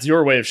 Right. And that's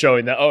your way of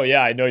showing that, oh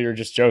yeah, I know you're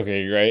just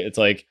joking, right? It's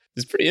like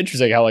it's pretty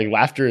interesting how like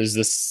laughter is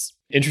this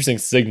interesting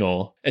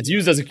signal. It's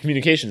used as a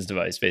communications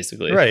device,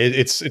 basically. Right.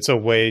 It's a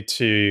way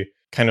to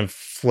kind of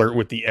flirt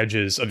with the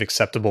edges of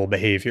acceptable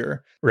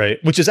behavior, right?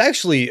 Which is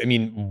actually, I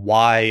mean,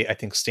 why I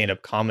think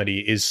stand-up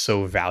comedy is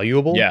so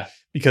valuable. Yeah.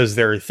 Because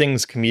there are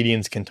things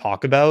comedians can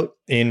talk about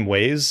in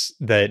ways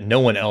that no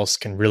one else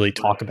can really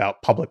talk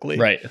about publicly.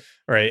 Right.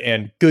 Right.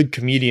 And good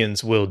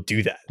comedians will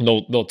do that.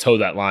 They'll toe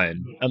that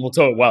line. And they'll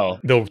toe it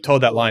well. They'll toe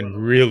that line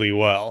really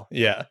well.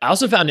 Yeah. I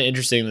also found it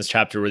interesting in this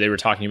chapter where they were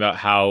talking about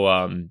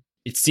how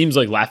it seems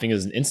like laughing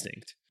is an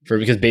instinct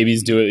because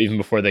babies do it even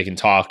before they can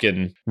talk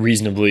and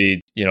reasonably,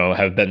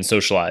 have been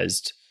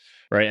socialized.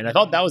 Right. And I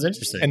thought that was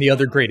interesting. And the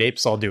other great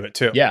apes all do it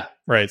too. Yeah.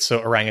 Right. So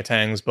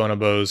orangutans,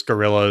 bonobos,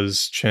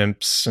 gorillas,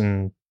 chimps,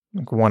 and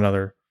like one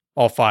other,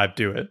 all 5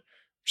 do it,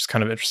 which is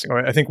kind of interesting.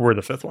 I think we're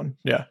the 5th one.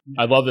 Yeah.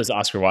 I love this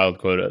Oscar Wilde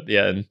quote at the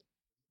end.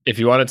 If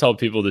you want to tell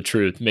people the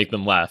truth, make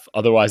them laugh.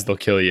 Otherwise, they'll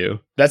kill you.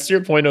 That's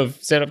your point of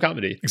stand-up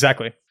comedy.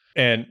 Exactly.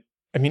 And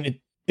I mean,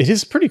 it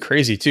is pretty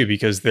crazy too,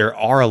 because there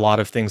are a lot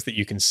of things that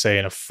you can say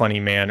in a funny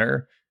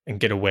manner and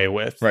get away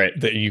with Right.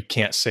 that you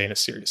can't say in a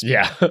serious meeting,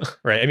 Yeah.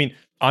 right? I mean,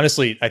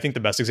 honestly, I think the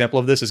best example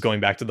of this is going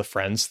back to the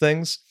Friends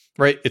things,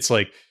 right? It's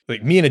like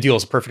me and Adil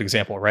is a perfect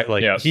example, right?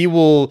 Like Yeah.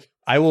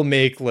 I will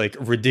make like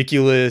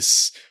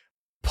ridiculous,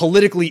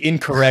 politically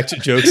incorrect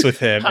jokes with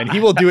him, and he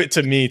will do it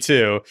to me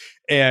too.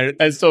 And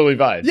It's totally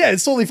fine. yeah,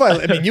 it's totally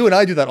fine. I mean, you and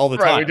I do that all the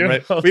Right, we time, do it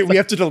right? all the We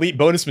have to delete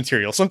bonus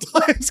material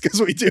sometimes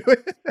because we do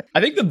it. I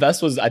think the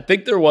best was, I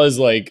think there was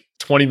like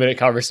 20-minute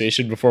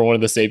conversation before one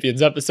of the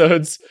Sapiens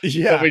episodes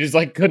Yeah. that we just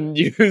like couldn't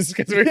use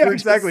because we Yeah, were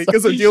exactly.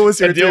 Because Adil was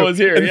here Adil too. was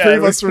here. And Yeah, three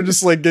of us were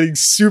just like getting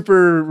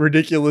super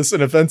ridiculous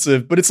and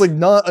offensive. But it's like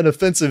not an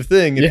offensive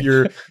thing if Yeah.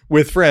 you're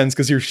with friends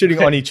because you're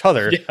shitting on each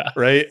other, Yeah.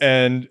 right?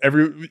 And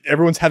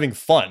everyone's having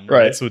fun, right?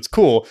 Right. So it's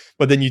cool.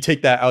 But then you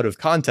take that out of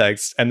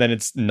context, and then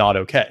it's not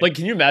okay. Like,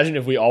 can you imagine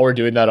if we all were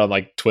doing that on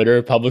like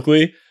Twitter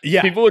publicly?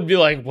 yeah, People would be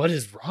like, "What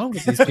is wrong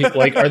with these people?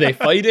 Like, are they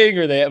fighting?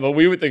 Or they?" But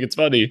we would think it's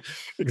funny,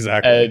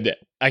 exactly. and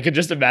I could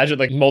just imagine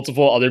like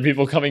multiple other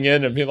people coming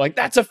in and being like,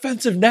 "That's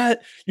offensive,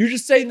 Nat. You're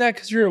just saying that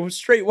because you're a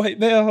straight white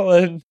male,"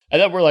 and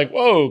then we're like,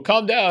 "Whoa,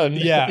 calm down.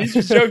 Yeah. he's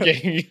just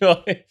joking."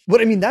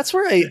 But I mean, that's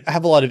where I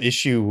have a lot of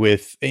issue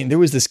with. I mean, there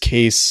was this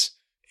case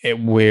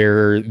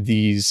where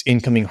these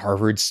incoming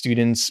Harvard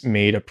students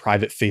made a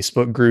private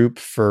Facebook group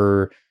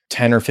for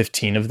 10 or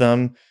 15 of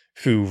them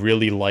who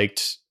really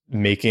liked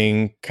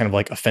making kind of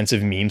like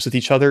offensive memes with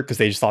each other because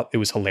they just thought it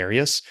was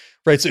hilarious,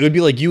 right? So it would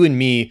be like you and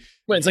me.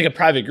 Well, it's like a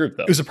private group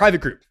though. It was a private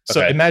group. So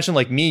Okay. imagine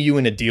like me, you,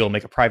 and Adil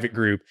make a private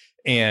group,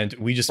 and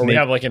we just Or we make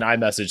have like an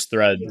iMessage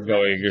thread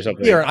going or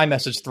something. an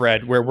iMessage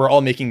thread where we're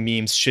all making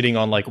memes shitting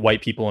on like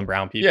white people and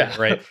brown people, Yeah.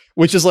 right?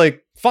 Which is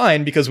like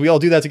fine because we all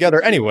do that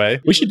together anyway.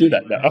 We should do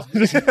that now.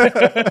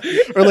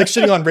 Or like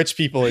shitting on rich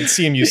people and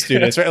CMU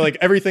students, right? Like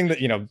everything that,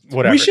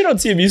 whatever. We shit on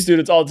CMU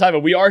students all the time,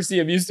 but we are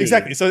CMU students.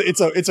 Exactly. So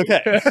it's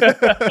okay.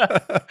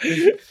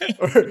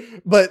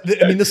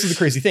 I mean, this is the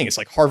crazy thing. It's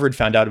like Harvard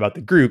found out about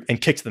the group and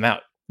kicked them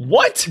out,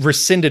 What?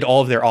 rescinded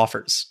all of their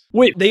offers.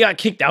 Wait, they got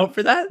kicked out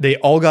for that? They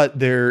all got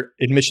their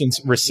admissions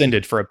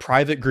rescinded for a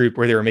private group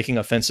where they were making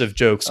offensive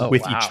jokes Oh,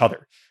 with wow. each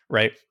other,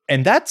 right?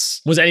 And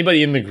that's, Was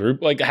anybody in the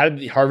group? Like, how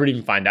did Harvard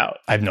even find out?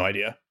 I have no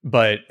idea.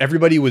 But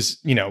everybody was,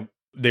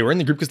 they were in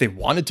the group because they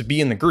wanted to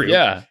be in the group.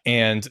 Yeah.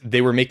 And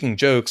they were making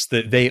jokes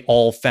that they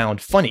all found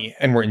funny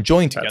and were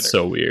enjoying together. That's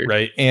so weird.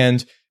 right.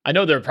 And I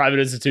know they're private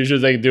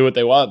institutions, they can do what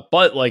they want,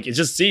 but like, it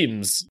just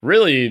seems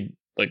really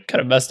like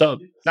kind of messed up.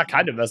 Not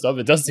kind of messed up,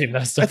 it does seem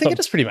messed up. I think it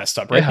is pretty messed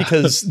up, right? Yeah.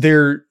 Because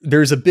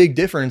there's a big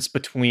difference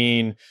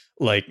between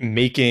like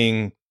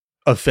making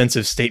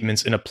offensive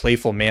statements in a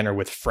playful manner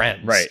with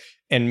friends, Right.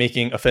 and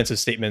making offensive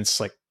statements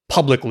like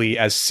publicly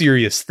as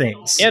serious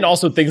things. And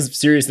also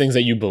serious things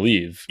that you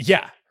believe,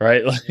 yeah,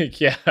 right?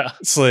 Like, yeah.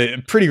 it's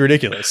like pretty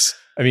ridiculous.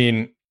 I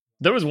mean,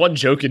 There was one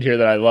joke in here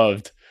that I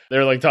loved. They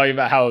were like talking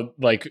about how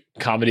like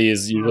comedy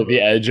is usually the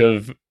edge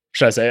of,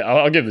 should I say?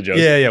 I'll give the joke.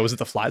 yeah. Was it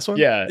the flies one?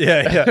 Yeah.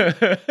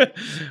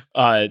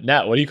 yeah.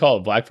 Nat, what do you call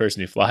a black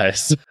person who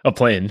flies a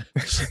plane?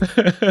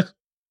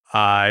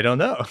 I don't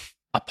know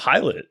A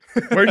pilot.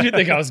 Where do you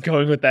think I was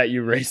going with that,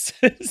 you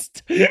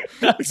racist?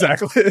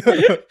 exactly.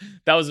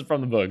 That was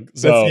from the book.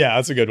 So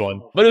That's a good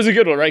one. But it was a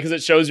good one, right? Because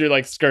it shows you're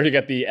like skirting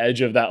at the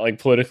edge of that like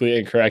politically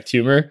incorrect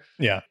humor.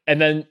 Yeah.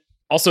 And then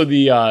also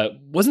the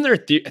wasn't there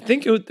I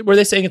think were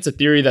they saying it's a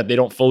theory that they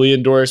don't fully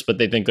endorse, but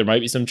they think there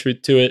might be some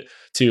truth to it,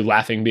 to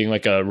laughing being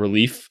like a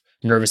relief,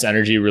 nervous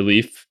energy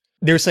relief.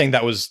 They're saying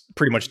that was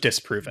pretty much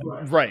disproven.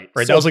 Right.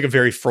 Right. So- That was like a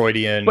very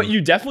Freudian. but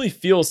you definitely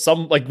feel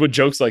some like with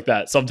jokes like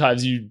that.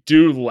 Sometimes you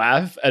do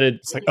laugh, and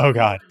it's like, oh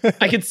God.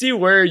 I can see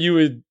where you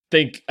would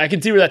think. I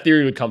can see where that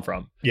theory would come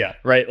from. yeah.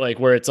 Right, like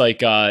where it's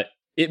like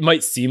it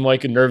might seem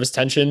like a nervous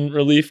tension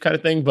relief kind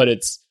of thing, but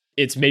it's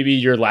maybe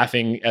you're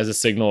laughing as a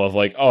signal of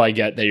like, oh, I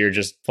get that you're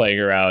just playing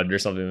around or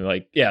something.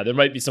 Like, yeah, there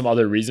might be some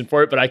other reason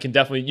for it, but I can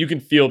definitely, you can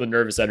feel the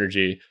nervous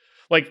energy.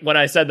 Like when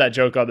I said that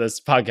joke on this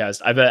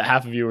podcast, I bet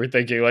half of you were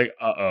thinking like,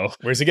 uh-oh,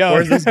 Where's it going?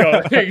 where's this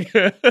going?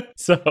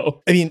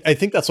 So I mean, I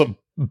think that's what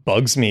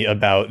bugs me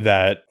about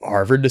that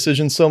Harvard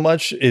decision so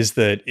much is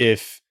that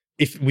if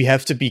we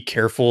have to be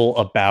careful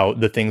about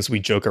the things we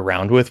joke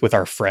around with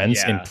our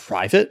friends in Yeah.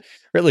 private,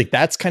 right? Like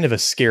that's kind of a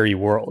scary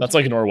world. that's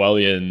like an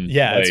Orwellian.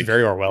 yeah, like, it's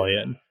very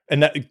Orwellian.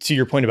 And that, to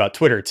your point about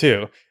Twitter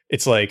too,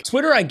 it's like,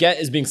 Twitter, I get,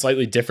 is being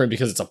slightly different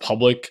because it's a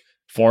public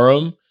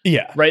forum,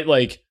 yeah, right?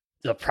 Like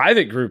the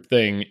private group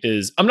thing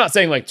is, I'm not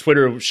saying like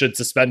Twitter should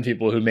suspend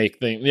people who make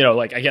things,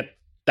 like I get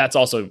that's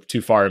also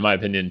too far in my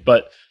opinion,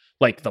 but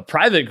like the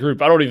private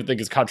group, I don't even think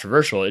is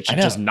controversial. It should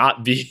know. just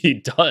not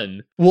be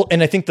done. Well,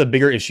 and I think the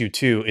bigger issue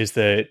too is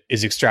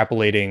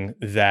extrapolating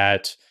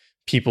that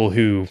people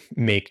who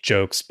make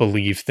jokes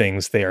believe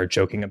things they are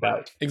joking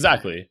about.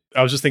 Exactly.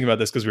 I was just thinking about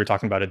this because we were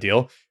talking about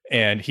Adil,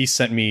 and he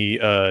sent me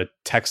a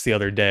text the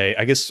other day.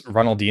 I guess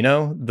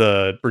Ronaldinho,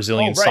 the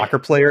Brazilian Oh, right. soccer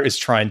player, is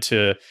trying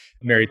to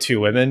marry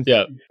two women.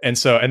 Yeah. And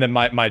then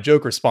my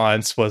joke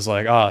response was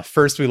like,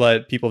 first we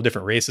let people of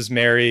different races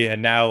marry,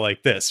 and now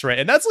like this, right?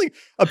 And that's like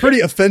a pretty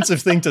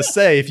offensive thing to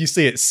say if you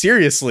say it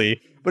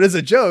seriously. but as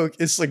a joke,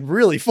 it's like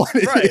really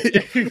funny,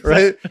 Right.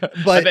 right? I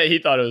But bet he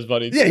thought it was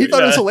funny. yeah, he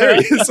thought it was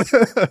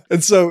hilarious.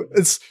 And so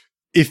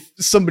if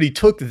somebody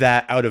took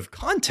that out of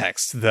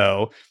context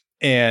though,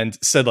 and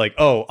said like,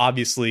 oh,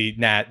 obviously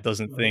Nat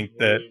doesn't think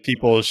that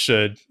people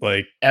should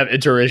like have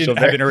interracial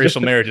have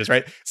interracial marriages,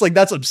 right? It's like,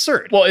 that's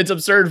absurd. Well, it's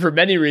absurd for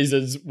many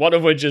reasons. One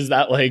of which is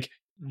that like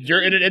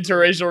you're in an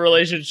interracial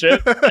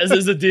relationship, as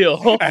is a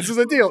deal. As is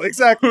a deal,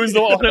 exactly. Who's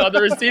the one on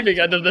the receiving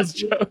end of this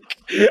joke?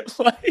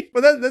 Like,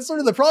 But that's sort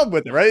of the problem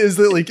with it, right? Is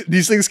that like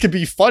these things can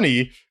be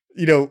funny,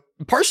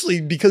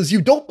 partially because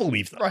you don't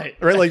believe them, right?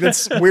 Like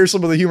that's where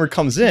some of the humor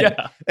comes in.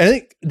 Yeah. And I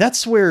think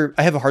that's where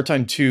I have a hard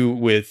time too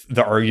with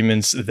the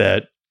arguments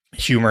that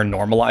humor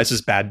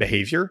normalizes bad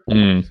behavior,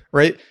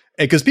 right?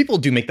 Because people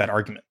do make that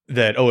argument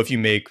that, oh, if you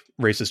make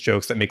racist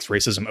jokes, that makes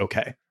racism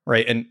okay,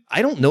 right? And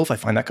I don't know if I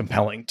find that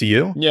compelling. Do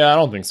you? Yeah, I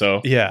don't think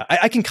so. Yeah,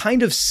 I can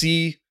kind of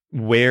see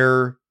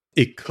where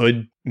it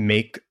could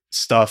make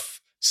stuff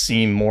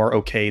seem more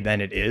okay than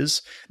it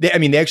is. They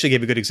actually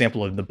gave a good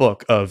example in the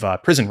book of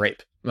prison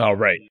rape. Oh,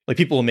 right. Like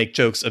people will make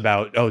jokes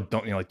about, oh,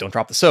 don't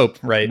drop the soap,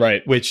 right?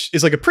 Right. Which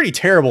is like a pretty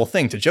terrible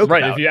thing to joke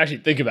Right. about. If you actually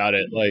think about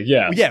it, like,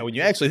 yeah. Yeah, when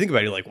you actually think about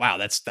it, you're like, wow,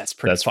 that's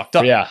fucked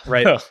up. Yeah.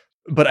 Right.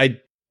 But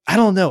I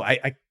don't know.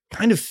 I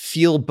kind of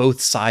feel both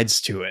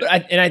sides to it.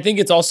 And I think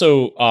it's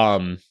also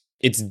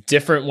it's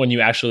different when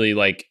you actually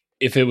like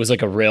if it was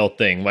like a real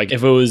thing, like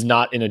if it was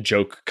not in a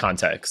joke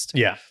context.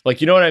 Yeah.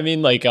 Like, you know what I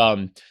mean? Like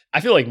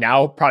I feel like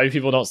now probably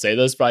people don't say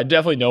this, but I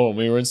definitely know when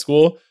we were in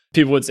school,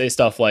 people would say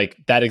stuff like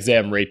that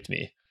exam raped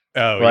me.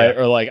 Oh, right.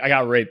 yeah. Or like I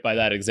got raped by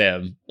that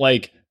exam.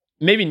 Like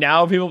maybe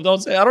now people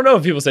don't say, I don't know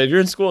if people say, if you're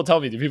in school, tell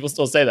me, do people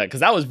still say that?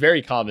 Because that was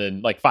very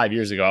common like 5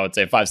 years ago, I would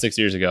say 5-6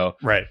 years ago.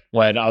 Right.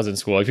 When I was in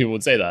school, like people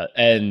would say that.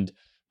 And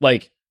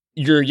like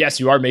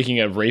you are making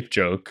a rape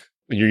joke.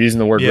 You're using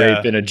the word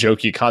rape in a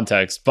jokey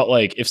context, but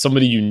like if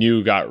somebody you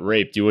knew got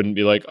raped, you wouldn't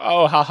be like,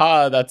 "Oh,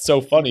 haha, that's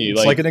so funny."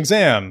 It's like an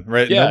exam,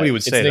 right? Yeah, Nobody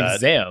would say it's an that.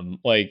 exam,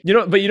 like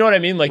but you know what I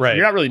mean. Like Right.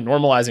 you're not really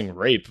normalizing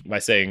rape by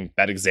saying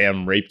that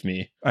exam raped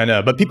me, I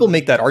know, but people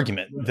make that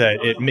argument that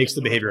it makes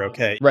the behavior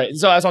okay. right?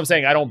 So that's what I'm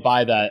saying. I don't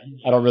buy that.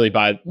 I don't really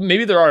buy.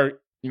 Maybe there are.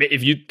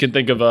 If you can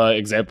think of an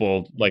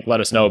example, like let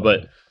us know.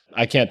 But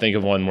I can't think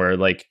of one where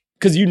like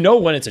because you know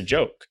when it's a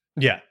joke.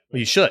 Yeah, well,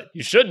 you should.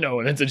 You should know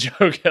when it's a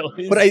joke at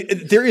least.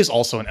 But there is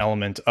also an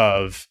element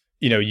of,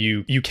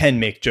 you can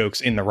make jokes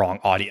in the wrong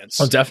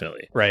audience. Oh,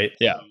 definitely. Right?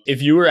 Yeah.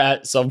 If you were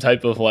at some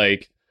type of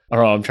like, I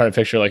don't know, I'm trying to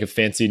picture like a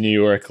fancy New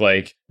York,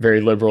 like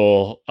very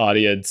liberal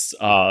audience,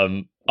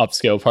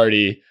 upscale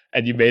party,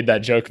 and you made that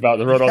joke about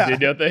the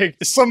Ronaldinho thing.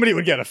 Somebody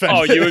would get offended.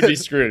 Oh, you would be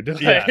screwed.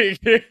 Yeah.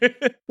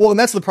 Like- Well, and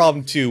that's the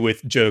problem too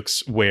with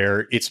jokes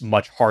where it's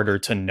much harder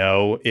to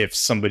know if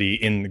somebody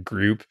in the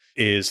group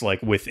is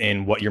like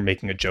within what you're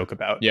making a joke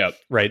about. Yeah.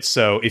 Right.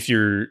 So if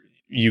you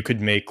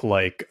could make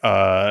like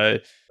a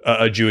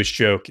Jewish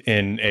joke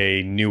in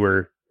a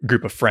newer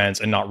group of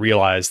friends and not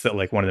realize that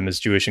like one of them is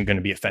Jewish and going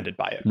to be offended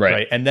by it.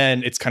 Right. And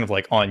then it's kind of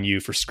like on you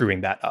for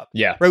screwing that up.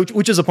 Yeah. Right.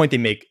 Which is a point they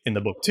make in the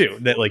book too,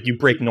 that like you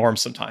break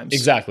norms sometimes.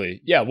 Exactly.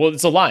 Yeah. Well,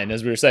 it's a line,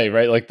 as we were saying,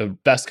 right? Like the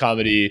best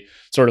comedy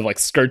sort of like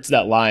skirts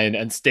that line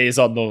and stays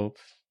on the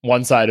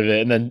one side of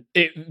it. And then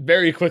it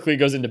very quickly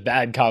goes into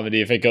bad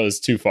comedy if it goes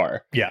too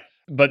far. Yeah.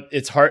 But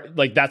it's hard.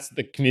 Like that's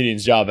the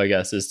comedian's job, I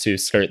guess, is to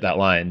skirt that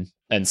line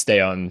and stay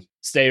on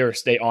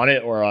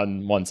it or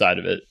on one side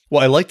of it.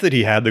 Well, I liked that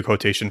he had the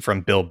quotation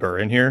from Bill Burr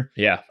in here.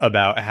 Yeah.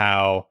 About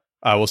how,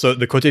 so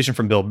the quotation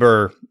from Bill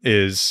Burr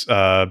is,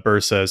 Burr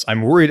says,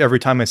 "I'm worried every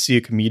time I see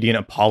a comedian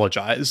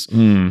apologize.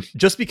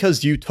 Just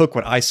because you took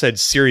what I said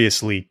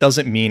seriously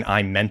doesn't mean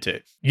I meant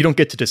it. You don't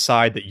get to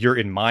decide that you're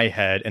in my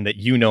head and that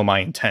you know my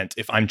intent.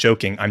 If I'm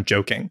joking, I'm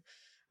joking."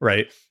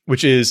 Right?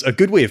 Which is a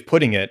good way of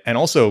putting it. And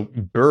also,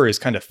 Burr is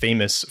kind of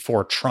famous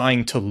for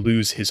trying to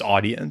lose his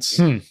audience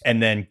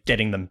and then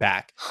getting them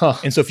back. Huh.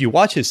 And so if you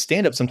watch his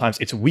stand-up, sometimes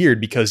it's weird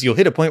because you'll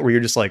hit a point where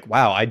you're just like,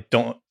 wow, I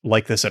don't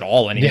like this at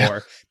all anymore. Yeah.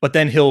 But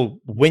then he'll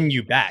win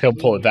you back. He'll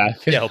pull it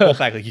back. Yeah, he'll pull it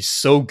back. Like he's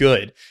so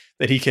good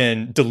that he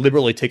can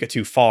deliberately take it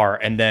too far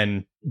and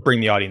then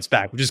bring the audience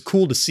back, which is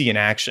cool to see in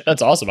action.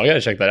 That's awesome. I got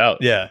to check that out.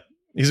 Yeah,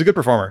 he's a good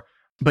performer.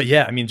 But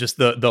yeah, I mean, just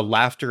the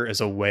laughter as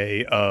a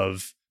way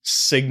of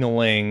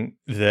signaling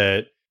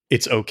that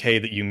it's okay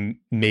that you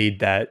made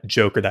that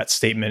joke or that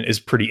statement is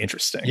pretty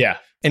interesting. Yeah.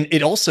 And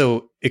it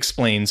also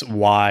explains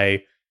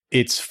why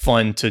it's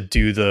fun to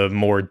do the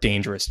more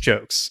dangerous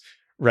jokes,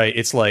 right?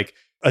 It's like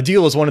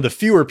Adil is one of the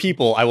fewer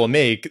people I will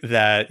make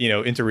that,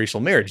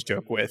 interracial marriage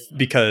joke with,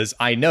 because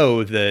I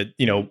know that,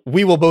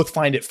 we will both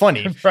find it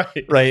funny.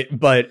 Right.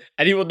 Right.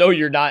 And he will know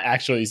you're not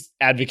actually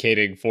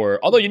advocating for,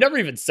 although you never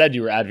even said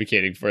you were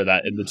advocating for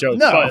that in the joke.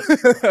 No.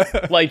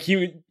 But like he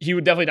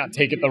would definitely not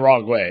take it the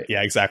wrong way.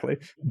 Yeah, exactly.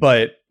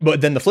 But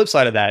then the flip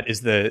side of that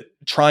is that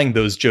trying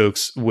those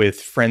jokes with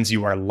friends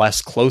you are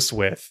less close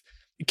with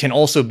can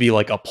also be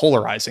like a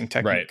polarizing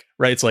technique,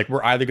 right? It's like,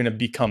 we're either going to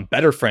become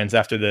better friends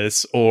after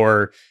this,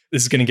 or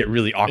this is going to get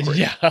really awkward.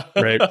 Yeah.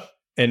 Right.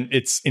 And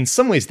it's, in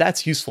some ways,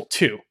 that's useful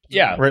too.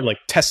 Yeah. Right. Like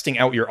testing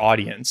out your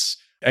audience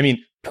I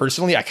mean,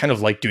 personally, I kind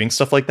of like doing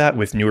stuff like that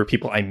with newer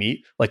people I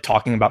meet, like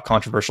talking about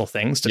controversial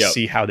things to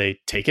see how they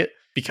take it,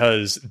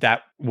 because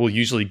that will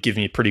usually give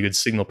me a pretty good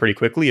signal pretty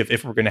quickly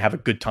if we're going to have a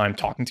good time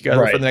talking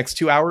together for the next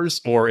 2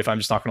 hours, or if I'm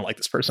just not going to like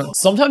this person.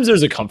 Sometimes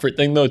there's a comfort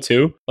thing though,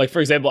 too. Like, for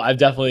example, I've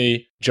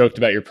definitely joked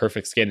about your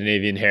perfect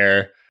Scandinavian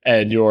hair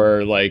and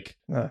your like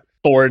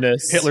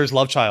foreignness. Hitler's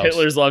love child.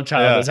 Hitler's love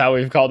child is how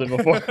we've called it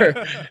before.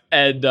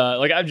 And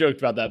like, I've joked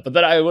about that. But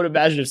then I would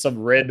imagine if some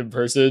random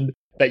person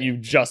that you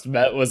just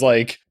met was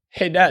like,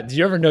 hey, Nat, do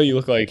you ever know you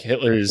look like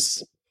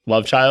Hitler's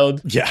love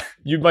child? Yeah.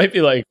 You might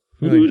be like,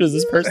 who does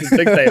this person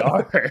think they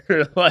are?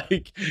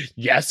 Like,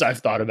 yes, I've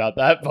thought about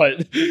that,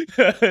 but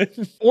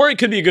or it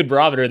could be a good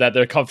barometer that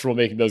they're comfortable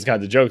making those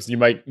kinds of jokes. You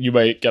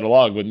might get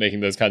along with making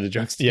those kinds of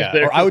jokes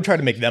together. Yeah, or I would try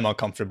to make them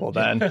uncomfortable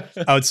then.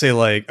 I would say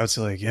like,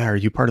 yeah, are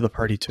you part of the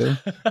party too?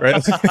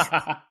 Right?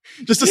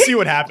 Just to see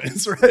what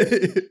happens,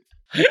 right?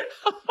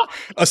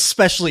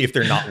 Especially if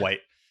they're not white.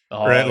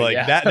 Right?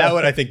 Like that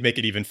would, I think, make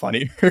it even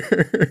funnier.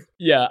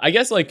 Yeah, I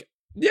guess like,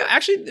 yeah,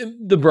 actually,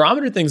 the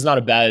barometer thing's not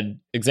a bad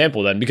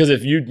example then, because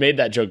if you'd made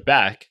that joke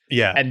back,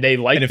 and they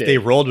liked it, and if they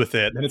rolled with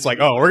it, then it's like,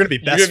 oh, we're gonna be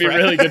best friends. You're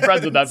gonna be really good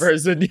friends with that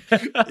person.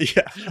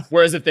 Yeah.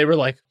 Whereas if they were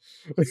like,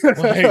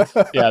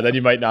 then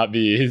you might not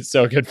be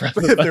so good friends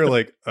with them. They're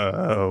like,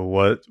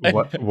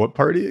 what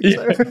party?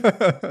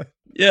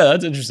 Yeah,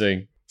 that's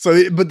interesting.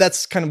 So, but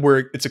that's kind of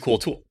where it's a cool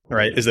tool,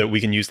 right? Is that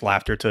we can use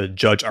laughter to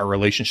judge our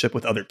relationship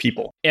with other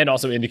people. And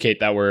also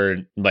indicate that we're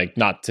like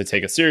not to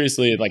take us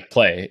seriously, like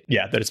play.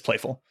 Yeah, that it's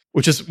playful.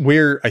 Which is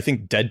where I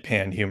think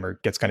deadpan humor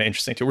gets kind of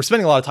interesting too. We're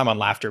spending a lot of time on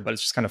laughter, but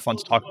it's just kind of fun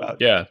to talk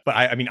about. Yeah. But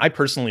I mean, I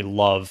personally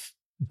love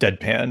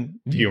deadpan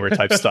humor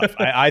type stuff.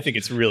 I think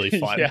it's really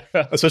fun,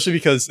 especially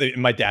because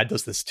my dad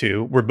does this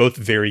too. We're both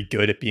very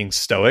good at being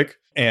stoic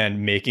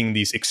and making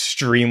these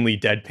extremely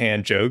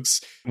deadpan jokes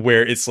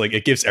where it's like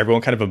it gives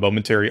everyone kind of a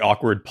momentary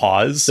awkward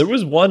pause. There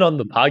was one on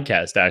the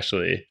podcast,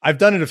 actually. I've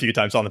done it a few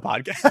times on the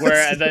podcast.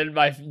 Where and then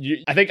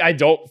I think I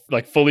don't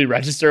like fully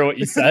register what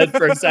you said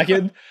for a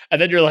second,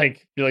 and then you're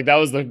like that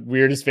was the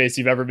weirdest face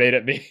you've ever made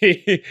at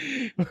me.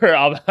 Where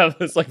I'll have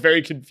this like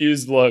very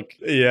confused look.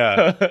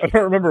 Yeah, I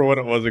don't remember what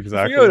it was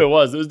exactly. I forget what it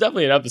was. It was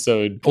definitely an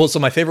episode. Well, so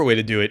my favorite way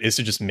to do it is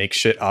to just make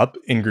shit up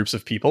in groups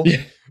of people.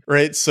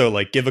 Right? So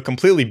like give a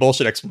completely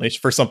bullshit explanation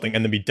for something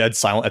and then be dead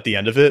silent at the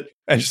end of it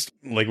and just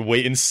like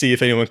wait and see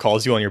if anyone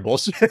calls you on your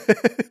bullshit.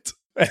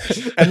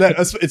 And then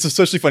it's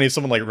especially funny if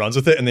someone like runs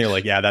with it and they're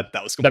like, yeah, that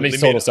was completely that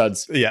makes total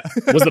sense. Yeah.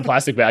 Was the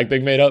plastic bag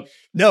thing made up?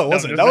 No, it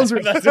wasn't. That was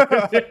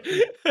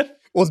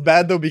well, it's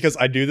bad though because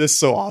I do this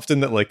so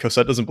often that like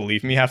Cosette doesn't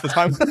believe me half the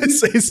time when I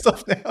say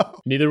stuff now.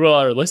 Neither will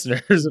our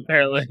listeners,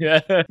 apparently.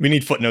 We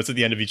need footnotes at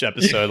the end of each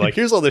episode. Like,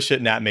 here's all the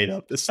shit Nat made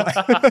up this time.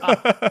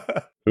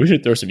 We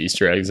should throw some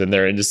Easter eggs in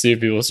there and just see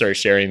if people start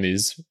sharing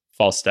these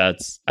false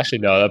stats. Actually,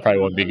 no, that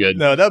probably won't be good.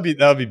 No, that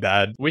would be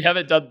bad. We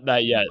haven't done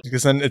that yet.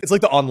 Because then it's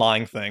like the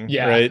online thing,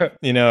 right?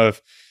 You know,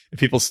 if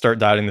people start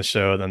doubting the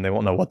show, then they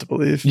won't know what to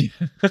believe.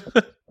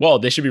 Well,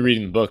 they should be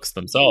reading the books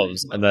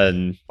themselves. And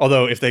then...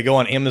 Although, if they go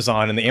on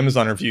Amazon and the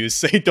Amazon reviews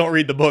say, don't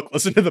read the book,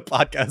 listen to the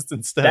podcast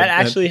instead. That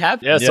actually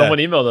happened. Yeah, someone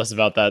emailed us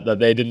about that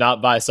they did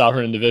not buy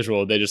Sovereign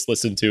Individual. They just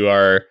listened to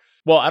our...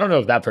 Well, I don't know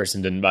if that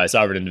person didn't buy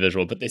Sovereign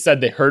Individual, but they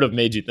said they heard of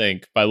Made You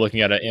Think by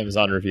looking at an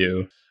Amazon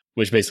review,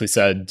 which basically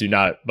said, do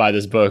not buy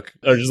this book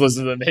or just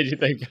listen to the Made You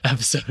Think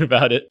episode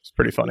about it. It's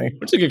pretty funny.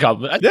 Which is a good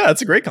compliment. Yeah,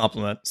 it's a great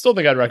compliment. Still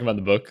think I'd recommend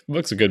the book. The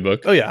book's a good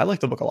book. Oh yeah, I like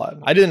the book a lot.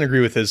 I didn't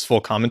agree with his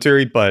full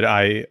commentary, but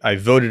I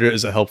voted it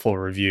as a helpful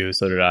review.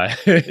 So did I.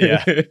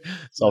 Yeah.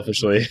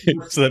 Selfishly.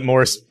 So that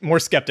more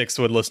skeptics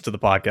would listen to the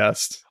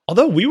podcast.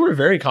 Although we were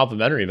very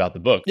complimentary about the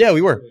book. Yeah,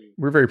 we were.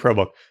 We're very pro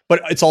book.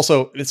 But it's a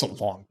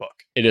long book.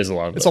 It is a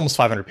long book. It's almost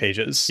 500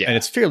 pages. Yeah. And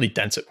it's fairly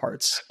dense at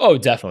parts. Oh,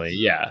 definitely.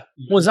 Yeah.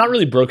 Well, it's not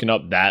really broken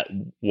up that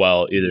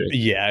well either.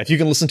 Yeah. If you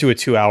can listen to a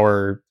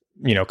 2-hour,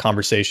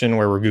 conversation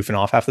where we're goofing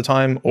off half the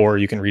time, or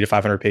you can read a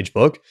 500-page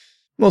book,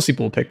 most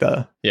people will pick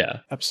the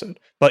episode.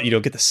 But you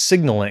don't get the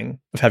signaling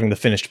of having the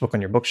finished book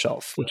on your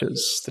bookshelf, which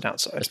is the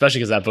downside. Especially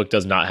because that book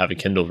does not have a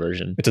Kindle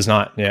version. It does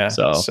not. Yeah.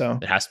 So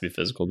it has to be a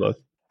physical book.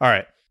 All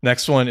right.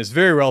 Next one is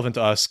very relevant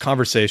to us.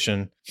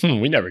 Conversation.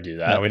 We never do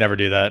that. No, we never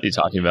do that. What are you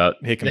talking about?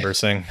 I hate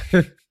conversing.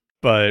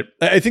 But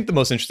I think the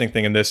most interesting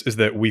thing in this is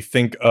that we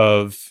think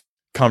of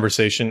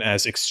conversation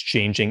as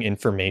exchanging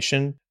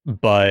information,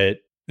 but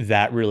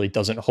that really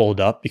doesn't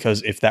hold up,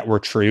 because if that were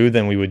true,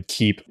 then we would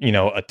keep,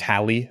 a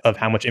tally of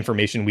how much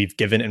information we've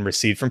given and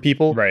received from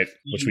people. Right.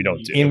 Which we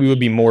don't do. And we would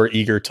be more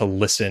eager to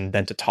listen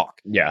than to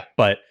talk. Yeah.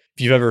 But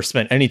if you've ever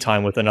spent any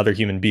time with another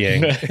human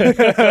being,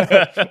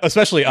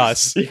 especially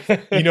us,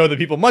 you know that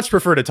people much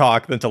prefer to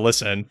talk than to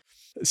listen.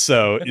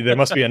 So there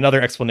must be another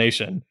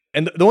explanation.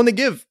 And the one they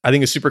give, I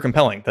think, is super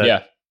compelling.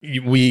 That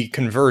we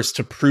converse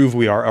to prove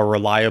we are a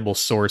reliable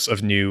source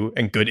of new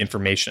and good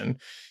information.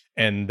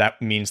 And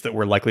that means that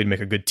we're likely to make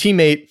a good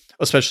teammate,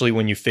 especially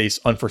when you face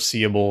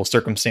unforeseeable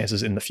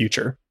circumstances in the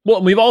future.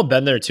 Well, we've all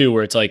been there too,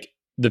 where it's like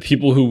the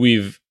people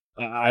who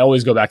I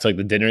always go back to like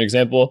the dinner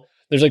example.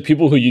 There's like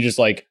people who you just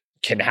like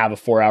can have a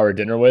 4-hour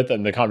dinner with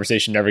and the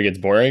conversation never gets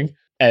boring.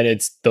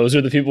 And those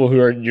are the people who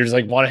you're just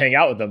like want to hang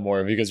out with them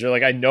more because you're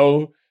like, I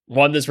know,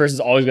 one, this person's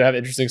always going to have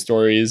interesting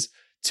stories.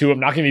 Two, I'm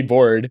not going to be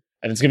bored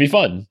and it's going to be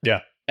fun. Yeah.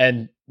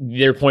 And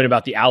their point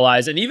about the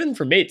allies, and even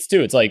for mates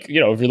too, it's like, if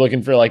you're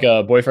looking for like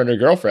a boyfriend or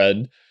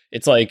girlfriend,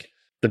 it's like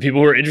the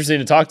people who are interesting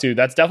to talk to,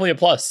 that's definitely a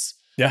plus.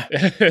 Yeah.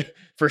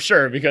 For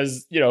sure.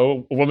 Because,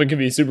 a woman can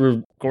be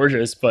super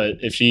gorgeous, but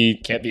if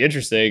she can't be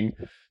interesting,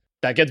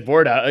 that gets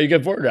bored out. You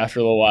get bored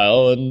after a little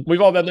while, and we've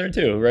all been there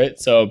too, right?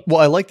 So, well,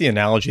 I like the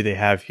analogy they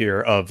have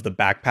here of the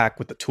backpack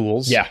with the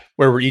tools. Yeah,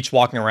 where we're each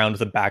walking around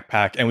with a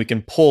backpack, and we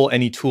can pull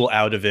any tool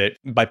out of it.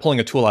 By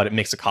pulling a tool out, it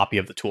makes a copy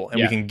of the tool, and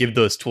we can give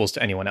those tools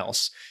to anyone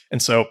else.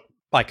 And so,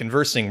 by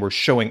conversing, we're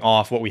showing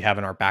off what we have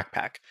in our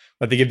backpack.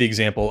 But they give the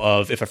example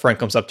of if a friend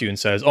comes up to you and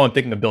says, "Oh, I'm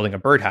thinking of building a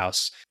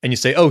birdhouse," and you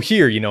say, "Oh,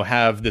 here,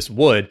 have this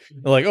wood."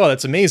 They're like, "Oh,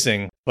 that's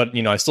amazing, but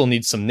I still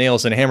need some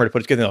nails and a hammer to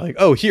put it together." They're like,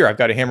 "Oh, here, I've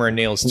got a hammer and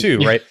nails too,"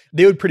 right?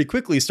 They would pretty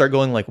quickly start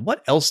going like,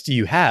 "What else do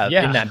you have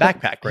in that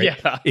backpack?" Right?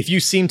 If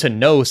you seem to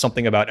know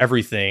something about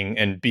everything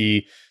and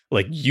be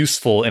like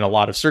useful in a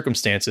lot of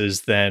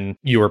circumstances, then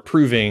you are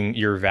proving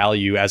your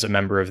value as a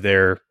member of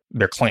their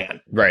clan.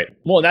 Right.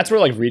 Well, and that's where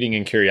like reading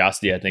and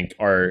curiosity, I think,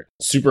 are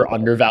super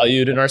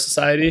undervalued in our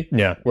society.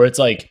 Yeah. Where it's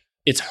like,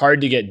 it's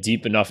hard to get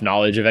deep enough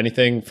knowledge of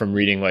anything from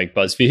reading like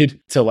BuzzFeed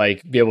to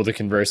like be able to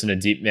converse in a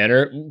deep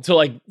manner to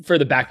like for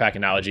the backpack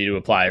analogy to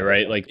apply,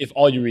 right? Like if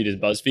all you read is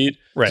BuzzFeed,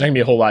 there's not gonna be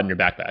a whole lot in your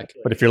backpack.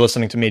 But if you're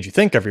listening to Made You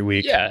Think every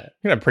week, you're gonna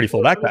have a pretty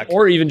full backpack.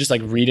 Or even just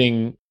like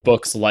reading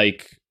books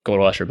like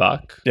Gödel Escher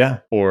Bach,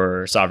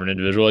 or Sovereign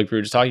Individual, like we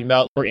were just talking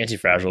about, or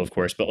Anti-Fragile, of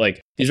course. But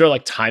like these are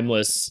like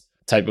timeless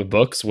type of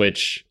books,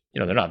 which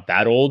they're not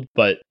that old,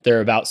 but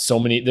they're about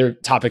they're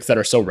topics that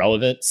are so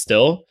relevant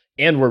still,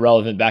 and were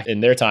relevant back in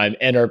their time,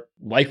 and are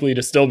likely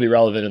to still be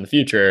relevant in the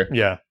future.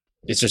 Yeah,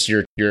 it's just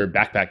your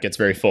backpack gets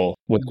very full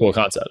with cool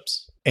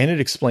concepts. And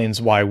it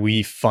explains why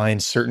we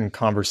find certain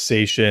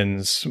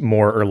conversations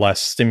more or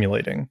less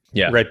stimulating.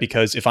 Yeah. Right.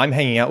 Because if I'm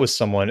hanging out with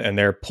someone and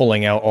they're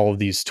pulling out all of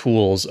these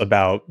tools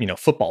about,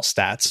 football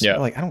stats,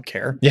 like, I don't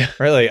care. Yeah.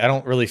 Right. Like, I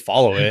don't really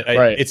follow it.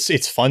 Right.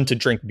 It's fun to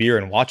drink beer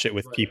and watch it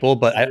with people,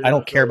 but I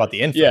don't care about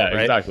the info. Yeah,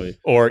 right? Exactly.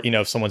 Or,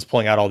 if someone's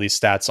pulling out all these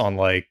stats on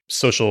like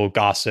social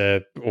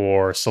gossip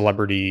or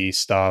celebrity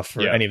stuff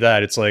or any of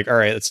that, it's like, all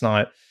right, it's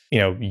not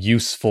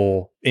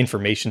useful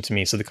information to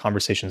me. So the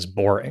conversation is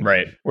boring.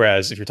 Right.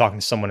 Whereas if you're talking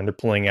to someone and they're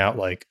pulling out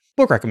like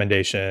book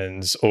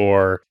recommendations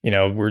or,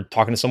 we're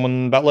talking to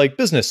someone about like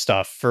business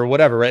stuff or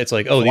whatever, right? It's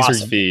like, oh,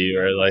 philosophy these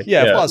are or like,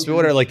 philosophy,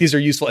 whatever. Like these are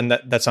useful. And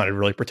that sounded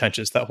really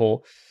pretentious, that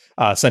whole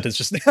sentence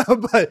just now.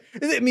 But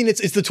I mean,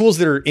 it's the tools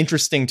that are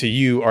interesting to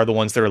you are the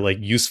ones that are like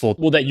useful.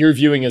 Well, that you're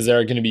viewing as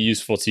they're going to be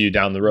useful to you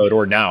down the road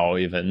or now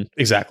even.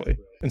 Exactly.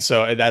 And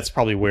so that's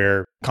probably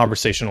where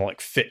conversational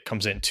like fit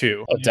comes in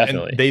too. Oh,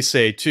 definitely. And they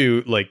say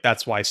too, like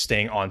that's why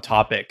staying on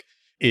topic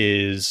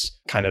is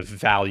kind of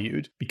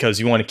valued because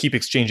you want to keep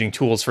exchanging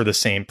tools for the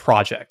same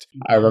project.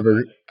 I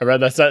remember I read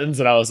that sentence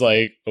and I was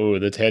like, oh,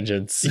 the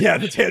tangents. Yeah,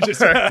 the tangents.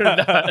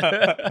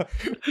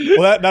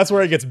 Well, that's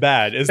where it gets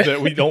bad is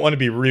that we don't want to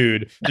be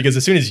rude because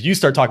as soon as you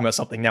start talking about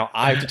something, now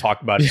I have to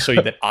talk about it to show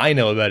you that I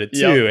know about it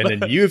too. And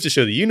then you have to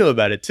show that you know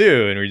about it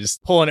too. And we're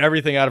just pulling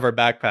everything out of our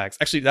backpacks.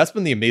 Actually, that's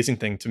been the amazing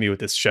thing to me with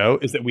this show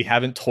is that we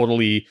haven't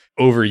totally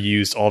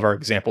overused all of our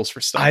examples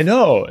for stuff. I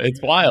know.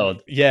 It's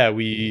wild. Yeah,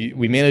 we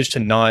managed to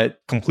not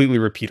completely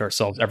repeat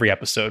ourselves every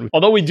episode.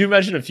 Although we do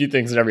mention a few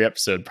things in every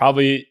episode.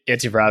 Probably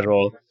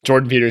Anti-Fragile,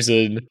 Jordan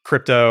Peterson,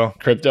 crypto.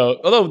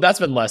 Although that's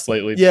been less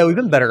lately. Yeah, we've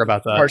been better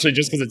about that. Partially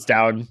just because it's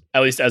down.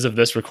 At least as of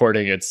this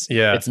recording, it's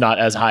not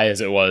as high as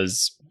it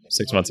was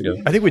 6 months ago.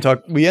 I think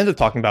we ended up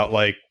talking about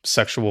like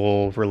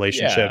sexual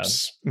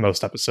relationships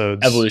most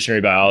episodes.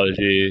 Evolutionary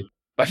biology.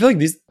 I feel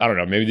like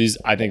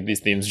I think these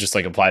themes just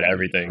like apply to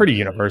everything. Pretty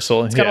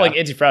universal. It's kind of like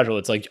Anti-Fragile.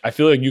 It's like, I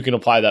feel like you can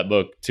apply that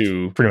book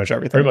to pretty much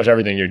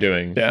everything you're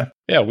doing. Yeah.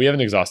 Yeah. We haven't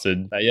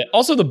exhausted that yet.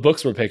 Also, the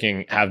books we're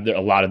picking have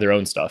a lot of their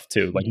own stuff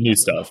too, like new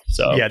stuff.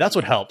 So yeah, that's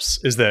what helps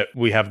is that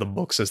we have the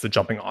books as the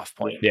jumping off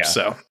point. Yeah.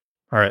 So,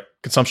 all right.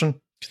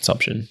 Consumption.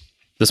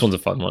 This one's a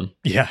fun one.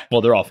 Yeah. Well,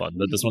 they're all fun,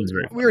 but this one's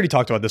very fun. We already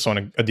talked about this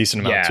one a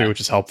decent amount too,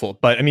 which is helpful.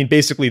 But I mean,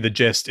 basically the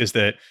gist is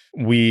that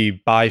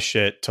we buy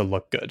shit to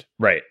look good.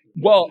 Right.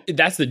 Well,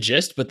 that's the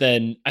gist. But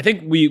then I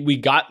think we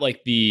got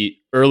like the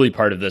early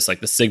part of this, like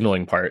the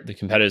signaling part, the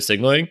competitive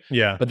signaling.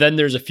 Yeah. But then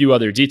there's a few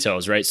other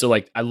details, right? So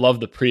like, I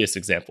love the Prius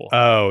example.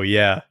 Oh,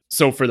 yeah.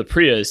 So for the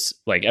Prius,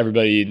 like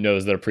everybody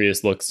knows that a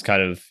Prius looks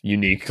kind of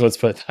unique. Let's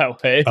put it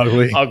that way.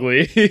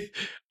 Ugly.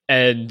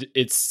 And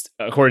it's,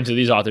 according to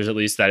these authors at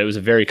least, that it was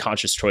a very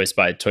conscious choice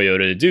by Toyota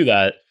to do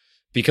that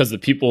because the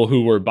people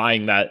who were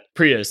buying that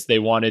Prius, they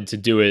wanted to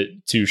do it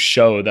to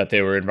show that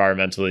they were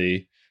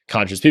environmentally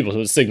conscious people. So it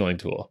was a signaling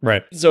tool.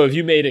 Right. So if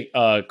you made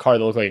a car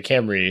that looked like a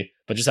Camry,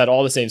 but just had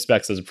all the same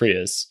specs as a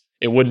Prius,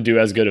 it wouldn't do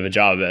as good of a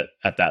job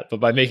at that.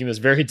 But by making this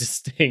very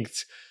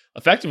distinct,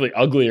 effectively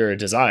uglier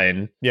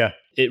design,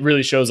 it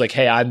really shows like,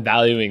 hey, I'm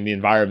valuing the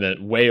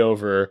environment way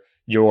over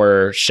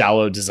your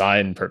shallow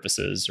design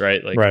purposes,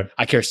 right? Like, Right.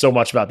 I care so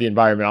much about the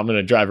environment, I'm going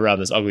to drive around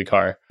this ugly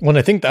car. Well,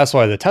 I think that's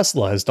why the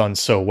Tesla has done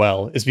so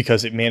well, is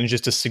because it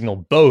manages to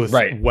signal both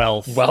Right.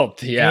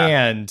 wealth Yeah.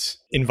 and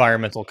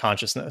environmental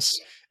consciousness.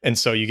 And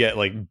so you get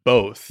like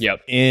both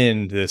Yep.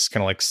 in this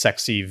kind of like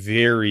sexy,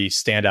 very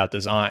standout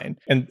design.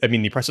 And I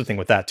mean, the impressive thing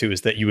with that too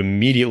is that you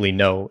immediately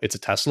know it's a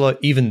Tesla,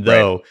 even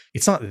though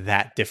it's not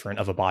that different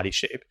of a body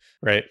shape,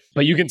 right?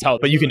 But you can tell.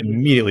 But you can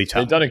immediately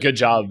tell. They've done a good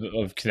job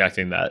of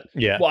connecting that.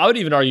 Yeah. Well, I would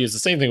even argue it's the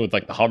same thing with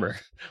like the Hummer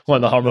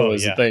when the Hummer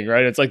was yeah. the thing,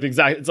 right? It's like the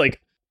exact, it's like,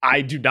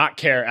 I do not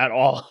care at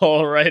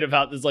all, right?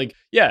 About this. Like,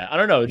 yeah, I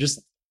don't know. Just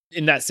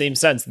in that same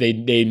sense, they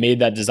made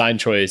that design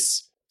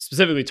choice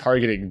specifically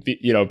targeting,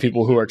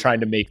 people who are trying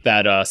to make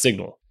that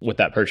signal with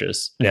that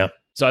purchase. Yeah.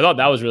 So I thought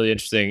that was really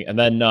interesting. And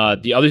then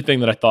the other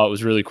thing that I thought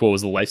was really cool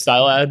was the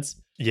lifestyle ads.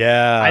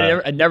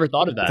 Yeah. I never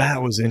thought of that.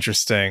 That was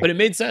interesting. But it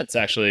made sense,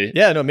 actually.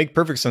 Yeah, no, it makes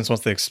perfect sense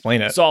once they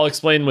explain it. So I'll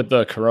explain with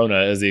the Corona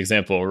as the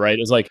example, right?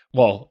 It's like,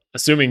 well,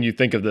 assuming you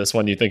think of this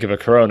when you think of a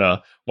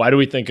Corona, why do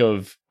we think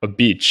of a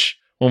beach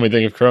when we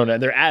think of Corona?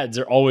 And their ads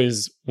are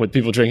always with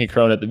people drinking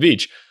Corona at the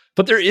beach.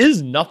 But there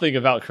is nothing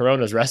about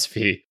Corona's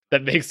recipe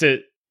that makes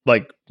it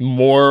like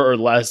more or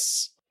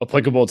less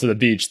applicable to the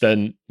beach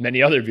than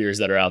many other beers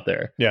that are out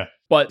there. Yeah.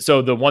 But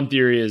so the one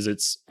theory is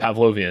it's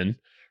Pavlovian,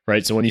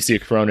 right? So when you see a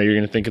Corona, you're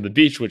going to think of the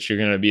beach, which you're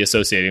going to be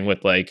associating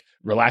with like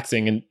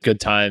relaxing and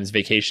good times,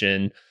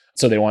 vacation.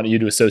 So they want you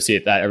to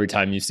associate that every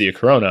time you see a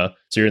Corona.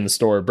 So you're in the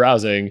store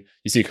browsing,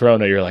 you see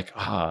Corona, you're like,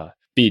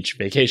 beach,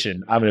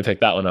 vacation. I'm going to pick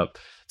that one up.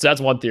 So that's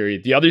one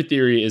theory. The other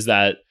theory is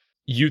that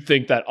you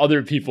think that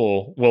other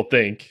people will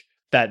think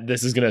that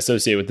this is going to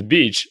associate with the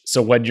beach.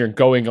 So when you're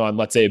going on,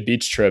 let's say, a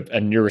beach trip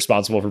and you're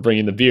responsible for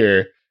bringing the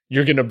beer,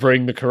 you're going to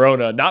bring the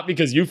Corona, not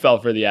because you fell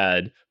for the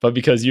ad, but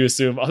because you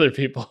assume other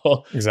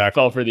people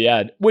fell for the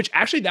ad, which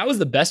actually that was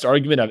the best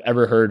argument I've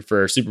ever heard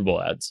for Super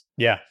Bowl ads.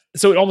 Yeah.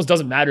 So it almost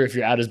doesn't matter if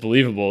your ad is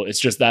believable. It's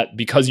just that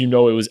because you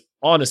know it was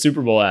on a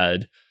Super Bowl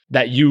ad,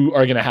 that you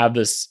are going to have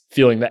this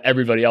feeling that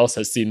everybody else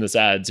has seen this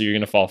ad, so you're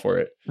going to fall for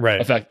it.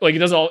 Right.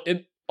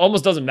 It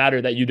almost doesn't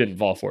matter that you didn't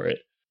fall for it.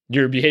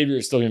 Your behavior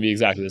is still going to be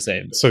exactly the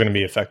same. It's still going to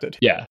be affected.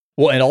 Yeah.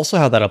 Well, and also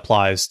how that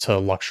applies to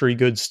luxury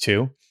goods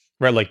too,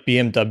 right? Like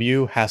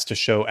BMW has to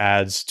show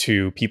ads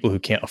to people who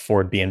can't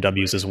afford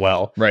BMWs as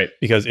well. Right.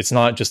 Because it's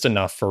not just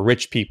enough for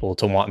rich people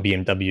to want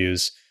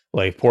BMWs.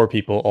 Like poor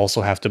people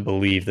also have to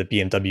believe that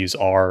BMWs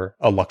are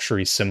a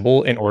luxury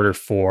symbol in order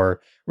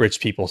for rich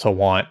people to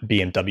want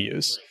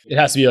BMWs. It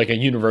has to be like a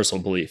universal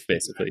belief,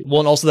 basically. Well,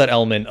 and also that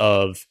element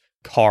of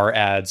car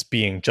ads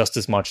being just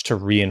as much to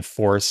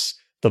reinforce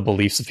the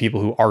beliefs of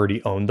people who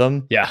already own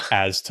them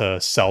as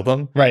to sell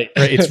them. Right.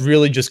 It's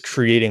really just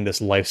creating this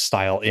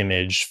lifestyle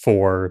image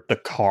for the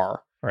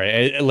car.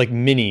 Right. Like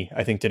Mini,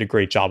 I think, did a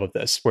great job of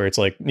this, where it's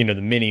like, the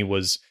Mini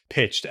was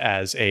pitched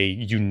as a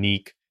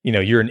unique,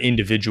 you're an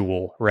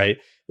individual, right?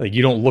 Like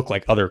you don't look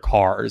like other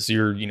cars.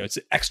 You're, it's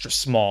extra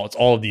small. It's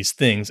all of these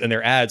things. And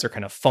their ads are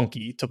kind of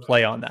funky to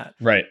play on that.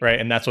 Right. Right.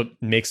 And that's what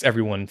makes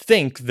everyone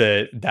think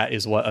that that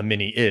is what a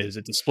Mini is.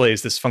 It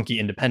displays this funky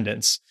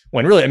independence.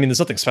 When really, there's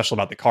nothing special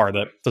about the car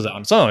that does it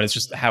on its own. It's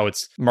just how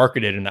it's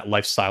marketed in that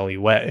lifestyle-y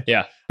way.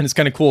 Yeah. And it's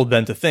kind of cool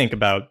then to think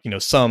about,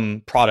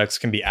 some products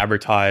can be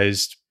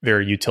advertised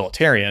very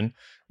utilitarian,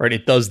 right?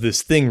 It does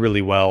this thing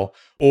really well,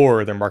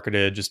 or they're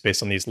marketed just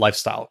based on these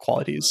lifestyle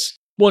qualities.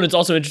 Well, and it's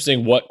also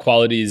interesting what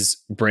qualities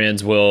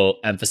brands will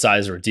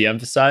emphasize or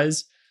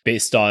de-emphasize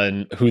based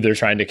on who they're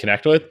trying to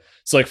connect with.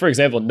 So like, for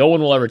example, no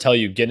one will ever tell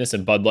you Guinness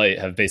and Bud Light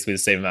have basically the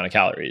same amount of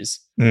calories.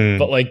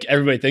 But like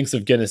everybody thinks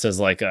of Guinness as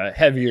like a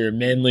heavier,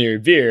 manlier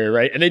beer,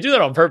 right? And they do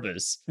that on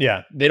purpose.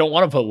 Yeah. They don't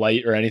want to put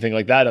light or anything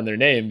like that on their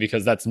name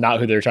because that's not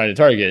who they're trying to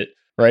target,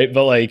 right?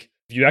 But like,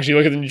 if you actually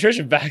look at the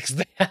nutrition facts,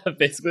 they have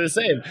basically the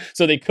same.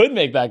 So they could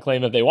make that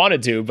claim if they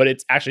wanted to, but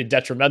it's actually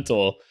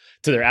detrimental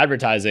to their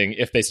advertising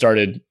if they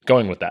started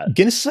going with that.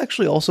 Guinness is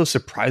actually also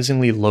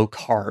surprisingly low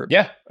carb.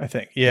 Yeah. I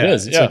think. Yeah. It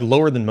is. It's like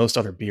lower than most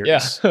other beers.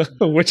 Yeah.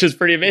 Which is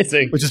pretty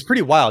amazing. Which is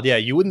pretty wild. Yeah.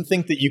 You wouldn't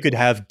think that you could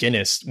have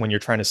Guinness when you're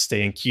trying to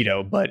stay in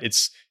keto, but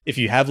if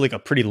you have like a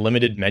pretty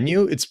limited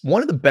menu, it's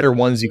one of the better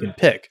ones you can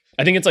pick.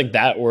 I think it's like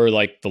that or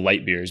like the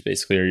light beers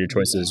basically are your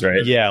choices,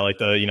 right? Yeah. Like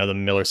the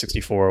Miller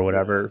 64 or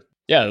whatever.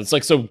 Yeah, it's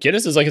like, so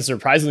Guinness is like a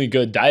surprisingly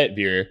good diet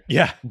beer.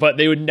 Yeah. But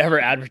they would never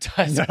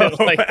advertise it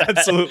like that.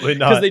 Absolutely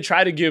not. Because they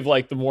try to give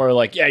like the more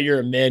like, yeah,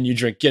 you're a man, you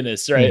drink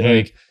Guinness, right?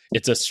 Like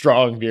it's a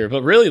strong beer.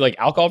 But really like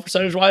alcohol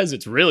percentage wise,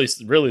 it's really,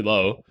 really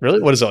low.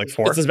 Really? What is it, like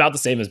 4? It's about the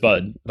same as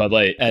Bud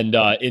Light. And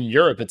in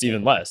Europe, it's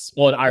even less.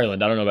 Well, in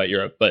Ireland, I don't know about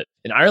Europe, but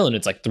in Ireland,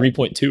 it's like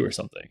 3.2 or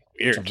something.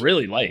 Weird. It's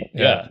really light.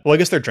 Yeah. Well, I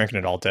guess they're drinking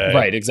it all day.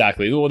 Right,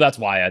 exactly. Well, that's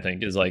why I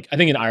think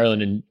in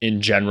Ireland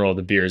in general,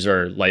 the beers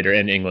are lighter,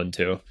 and England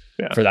too,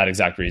 for that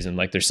exact reason.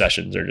 Like their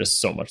sessions are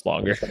just so much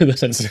longer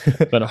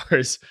than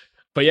ours.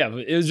 But yeah,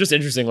 it was just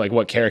interesting, like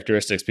what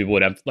characteristics people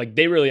would have. Like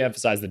they really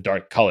emphasize the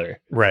dark color.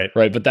 Right.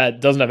 But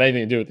that doesn't have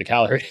anything to do with the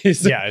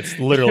calories. Yeah, it's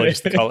literally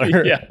just the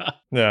color.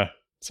 Yeah.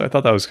 So I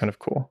thought that was kind of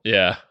cool.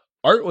 Yeah.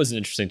 Art was an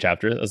interesting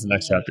chapter. That was the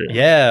next chapter.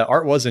 Yeah,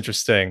 art was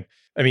interesting.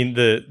 I mean,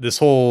 this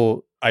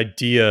whole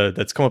idea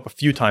that's come up a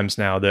few times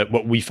now that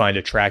what we find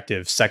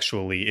attractive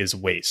sexually is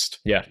waste.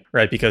 Yeah.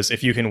 Right? Because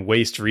if you can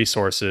waste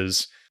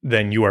resources,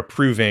 then you are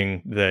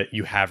proving that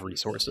you have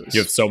resources.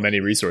 You have so many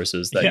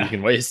resources that you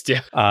can waste.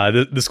 Yeah.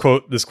 This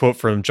quote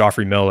from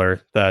Geoffrey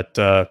Miller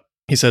that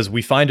he says,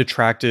 "We find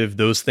attractive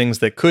those things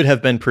that could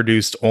have been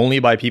produced only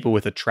by people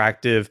with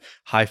attractive,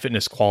 high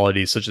fitness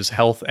qualities, such as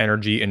health,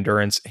 energy,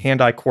 endurance,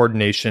 hand-eye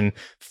coordination,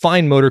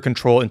 fine motor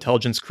control,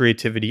 intelligence,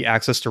 creativity,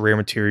 access to rare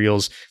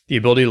materials, the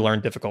ability to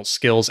learn difficult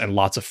skills, and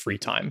lots of free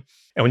time."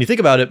 And when you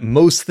think about it,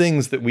 most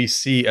things that we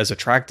see as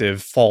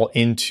attractive fall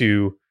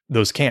into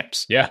those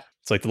camps. Yeah.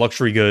 It's like the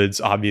luxury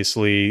goods,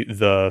 obviously,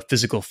 the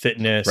physical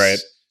fitness, right,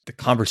 the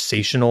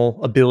conversational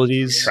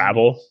abilities,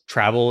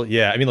 travel.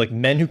 Yeah. I mean, like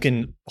men who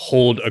can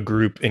hold a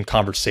group in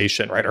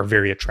conversation, right, are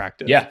very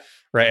attractive. Yeah.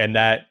 Right. And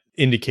that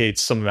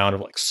indicates some amount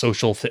of like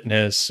social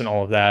fitness and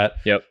all of that.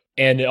 Yep.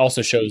 And it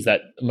also shows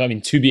that, I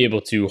mean, to be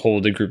able to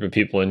hold a group of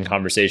people in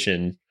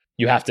conversation,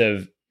 you have to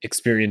have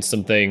experienced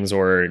some things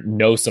or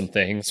know some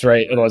things,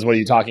 right? Otherwise, what are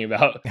you talking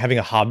about? Having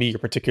a hobby you're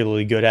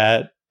particularly good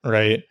at,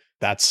 right?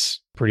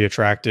 That's pretty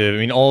attractive. I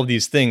mean, all of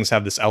these things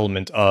have this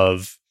element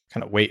of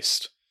kind of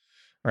waste.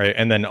 Right.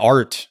 And then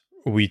art,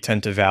 we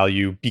tend to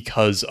value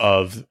because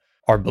of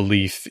our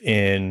belief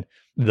in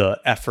the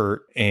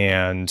effort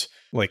and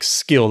like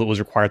skill that was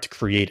required to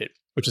create it,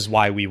 which is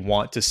why we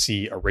want to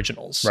see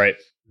originals. Right.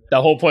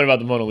 That whole point about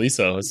the Mona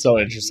Lisa is so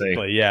interesting.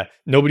 But yeah,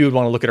 nobody would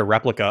want to look at a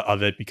replica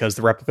of it because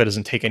the replica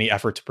doesn't take any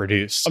effort to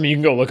produce. I mean, you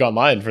can go look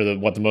online for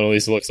what the Mona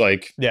Lisa looks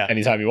like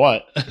anytime you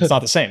want. It's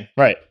not the same.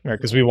 Right.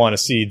 Because we want to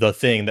see the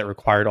thing that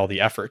required all the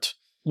effort.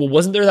 Well,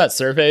 wasn't there that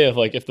survey of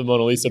like if the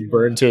Mona Lisa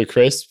burned to a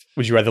crisp?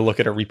 Would you rather look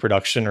at a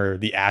reproduction or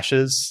the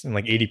ashes? And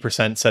like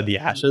 80% said the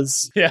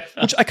ashes. Yeah.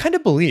 Which I kind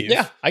of believe.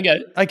 Yeah, I get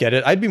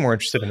it. I'd be more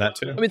interested in that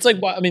too. I mean, it's like,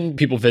 I mean,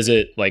 people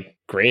visit like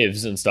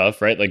graves and stuff,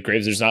 right? Like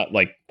graves, there's not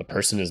like the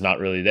person is not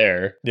really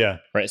there. Yeah.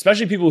 Right.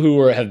 Especially people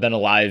who have been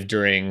alive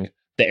during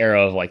the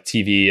era of like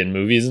TV and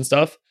movies and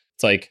stuff.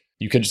 It's like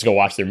you could just go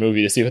watch their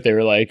movie to see what they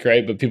were like,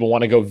 right? But people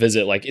want to go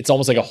visit, like it's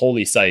almost like a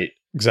holy site.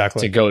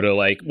 Exactly. To go to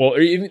like, well,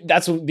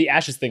 that's what the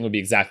ashes thing would be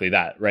exactly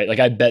that, right?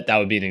 Like I bet that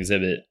would be an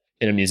exhibit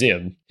in a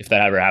museum if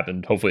that ever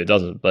happened. Hopefully it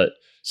doesn't, but.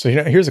 So,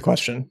 here's a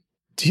question.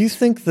 Do you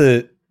think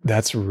that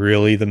that's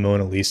really the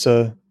Mona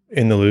Lisa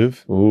in the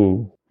Louvre?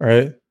 Ooh.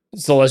 Right?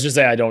 So let's just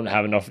say I don't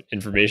have enough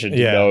information to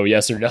know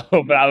yes or no,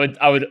 but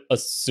I would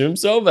assume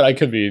so, but I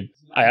could be.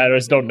 I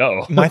just don't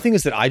know. My thing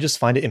is that I just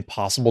find it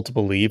impossible to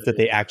believe that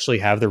they actually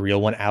have the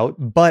real one out.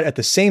 But at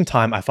the same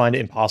time, I find it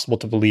impossible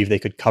to believe they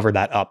could cover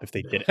that up if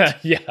they did it.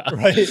 Yeah.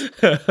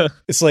 Right?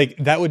 It's like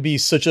that would be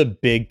such a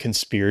big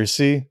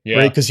conspiracy,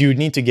 right? Because you would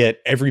need to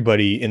get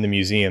everybody in the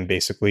museum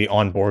basically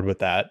on board with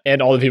that. And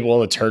all the people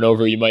on the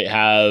turnover you might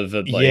have.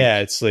 Yeah,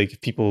 it's like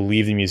if people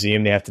leave the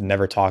museum, they have to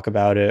never talk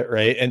about it,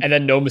 right? And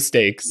then no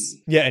mistakes.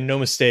 Yeah, and no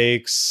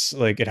mistakes.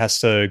 Like it has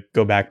to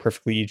go back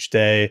perfectly each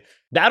day.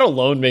 That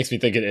alone makes me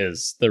think it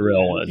is the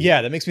real one.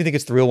 Yeah, that makes me think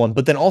it's the real one.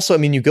 But then also, I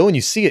mean, you go and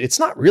you see it, it's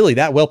not really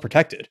that well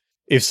protected.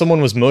 If someone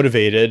was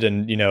motivated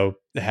and,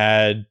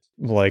 had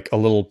like a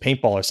little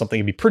paintball or something,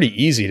 it'd be pretty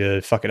easy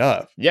to fuck it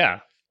up. Yeah.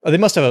 They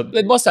must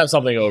have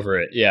something over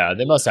it. Yeah,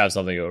 they must have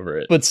something over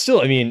it. But still,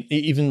 I mean,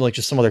 even like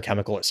just some other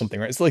chemical or something,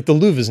 right? It's like the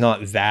Louvre is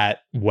not that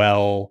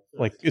well,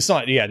 like it's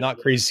not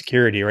crazy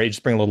security, right? You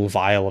just bring a little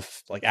vial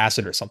of like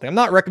acid or something. I'm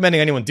not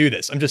recommending anyone do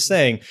this. I'm just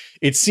saying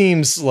it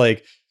seems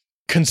like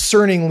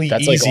concerningly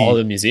that's easy. Like all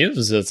the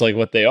museums. That's like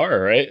what they are,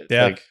 right?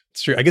 Yeah, like,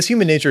 it's true. I guess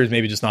human nature is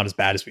maybe just not as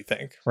bad as we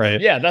think,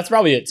 right? Yeah, that's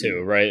probably it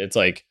too, right? It's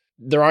like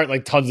there aren't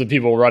like tons of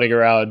people running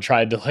around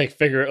trying to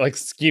like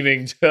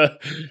scheming to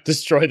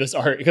destroy this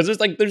art because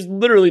there's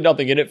literally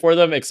nothing in it for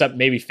them except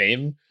maybe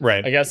fame.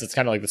 Right. I guess it's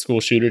kind of like the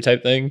school shooter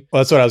type thing. Well,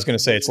 that's what I was going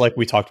to say. It's like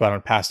we talked about on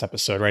a past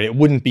episode, right? It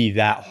wouldn't be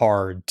that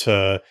hard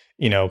to,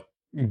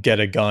 get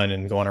a gun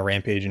and go on a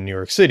rampage in New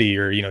York City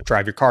or,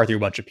 drive your car through a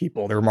bunch of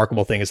people. The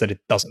remarkable thing is that it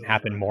doesn't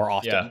happen more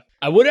often. Yeah.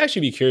 I would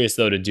actually be curious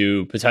though to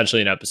do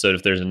potentially an episode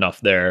if there's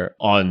enough there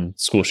on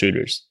school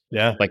shooters.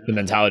 Yeah. Like the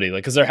mentality,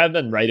 like, cause there have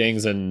been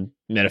writings and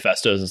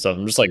manifestos and stuff.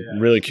 I'm just like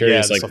really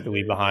curious. Yeah, like stuff they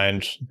leave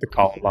behind, the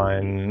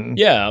Columbine.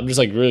 Yeah. I'm just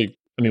like really,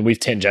 I mean, we've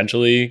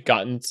tangentially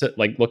gotten to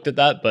like looked at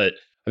that, but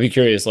I'd be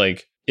curious,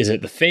 like, is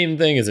it the fame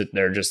thing? Is it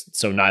they're just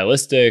so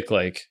nihilistic?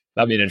 Like,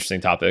 that'd be an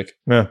interesting topic.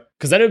 Yeah.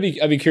 Because then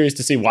I'd be curious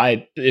to see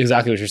why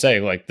exactly what you're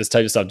saying. Like this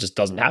type of stuff just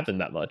doesn't happen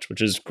that much,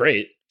 which is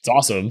great. It's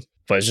awesome,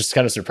 but it's just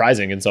kind of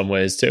surprising in some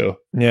ways too.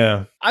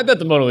 Yeah. I bet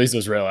the Mona Lisa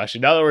is real.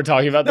 Actually, now that we're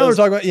talking about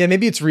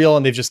maybe it's real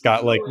and they've just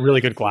got like really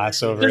good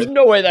glass over There's it.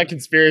 no way that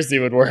conspiracy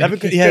would work. The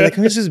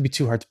conspiracy would be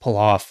too hard to pull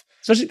off.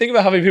 Especially think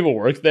about how many people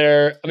work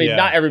there. I mean,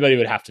 not everybody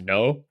would have to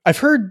know. I've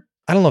heard,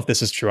 I don't know if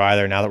this is true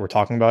either now that we're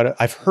talking about it.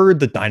 I've heard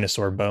the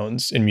dinosaur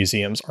bones in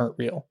museums aren't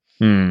real.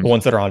 The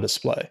ones that are on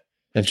display.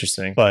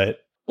 Interesting. But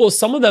well,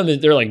 some of them,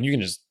 they're like, you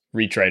can just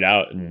reach right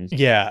out. And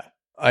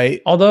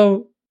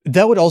although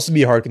that would also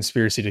be a hard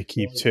conspiracy to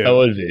keep too. That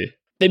would be.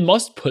 They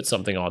must put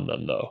something on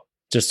them though.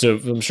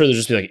 I'm sure there'll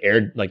just be like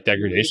air like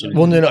degradation.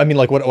 Well, no, I mean,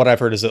 like what I've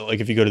heard is that like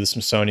if you go to the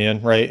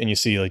Smithsonian, right, and you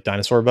see like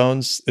dinosaur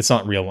bones, it's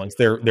not real ones.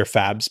 They're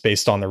fabs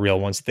based on the real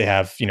ones that they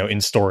have,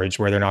 in storage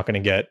where they're not going to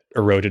get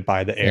eroded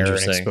by the air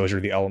and exposure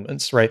to the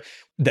elements, right?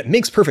 That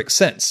makes perfect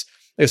sense.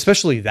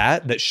 Especially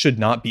that should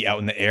not be out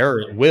in the air.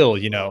 It will,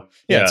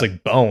 it's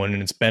like bone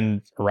and it's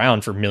been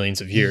around for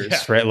millions of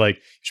years, right? Like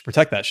you should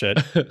protect that shit.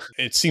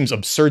 It seems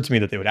absurd to me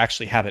that they would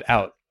actually have it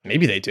out.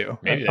 Maybe they do.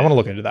 I want to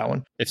look into that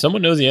one. If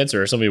someone knows the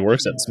answer or somebody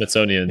works at the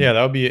Smithsonian. Yeah,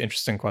 that would be an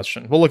interesting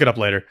question. We'll look it up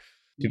later.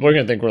 People are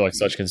going to think we're like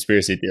such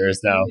conspiracy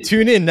theorists now.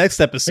 Tune in next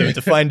episode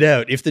to find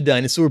out if the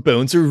dinosaur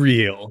bones are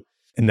real.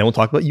 And then we'll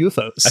talk about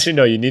UFOs. Actually,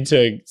 no, you need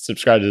to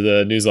subscribe to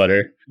the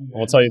newsletter.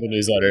 We'll tell you the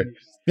newsletter.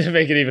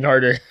 Make it even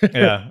harder.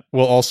 Yeah.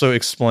 We'll also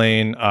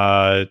explain,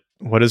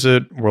 what is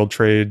it? World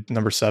Trade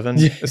number 7?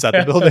 Is that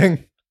the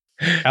building?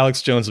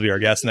 Alex Jones will be our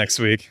guest next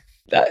week.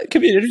 That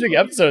could be an interesting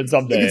episode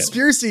someday. A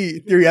conspiracy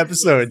theory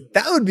episode.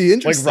 That would be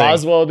interesting. Like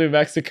Roswell, New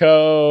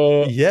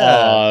Mexico.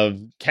 Yeah.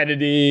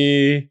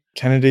 Kennedy.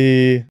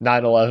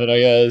 9/11, I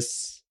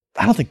guess.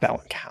 I don't think that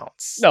one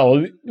counts.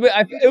 No, it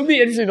would be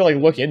interesting to like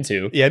look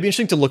into. Yeah, it'd be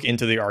interesting to look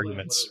into the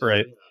arguments,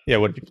 right? Yeah,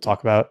 what do people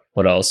talk about?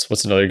 What else?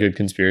 What's another good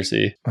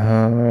conspiracy?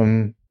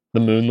 The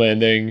moon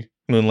landing.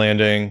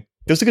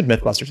 There's a good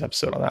Mythbusters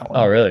episode on that one.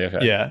 Oh, really?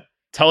 Okay. Yeah.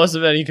 Tell us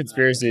of any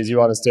conspiracies you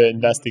want us to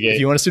investigate. If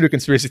you want us to do a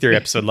conspiracy theory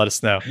episode, let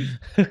us know.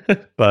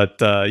 But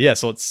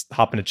so let's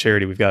hop into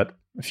charity. We've got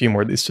a few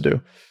more of these to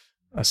do.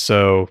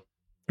 So,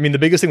 I mean, the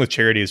biggest thing with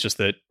charity is just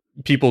that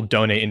people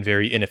donate in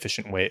very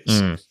inefficient ways.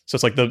 So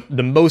it's like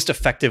the most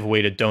effective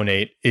way to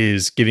donate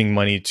is giving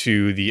money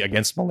to the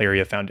Against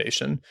Malaria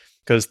Foundation,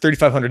 because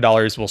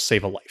 $3,500 will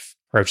save a life,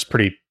 right? Which is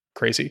pretty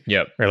crazy.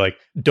 Yep. Right? Like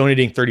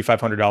donating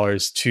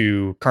 $3,500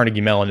 to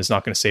Carnegie Mellon is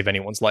not going to save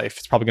anyone's life.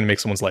 It's probably going to make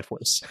someone's life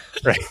worse,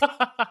 right?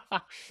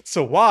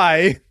 So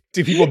why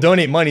do people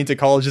donate money to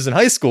colleges and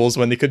high schools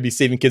when they could be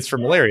saving kids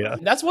from malaria?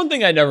 That's one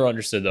thing I never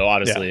understood, though,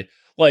 honestly.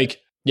 I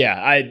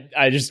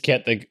just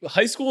can't think.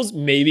 High schools,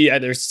 maybe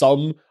there's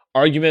some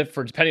argument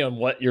for depending on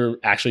what you're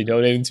actually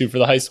donating to for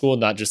the high school,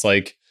 not just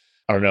like,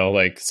 I don't know,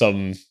 like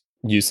some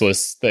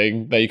useless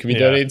thing that you could be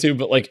donating to,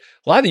 but like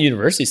a lot of the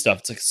university stuff,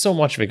 it's like so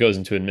much of it goes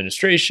into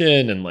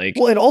administration and like,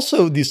 well, and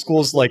also these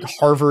schools like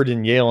Harvard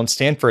and Yale and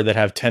Stanford that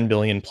have 10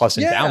 billion plus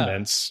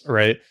endowments,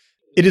 right?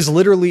 It is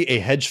literally a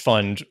hedge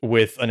fund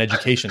with an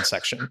education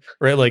section,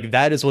 right? Like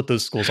that is what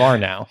those schools are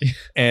now,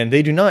 and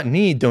they do not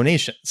need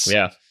donations.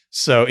 Yeah.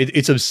 So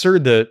it's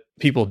absurd that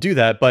people do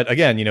that, but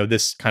again,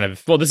 this kind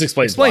of this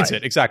explains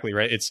it exactly,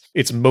 right?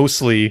 It's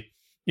mostly.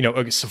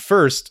 So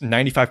first,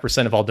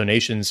 95% of all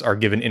donations are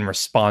given in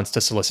response to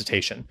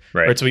solicitation,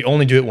 right? So we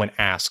only do it when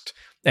asked.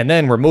 And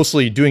then we're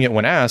mostly doing it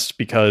when asked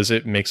because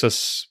it makes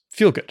us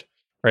feel good,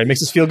 right? It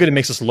makes us feel good. It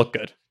makes us look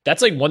good.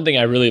 That's like one thing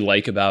I really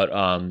like about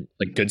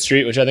like Good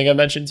Street, which I think I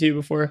mentioned to you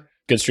before,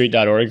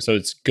 goodstreet.org. So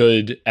it's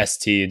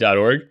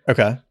goodst.org.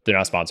 Okay. They're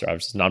not sponsored,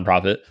 obviously, it's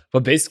nonprofit.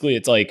 But basically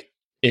it's like,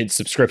 it's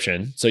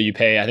subscription. So you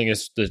pay, I think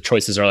the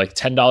choices are like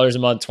 $10 a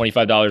month,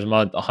 $25 a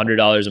month,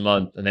 $100 a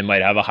month, and they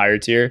might have a higher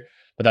tier.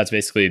 But that's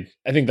basically,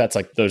 I think that's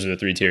like, those are the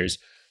 3 tiers.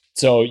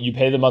 So you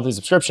pay the monthly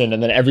subscription,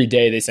 and then every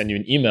day they send you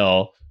an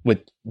email with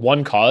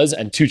one cause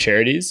and 2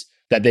 charities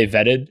that they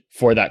vetted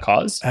for that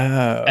cause.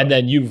 Oh. And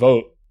then you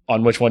vote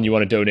on which one you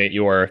want to donate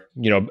your,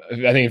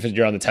 I think if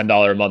you're on the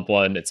 $10 a month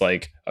one, it's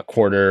like a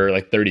quarter,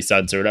 like 30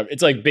 cents or whatever.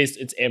 It's like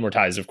it's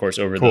amortized, of course,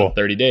 over the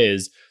 30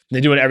 days.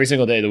 They do it every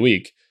single day of the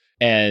week.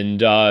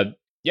 And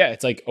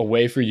it's like a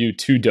way for you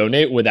to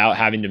donate without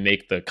having to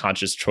make the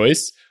conscious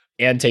choice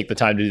and take the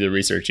time to do the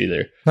research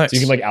either. Nice. So you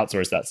can like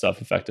outsource that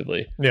stuff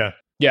effectively. Yeah.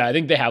 Yeah, I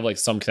think they have like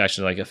some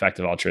connection to like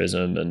effective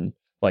altruism, and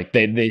like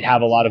they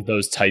have a lot of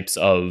those types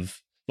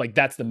of, like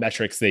that's the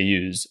metrics they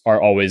use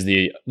are always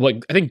the,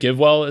 like I think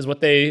GiveWell is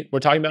what they were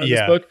talking about in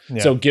this book.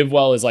 Yeah. So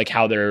GiveWell is like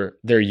how they're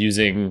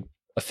using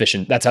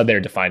efficient, that's how they're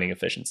defining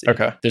efficiency.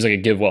 Okay. There's like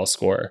a GiveWell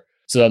score.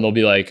 So then they'll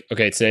be like,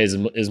 okay, today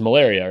is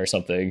malaria or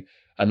something.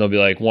 And they'll be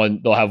like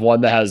they'll have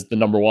one that has the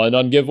number 1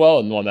 on GiveWell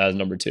and one that has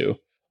number 2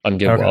 on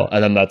GiveWell.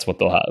 And then that's what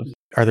they'll have.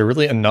 Are there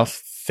really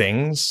enough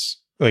things,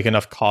 like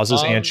enough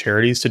causes and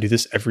charities to do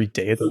this every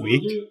day of the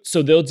week?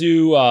 So they'll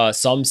do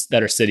some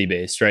that are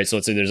city-based, right? So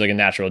let's say there's like a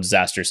natural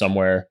disaster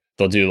somewhere.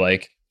 They'll do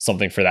like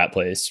something for that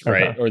place,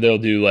 right? Or they'll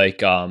do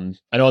like, I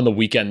know on the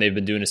weekend they've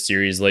been doing a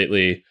series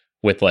lately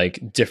with like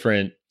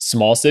different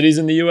small cities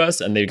in the US,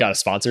 and they've got a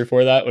sponsor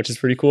for that, which is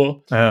pretty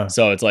cool. Oh.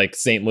 So it's like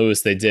St.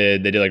 Louis, they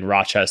did like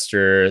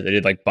Rochester, they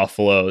did like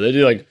Buffalo, they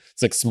do like,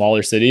 it's like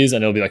smaller cities,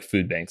 and it'll be like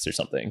food banks or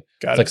something.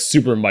 It's like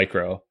super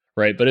micro,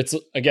 right? But it's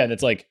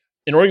like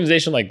an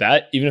organization like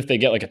that, even if they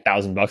get like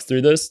 $1,000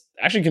 through this,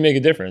 actually can make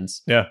a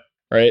difference. Yeah.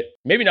 Right.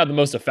 Maybe not the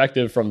most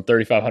effective from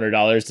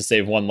 $3,500 to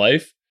save one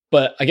life,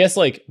 but I guess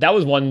like that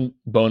was one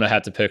bone I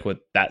had to pick with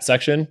that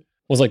section.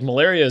 Was like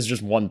malaria is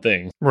just one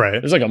thing.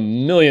 Right. There's like a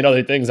million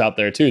other things out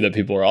there too that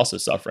people are also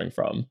suffering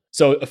from.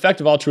 So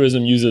effective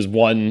altruism uses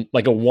one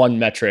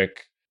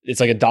metric. It's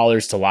like a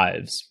dollars to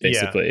lives,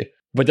 basically. Yeah.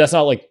 But that's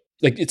not like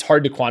it's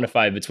hard to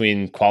quantify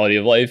between quality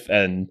of life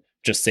and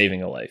just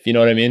saving a life. You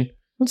know what I mean?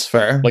 That's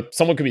fair. Like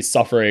someone could be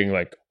suffering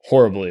like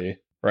horribly,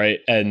 right?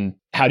 And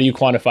how do you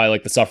quantify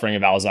like the suffering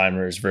of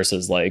Alzheimer's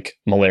versus like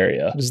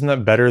malaria? Isn't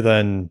that better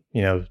than,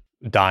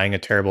 dying a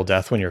terrible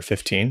death when you're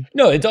 15?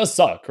 No, it does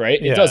suck, right?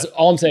 Yeah. It does.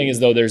 All I'm saying is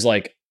though, there's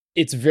like,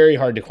 it's very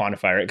hard to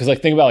quantify, right? Because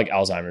like think about like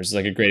Alzheimer's is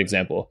like a great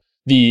example.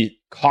 The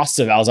costs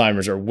of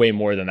Alzheimer's are way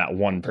more than that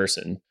one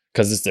person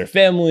because it's their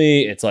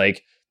family. It's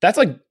like, that's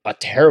like a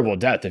terrible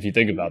death if you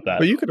think about that.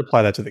 But you could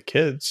apply that to the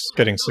kids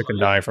getting sick and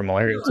dying from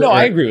malaria. No, right?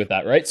 I agree with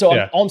that, right? So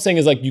Yeah. all I'm saying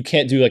is like you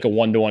can't do like a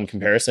one-to-one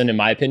comparison, in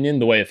my opinion,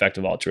 the way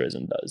effective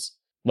altruism does.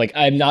 Like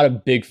I'm not a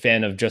big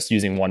fan of just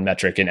using one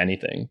metric in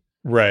anything,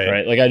 Right.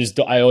 right? Like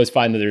I always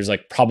find that there's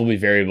like probably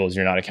variables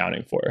you're not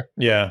accounting for.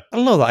 Yeah. I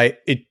don't know.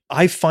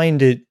 I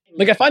find it,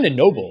 Like I find it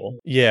noble.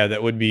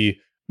 that would be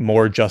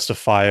more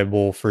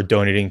justifiable for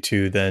donating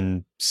to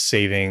than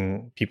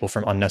saving people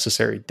from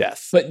unnecessary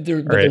death. But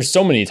there's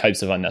so many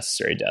types of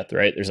unnecessary death,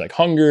 right? There's like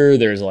hunger,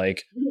 there's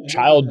like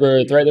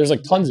childbirth, right? There's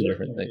like tons of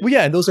different things. Well,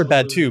 yeah, and those are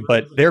bad too.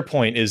 But their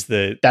point is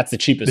that That's the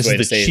cheapest this way is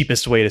to the save.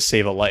 cheapest way to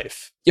save a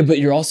life. Yeah, but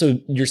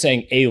you're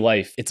saying a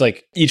life. It's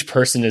like each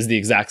person is the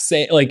exact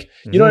same. Like,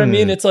 you know what I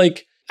mean? It's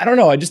like, I don't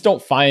know. I just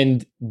don't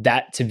find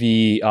that to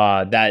be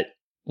that,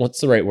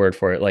 what's the right word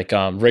for it? Like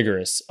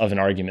rigorous of an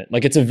argument.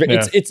 Like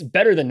it's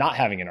better than not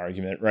having an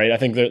argument, right? I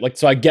think they're like,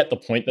 so I get the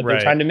point that they're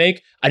Right. trying to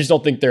make. I just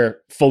don't think they're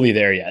fully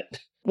there yet.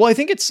 Well, I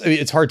think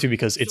it's hard to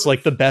because it's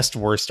like the best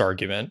worst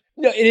argument.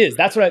 No, it is.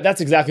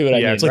 That's exactly what I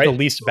mean. It's like right? the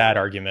least bad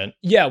argument.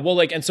 Yeah, well,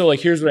 like, and so like,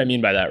 here's what I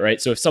mean by that,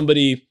 right? So if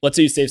somebody, let's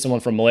say you save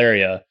someone from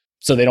malaria,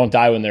 so they don't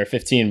die when they're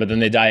 15, but then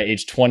they die at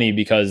age 20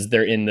 because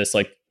they're in this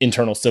like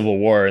internal civil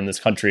war in this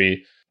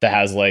country that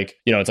has like,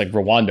 it's like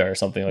Rwanda or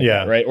something like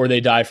that, right? Or they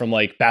die from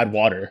like bad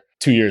water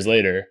 2 years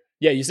later.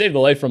 Yeah, you saved the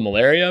life from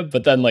malaria,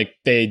 but then like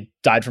they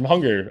died from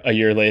hunger a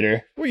year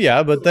later. Well,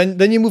 yeah, but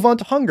then you move on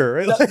to hunger,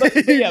 right?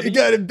 You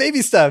got it,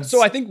 baby steps.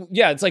 So I think,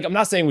 it's like, I'm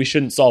not saying we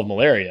shouldn't solve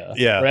malaria.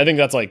 Yeah. Right? I think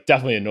that's like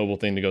definitely a noble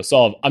thing to go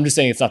solve. I'm just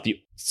saying it's not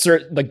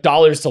like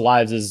dollars to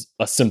lives is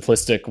a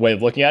simplistic way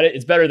of looking at it.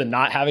 It's better than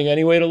not having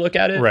any way to look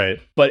at it. Right.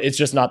 But it's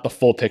just not the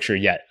full picture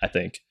yet, I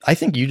think. I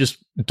think you just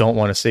don't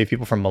want to save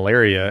people from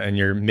malaria and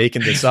you're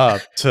making this up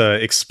to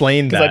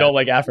explain that. Because I don't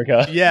like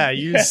Africa. Yeah, I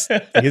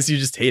guess you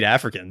just hate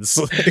Africans.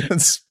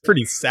 That's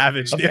pretty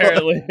savage.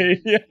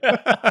 Apparently. Yeah.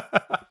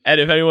 And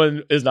if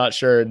anyone is not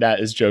sure, Nat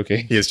is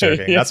joking. He is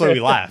joking. That's why we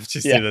laughed.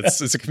 You see,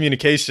 it's a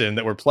communication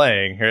that we're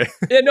playing.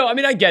 Yeah, no, I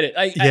mean, I get it.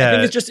 I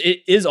think it's just, it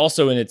is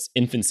also in its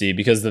infancy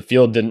because the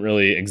field didn't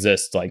really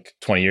exist like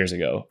 20 years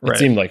ago. It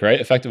seemed like, right?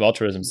 Effective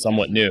altruism is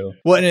somewhat new.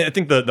 Well, and I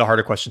think the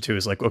harder question too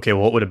is like, okay,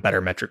 well, what would a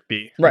better metric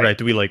be? Right.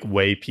 Do we like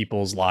weigh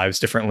people's lives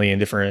differently in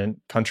different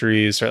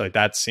countries? Right? Like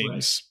that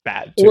seems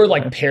bad too. Or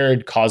like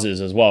paired causes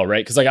as well,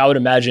 right? Because like I would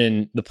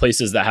imagine the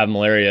places that have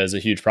malaria is a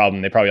huge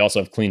problem. They probably also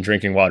have clean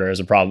drinking water as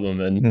a problem,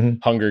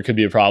 and hunger could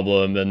be a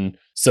problem, and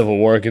civil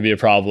war could be a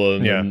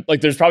problem. Yeah. And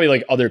like there's probably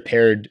like other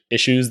paired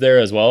issues there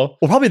as well.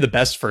 Well, probably the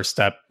best first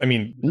step. I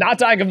mean, not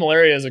dying of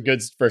malaria is a good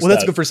first step. Well,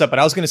 that's a good first step. But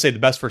I was going to say the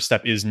best first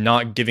step is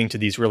not giving to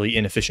these really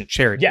inefficient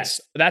charities.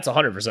 Yes, that's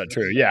 100%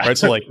 true. Yeah. Right.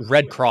 So like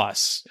Red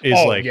Cross is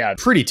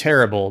pretty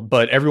terrible,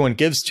 but everyone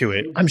gives to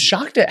it. I'm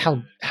shocked at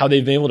how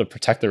they've been able to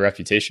protect their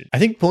reputation. I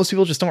think most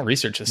people just don't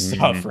research this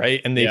stuff,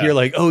 right? And they hear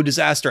like, oh,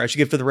 disaster, I should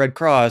give to the Red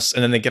Cross.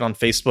 And then they get on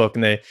Facebook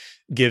and they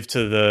give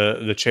to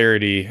the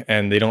charity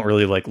and they don't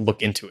really like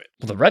look into it.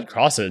 Well, the Red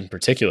Cross in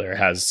particular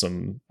has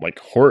some like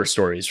horror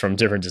stories from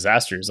different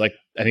disasters. Like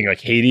I think like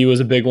Haiti was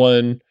a big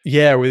one.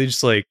 Yeah, where they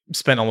just like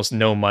spent almost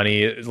no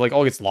money. It like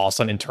all gets lost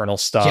on internal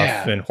stuff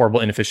and horrible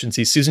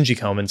inefficiencies. Susan G.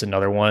 Komen's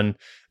another one.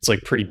 It's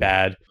like pretty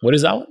bad. What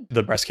is that one?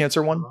 The breast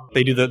cancer one.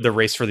 They do the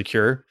race for the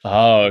cure.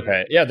 Oh,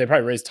 okay. Yeah, they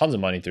probably raised tons of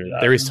money through that.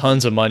 They raise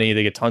tons of money.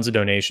 They get tons of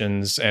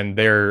donations, and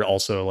they're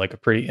also like a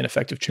pretty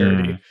ineffective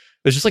charity.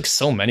 There's just like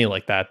so many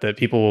like that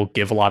people will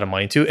give a lot of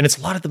money to. And it's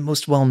a lot of the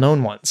most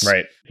well-known ones.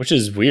 Right. Which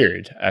is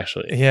weird,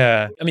 actually.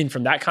 Yeah. I mean,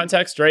 from that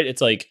context, right?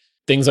 It's like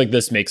things like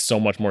this make so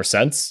much more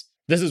sense.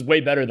 This is way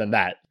better than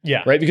that.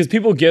 Yeah. Right. Because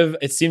people give,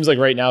 it seems like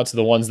right now, to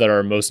the ones that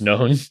are most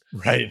known.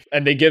 Right.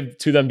 And they give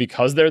to them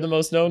because they're the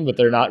most known, but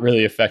they're not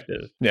really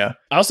effective. Yeah.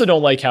 I also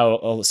don't like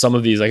how some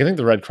of these, like I think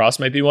the Red Cross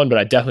might be one, but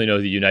I definitely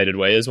know the United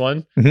Way is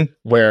one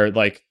where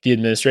like the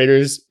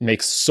administrators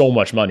make so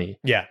much money.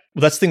 Yeah.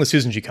 Well, that's the thing with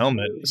Susan G.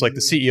 Komen. It's like the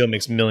CEO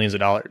makes millions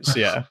of dollars.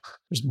 Yeah.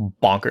 Just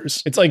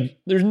bonkers. It's like,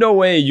 there's no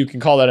way you can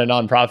call that a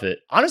nonprofit.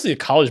 Honestly, a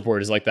college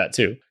board is like that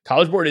too.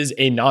 College board is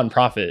a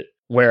nonprofit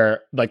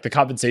where like the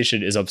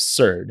compensation is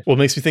absurd. Well, it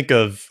makes me think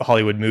of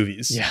Hollywood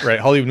movies, right?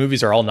 Hollywood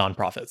movies are all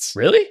nonprofits.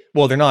 Really?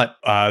 Well, they're not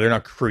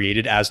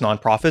created as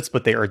nonprofits,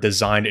 but they are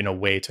designed in a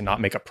way to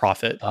not make a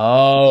profit.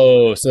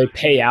 Oh, so they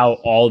pay out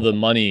all the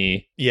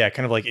money Yeah,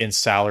 kind of like in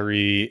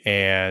salary,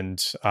 and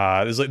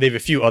they have a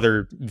few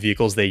other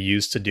vehicles they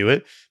use to do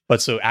it.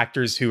 But so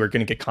actors who are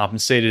going to get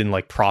compensated and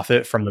like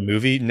profit from the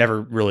movie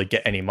never really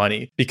get any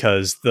money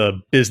because the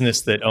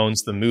business that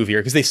owns the movie, or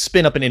because they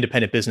spin up an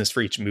independent business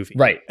for each movie.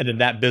 Right. And then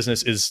that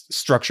business is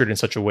structured in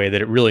such a way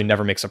that it really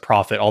never makes a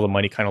profit. All the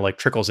money kind of like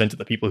trickles into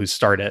the people who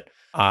start it.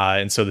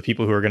 And so the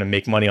people who are going to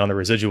make money on the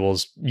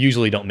residuals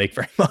usually don't make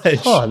very much.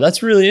 Oh,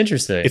 that's really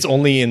interesting. It's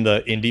only in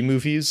the indie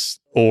movies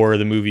or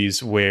the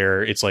movies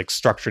where it's like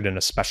structured in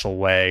a special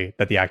way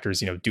that the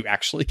actors, do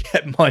actually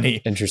get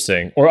money.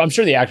 Interesting. Or I'm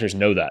sure the actors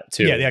know that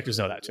too. Yeah, the actors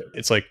know that too.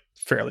 It's like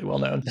fairly well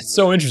known. That's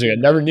so interesting. I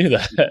never knew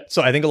that.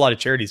 So I think a lot of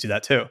charities do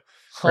that too.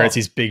 Right? It's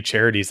these big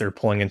charities that are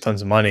pulling in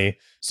tons of money.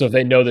 So if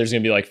they know there's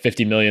going to be like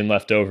 50 million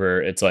left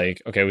over, it's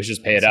like, okay, we should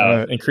just pay it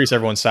out. Increase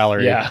everyone's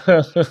salary. Yeah.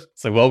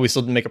 It's like, well, we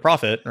still didn't make a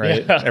profit,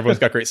 right? Yeah. Everyone's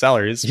got great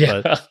salaries.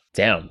 Yeah. But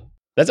Damn.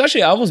 That's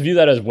actually, I almost view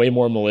that as way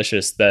more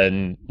malicious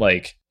than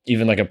like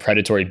even like a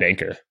predatory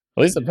banker.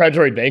 At least the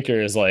predatory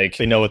banker is like,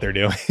 they know what they're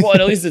doing. well,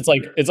 and at least it's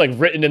like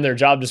written in their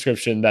job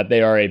description that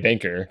they are a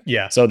banker.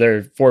 Yeah. So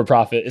they're for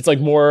profit. It's like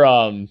more, I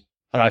don't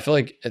know, I feel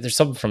like there's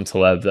something from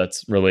Taleb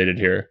that's related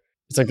here.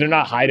 It's like they're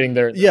not hiding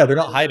their... Yeah, they're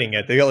not hiding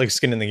it. They got like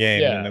skin in the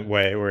game Yeah. in a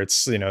way where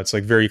it's, it's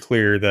like very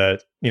clear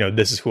that,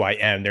 this is who I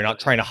am. They're not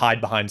trying to hide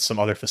behind some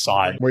other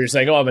facade. Where you're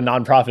saying, oh, I'm a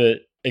nonprofit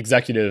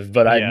executive,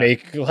 but I Yeah.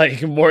 make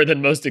like more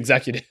than most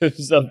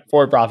executives of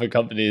for-profit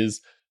companies.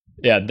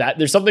 Yeah, that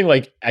there's something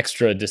like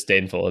extra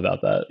disdainful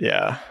about that.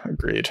 Yeah,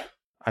 agreed.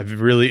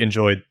 I've really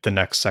enjoyed the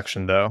next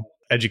section though.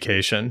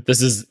 Education.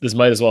 This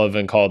might as well have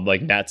been called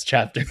like Nat's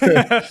chapter.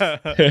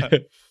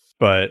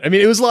 But I mean,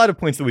 it was a lot of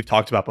points that we've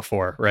talked about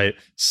before, right?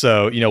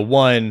 So,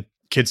 one,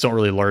 kids don't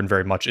really learn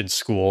very much in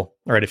school,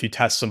 right? If you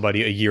test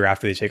somebody a year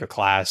after they take a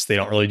class, they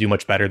don't really do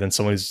much better than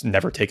someone who's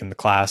never taken the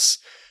class.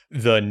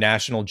 The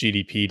national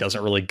GDP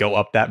doesn't really go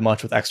up that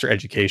much with extra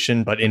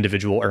education, but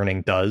individual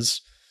earning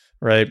does,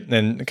 right?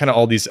 And kind of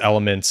all these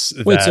elements.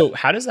 Wait, so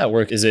how does that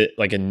work? Is it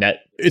like a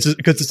net? It's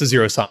because it's a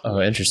zero sum.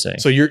 Oh, interesting.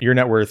 So your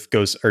net worth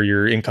goes, or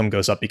your income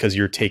goes up because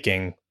you're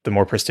taking the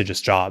more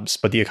prestigious jobs,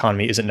 but the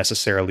economy isn't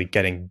necessarily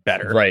getting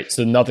better. Right.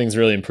 So nothing's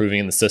really improving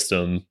in the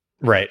system.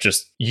 Right.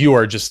 You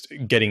are just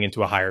getting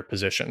into a higher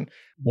position.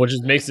 Which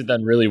just makes it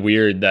then really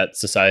weird that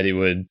society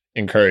would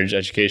encourage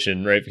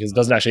education, right? Because it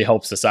doesn't actually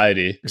help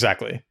society.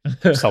 Exactly.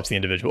 Just helps the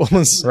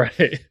individuals.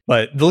 Right.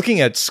 But looking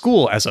at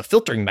school as a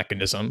filtering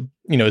mechanism,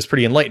 is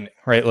pretty enlightening,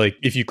 right? Like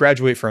if you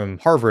graduate from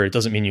Harvard, it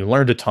doesn't mean you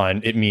learned a ton.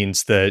 It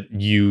means that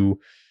you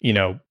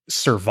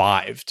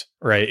survived,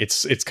 right?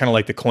 It's kind of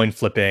like the coin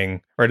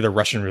flipping, right? Or the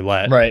Russian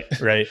roulette. Right.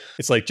 Right.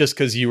 It's like just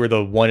because you were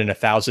the 1 in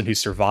 1,000 who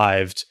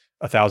survived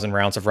 1,000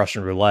 rounds of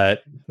Russian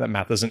roulette, that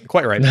math isn't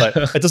quite right, but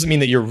it doesn't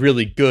mean that you're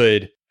really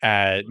good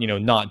at,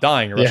 not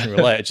dying in Russian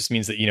roulette. It just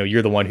means that,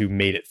 you're the one who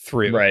made it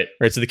through. Right.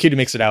 Right. So the kid who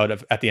makes it out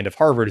at the end of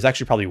Harvard is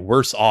actually probably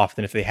worse off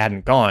than if they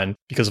hadn't gone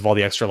because of all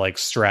the extra like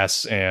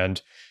stress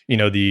and,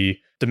 the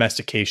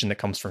domestication that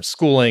comes from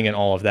schooling and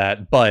all of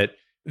that. But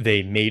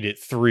they made it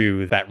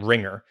through that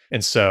ringer.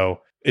 And so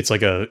it's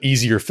like a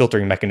easier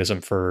filtering mechanism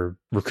for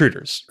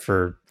recruiters,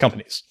 for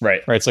companies.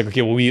 Right. Right. It's like,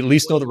 okay, well, we at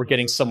least know that we're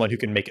getting someone who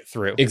can make it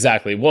through.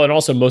 Exactly. Well, and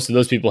also most of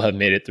those people have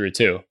made it through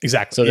too.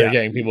 Exactly. So they're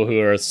getting people who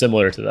are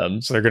similar to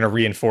them. So they're going to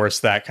reinforce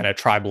that kind of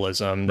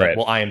tribalism that, Right.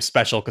 well, I am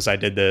special because I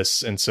did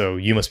this. And so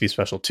you must be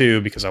special too,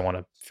 because I want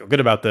to feel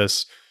good about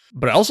this.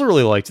 But I also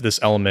really liked this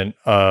element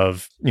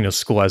of,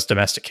 school as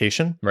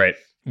domestication. Right.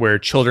 Where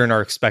children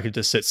are expected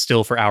to sit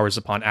still for hours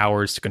upon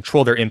hours, to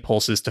control their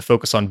impulses, to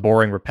focus on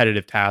boring,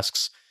 repetitive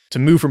tasks, to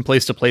move from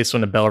place to place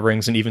when a bell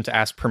rings, and even to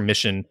ask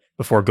permission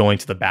before going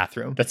to the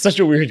bathroom. That's such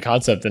a weird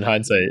concept in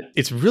hindsight.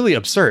 It's really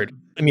absurd.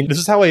 I mean, this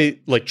is how I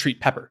treat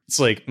Pepper. It's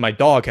like my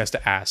dog has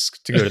to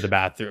ask to go to the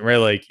bathroom, right?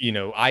 Like,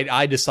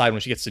 I decide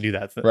when she gets to do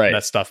that, Right.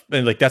 that stuff.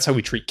 And like, that's how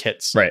we treat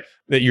kids. Right.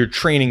 That you're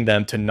training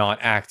them to not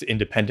act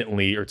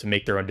independently or to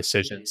make their own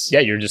decisions. Yeah,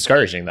 you're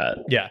discouraging that.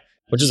 Yeah.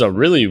 Which is a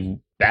really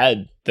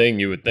bad thing,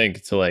 you would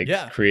think, to like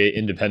Yeah. create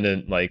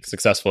independent, like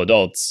successful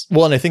adults.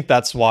 Well, and I think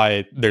that's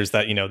why there's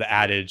that, the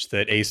adage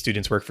that A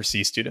students work for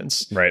C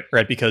students. Right.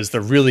 Right. Because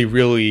the really,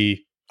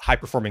 really high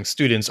performing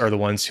students are the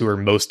ones who are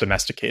most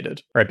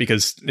domesticated, right?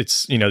 Because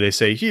it's, they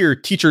say here,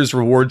 teachers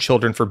reward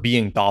children for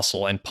being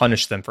docile and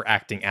punish them for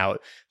acting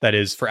out. That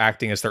is, for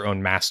acting as their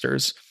own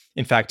masters.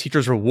 In fact,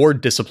 teachers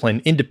reward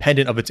discipline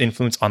independent of its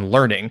influence on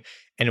learning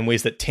and in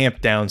ways that tamp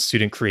down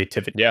student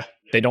creativity. Yeah.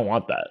 They don't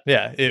want that.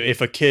 Yeah.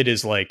 If a kid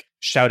is like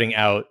shouting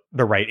out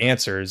the right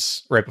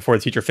answers right before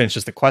the teacher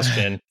finishes the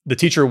question, the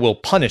teacher will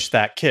punish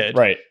that kid,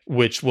 Right.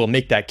 which will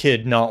make that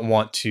kid not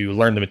want to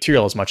learn the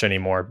material as much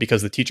anymore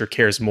because the teacher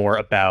cares more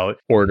about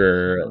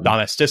Order.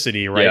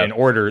 domesticity, right, Yeah. and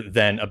order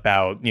than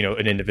about,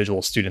 an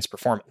individual student's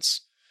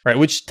performance, right?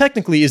 Which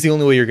technically is the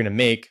only way you're going to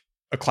make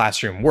a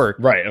classroom work.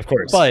 Right. Of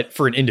course. But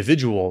for an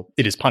individual,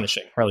 it is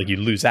punishing, right? Like you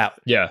lose out.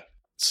 yeah.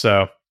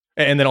 So,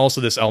 and then also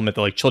this element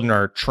that like children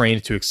are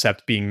trained to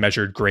accept being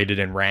measured, graded,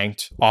 and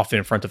ranked, often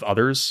in front of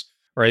others,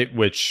 right?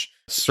 Which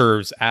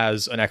serves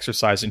as an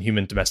exercise in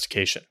human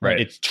domestication. Right.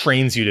 It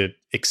trains you to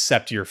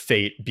accept your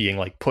fate being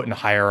like put in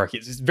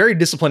hierarchies. It's very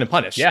discipline and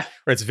punish. Yeah.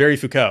 Right. It's very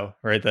Foucault,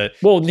 right? That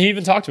Well, he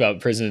even talked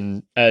about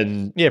prison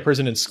and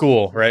prison and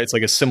school, right? It's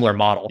like a similar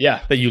model.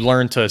 Yeah. That you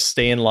learn to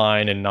stay in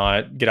line and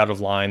not get out of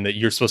line, that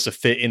you're supposed to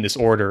fit in this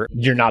order.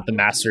 you're not the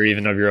master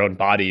even of your own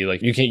body.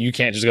 Like you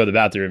can't just go to the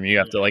bathroom. You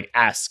have to like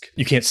ask.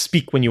 You can't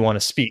speak when you want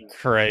to speak,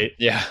 right?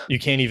 Yeah. You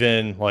can't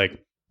even like,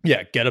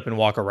 get up and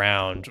walk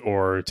around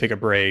or take a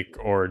break,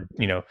 or,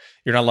 you're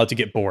not allowed to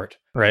get bored,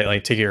 right?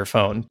 Like take your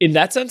phone. In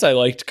that sense, I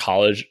liked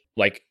college.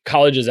 Like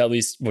college is at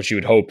least what you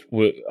would hope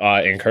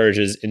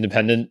encourages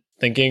independent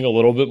thinking a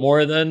little bit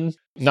more than,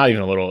 not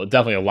even a little,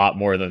 definitely a lot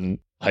more than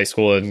high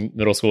school and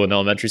middle school and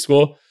elementary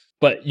school.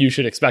 But you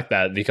should expect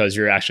that because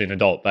you're actually an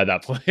adult by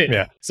that point.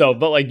 Yeah. So,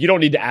 but like you don't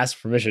need to ask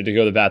permission to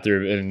go to the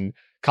bathroom in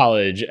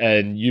college,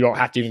 and you don't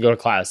have to even go to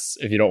class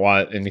if you don't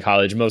want in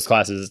college. Most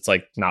classes, it's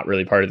like not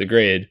really part of the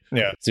grade.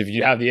 Yeah. So if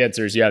you have the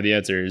answers, you have the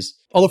answers.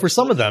 Although for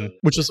some of them,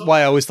 which is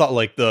why I always thought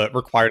like the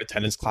required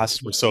attendance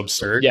classes were so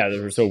absurd. Yeah, they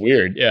were so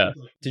weird. Yeah.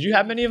 Did you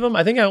have many of them?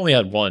 I think I only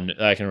had one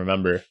that I can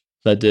remember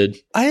that did.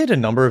 I had a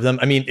number of them.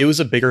 I mean, it was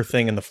a bigger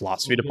thing in the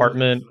philosophy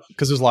department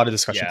because there's a lot of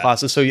discussion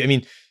classes. So, I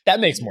mean, that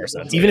makes more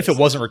sense. Even if it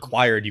wasn't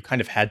required, you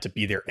kind of had to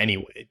be there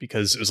anyway,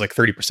 because it was like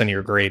 30% of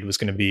your grade was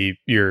going to be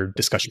your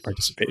discussion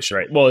participation.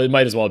 Right. Well, it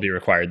might as well be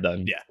required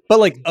then. Yeah. But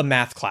like a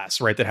math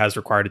class, right, that has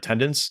required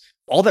attendance,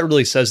 all that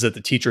really says that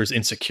the teacher is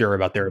insecure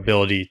about their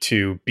ability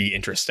to be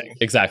interesting.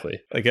 Exactly.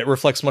 Like it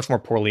reflects much more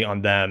poorly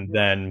on them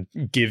than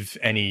give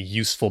any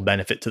useful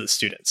benefit to the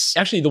students.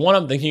 Actually, the one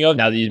I'm thinking of,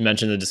 now that you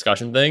mentioned the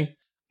discussion thing,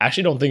 I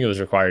actually don't think it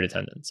was required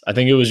attendance. I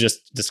think it was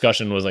just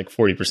discussion was like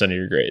 40% of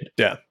your grade.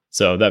 Yeah.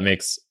 So that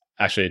makes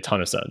actually a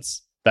ton of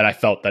sense that I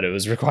felt that it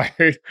was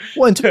required.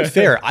 Well, and to be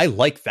fair, I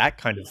like that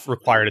kind of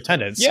required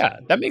attendance. Yeah,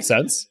 that makes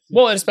sense.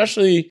 Well, and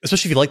especially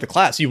if you like the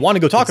class, you want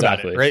to go talk about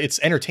Exactly. it, right? It's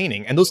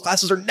entertaining. And those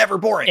classes are never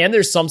boring. and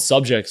there's some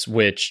subjects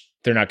which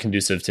they're not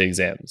conducive to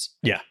exams.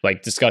 Yeah.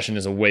 Like discussion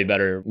is a way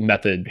better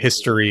method.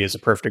 History is a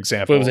perfect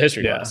example. But it was a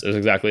history class. It was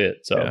exactly it.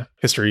 So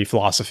history,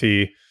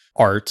 philosophy,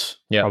 art,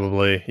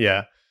 probably.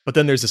 Yeah. But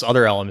then there's this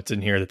other element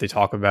in here that they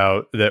talk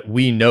about that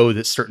we know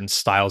that certain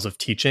styles of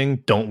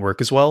teaching don't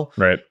work as well.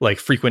 Right. Like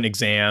frequent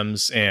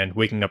exams and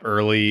waking up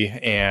early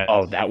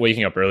and that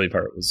waking up early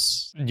part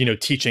was,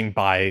 teaching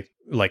by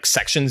like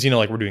sections,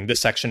 like we're doing this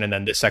section and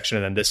then this section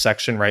and then this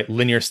section, right?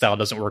 Linear style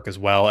doesn't work as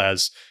well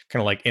as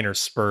kind of like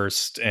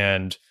interspersed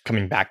and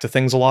coming back to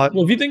things a lot.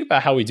 Well, if you think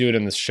about how we do it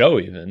in this show,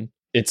 even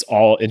it's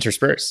all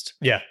interspersed.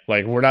 Yeah.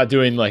 Like we're not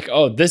doing like,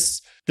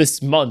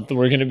 this month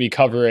we're going to be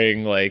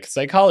covering like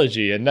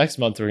psychology and next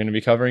month we're going to be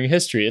covering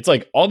history. It's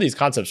like all these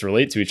concepts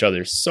relate to each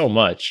other so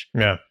much.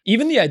 Yeah.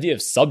 Even the idea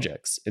of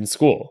subjects in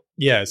school.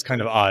 Yeah, it's kind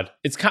of odd.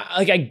 It's kind of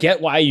like, I get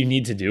why you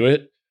need to do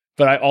it,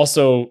 but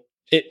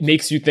it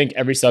makes you think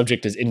every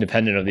subject is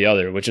independent of the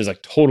other, which is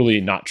like totally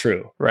not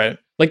true. Right.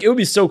 Like it would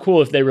be so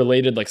cool if they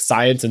related like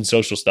science and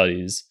social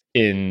studies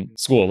in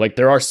school. Like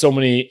there are so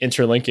many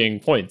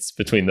interlinking points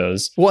between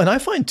those. Well, and I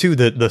find too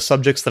that the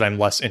subjects that I'm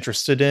less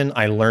interested in,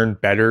 I learn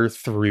better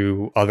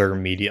through other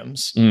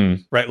mediums,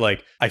 right?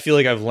 Like I feel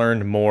like I've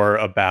learned more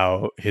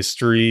about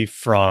history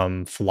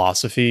from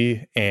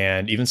philosophy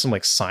and even some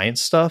like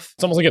science stuff.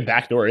 It's almost like a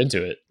backdoor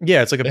into it.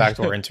 Yeah, it's like a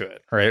backdoor into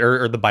it, right?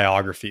 Or the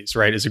biographies,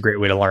 right? Is a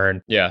great way to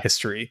learn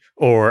history.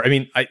 Or, I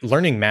mean,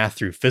 learning math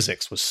through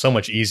physics was so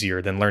much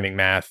easier than learning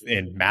math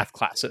in math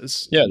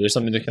classes. Yeah, there's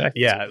something to connect.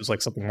 Yeah, it was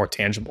like something more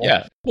tangible.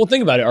 Yeah. Well,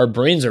 think about it. Our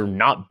brains are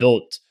not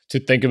built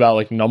to think about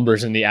like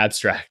numbers in the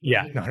abstract.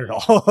 Yeah, not at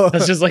all.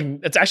 That's just like,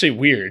 it's actually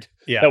weird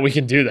that we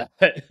can do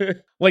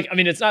that. Like, I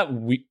mean, it's not,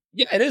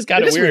 it is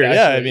kind of weird.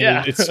 Yeah, I mean,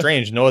 it's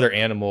strange. No other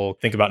animal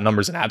think about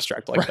numbers in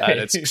abstract like that.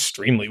 It's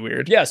extremely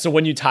weird. Yeah. So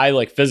when you tie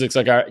like physics,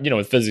 like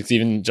with physics,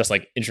 even just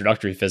like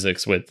introductory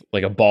physics with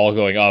like a ball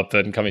going up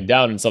and coming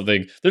down and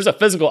something, there's a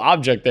physical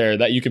object there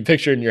that you can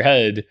picture in your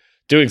head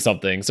doing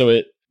something. So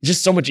it's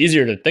just so much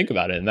easier to think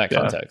about it in that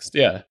context.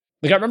 Yeah.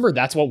 Like I remember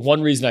that's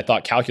one reason I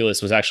thought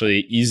calculus was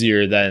actually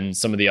easier than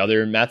some of the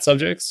other math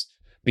subjects,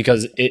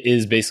 because it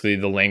is basically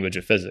the language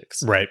of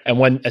physics. Right.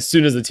 And as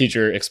soon as the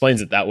teacher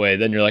explains it that way,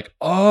 then you're like,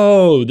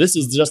 oh, this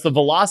is just the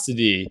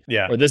velocity.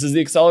 Yeah. Or this is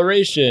the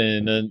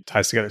acceleration. And it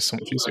ties together so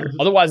much easier.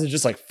 Otherwise, it's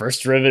just like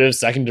first derivative,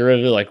 second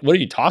derivative. Like, what are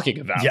you talking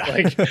about? Yeah.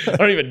 Like, I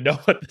don't even know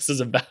what this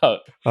is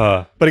about.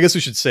 But I guess we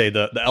should say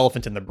the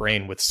elephant in the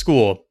brain with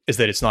school is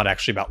that it's not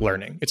actually about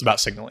learning. It's about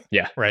signaling.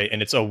 Yeah. Right.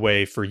 And it's a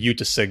way for you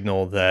to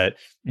signal that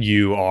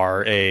you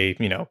are a,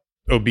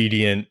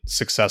 obedient,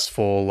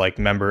 successful, like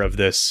member of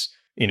this,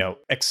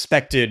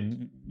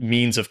 expected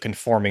means of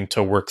conforming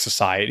to work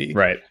society.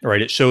 Right.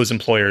 Right. It shows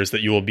employers that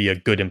you will be a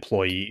good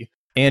employee.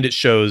 And it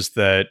shows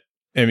that,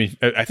 I mean,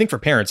 I think for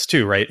parents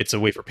too, right? It's a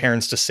way for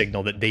parents to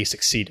signal that they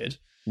succeeded.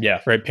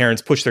 Yeah. Right.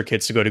 Parents push their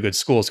kids to go to good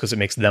schools because it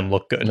makes them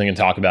look good. And they can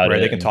talk about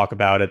it. They can talk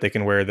about it. They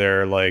can wear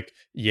their like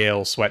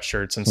Yale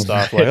sweatshirts and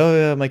stuff. Like, oh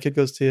yeah, my kid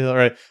goes to Yale.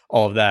 Right.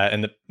 All of that.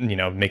 And,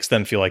 makes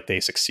them feel like they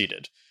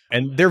succeeded.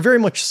 And they're very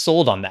much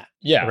sold on that.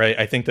 Yeah. Right.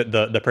 I think that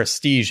the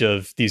prestige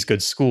of these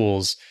good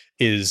schools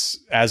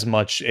is as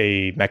much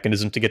a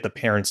mechanism to get the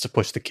parents to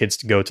push the kids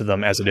to go to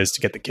them as it is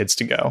to get the kids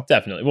to go.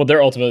 Definitely. Well,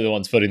 they're ultimately the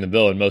ones footing the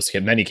bill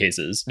in many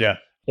cases. Yeah.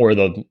 Or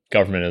the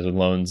government is with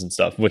loans and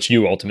stuff, which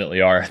you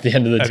ultimately are at the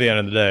end of the day. At the end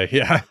of the day,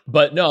 yeah.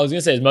 But no, I was going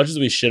to say, as much as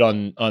we shit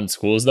on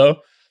schools, though,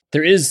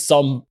 there is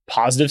some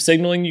positive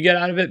signaling you get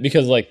out of it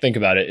because, like, think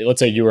about it. Let's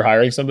say you were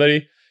hiring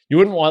somebody. You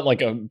wouldn't want,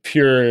 like, a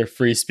pure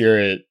free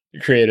spirit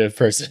creative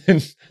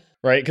person,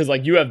 right? Because,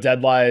 like, you have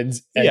deadlines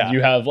and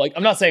you have, like,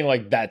 I'm not saying,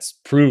 like, that's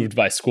proved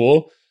by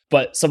school,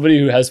 but somebody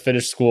who has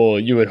finished school,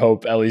 you would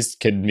hope at least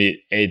can meet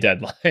a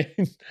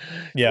deadline.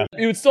 Yeah.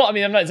 You would still, I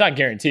mean, it's not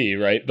guaranteed,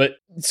 right? But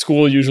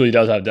school usually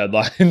does have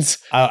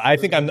deadlines. I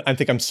think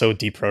I'm so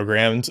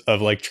deprogrammed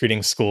of like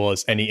treating school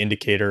as any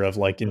indicator of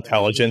like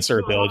intelligence or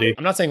ability.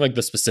 I'm not saying like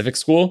the specific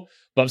school,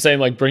 but I'm saying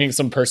like bringing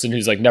some person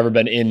who's like never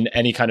been in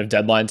any kind of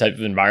deadline type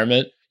of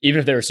environment, even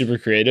if they were super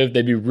creative,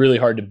 they'd be really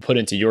hard to put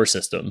into your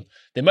system.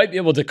 They might be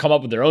able to come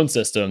up with their own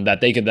system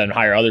that they could then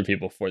hire other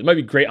people for. They might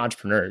be great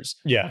entrepreneurs.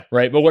 Yeah.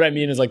 Right. But what I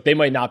mean is like they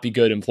might not be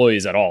good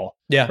employees at all.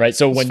 Yeah. Right.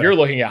 So when you're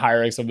looking at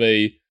hiring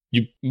somebody,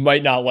 you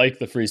might not like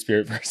the free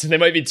spirit person. They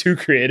might be too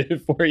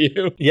creative for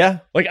you. Yeah.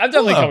 Like I've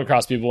definitely come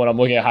across people when I'm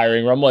looking at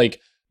hiring where I'm like,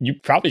 you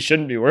probably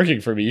shouldn't be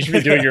working for me. You should be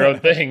doing your own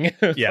thing.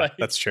 Yeah, like,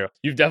 that's true.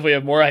 You definitely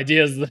have more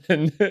ideas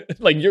than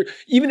like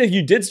even if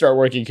you did start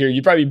working here,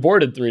 you'd probably be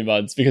bored in 3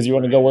 months because you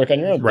want to go work on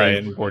your own right,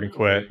 thing. And bored and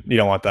quit. You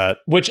don't want that.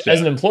 Which as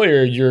an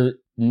employer, you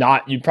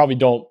probably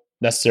don't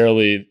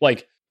necessarily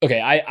like, okay,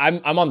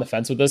 I'm on the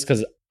fence with this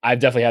because I've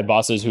definitely had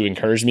bosses who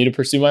encouraged me to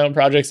pursue my own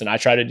projects and I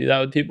try to do that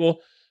with people.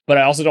 But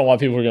I also don't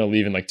want people who are going to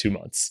leave in like 2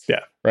 months.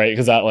 Yeah. Right.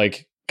 Because that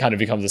like kind of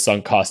becomes a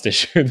sunk cost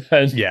issue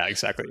then. Yeah,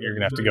 exactly. You're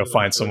going to have to go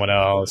find someone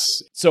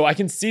else. So I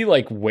can see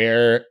like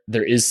where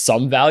there is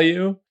some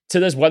value to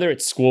this, whether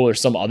it's school or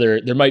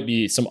there might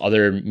be some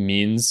other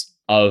means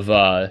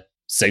of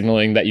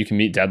signaling that you can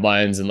meet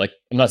deadlines. And like,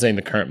 I'm not saying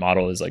the current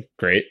model is like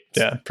great.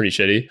 It's pretty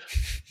shitty.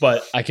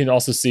 But I can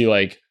also see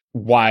like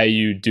why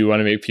you do want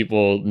to make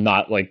people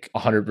not like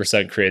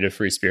 100% creative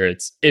free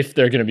spirits if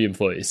they're going to be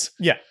employees.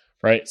 Yeah.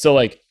 Right. So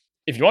like,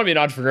 if you want to be an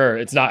entrepreneur,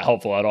 it's not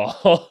helpful at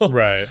all.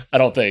 Right. I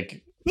don't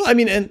think. Well, I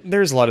mean, and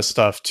there's a lot of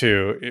stuff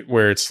too,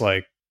 where it's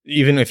like,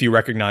 even if you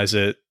recognize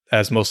it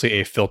as mostly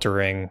a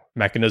filtering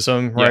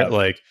mechanism, right? Yeah.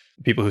 Like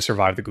people who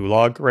survive the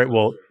gulag, right?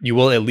 Well, you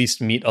will at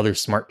least meet other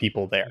smart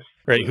people there,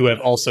 right? Who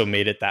have also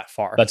made it that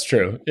far. That's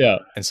true. Yeah.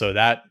 And so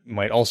that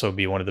might also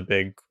be one of the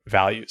big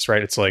values,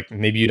 right? It's like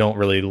maybe you don't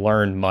really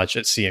learn much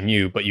at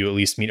CMU, but you at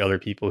least meet other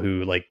people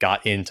who like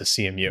got into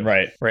CMU.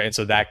 Right. Right. And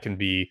so that can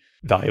be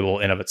valuable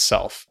in of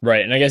itself.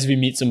 Right. And I guess if you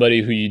meet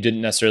somebody who you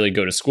didn't necessarily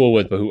go to school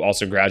with, but who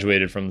also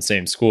graduated from the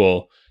same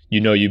school,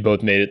 you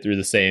both made it through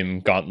the same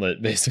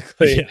gauntlet,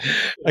 basically. Yeah.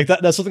 Like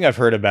that's something I've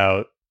heard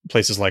about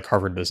places like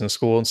Harvard Business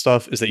School and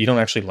stuff, is that you don't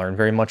actually learn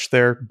very much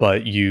there,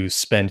 but you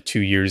spend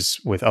 2 years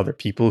with other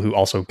people who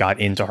also got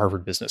into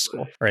Harvard Business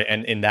School, right?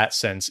 And in that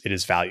sense, it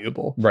is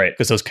valuable, right?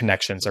 Because those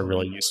connections are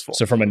really useful.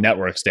 So from a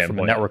network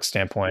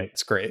standpoint,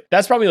 it's great.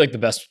 That's probably like the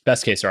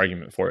best case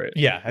argument for it.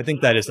 Yeah, I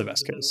think that is the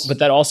best case. But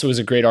that also is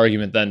a great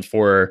argument then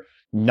for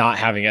not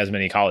having as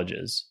many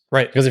colleges.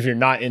 Right. Because if you're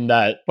not in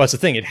that... Well, that's the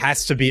thing. It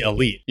has to be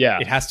elite. Yeah.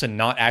 It has to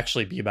not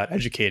actually be about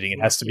educating.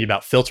 It has to be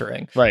about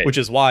filtering. Right. Which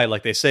is why,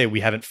 like they say, we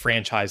haven't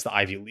franchised the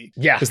Ivy League.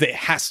 Yeah. Because it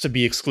has to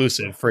be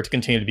exclusive for it to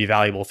continue to be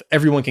valuable. If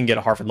everyone can get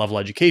a Harvard level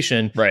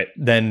education, right,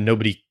 then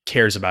nobody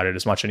cares about it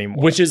as much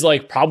anymore. Which is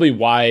like probably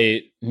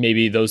why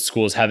maybe those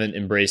schools haven't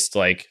embraced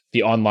like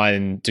the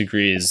online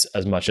degrees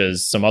as much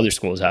as some other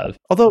schools have.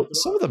 Although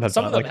some of them have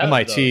done, like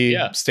MIT,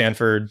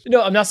 Stanford.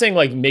 No, I'm not saying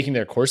like making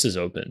their courses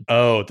open.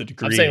 Oh, the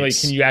degrees. I'm saying like,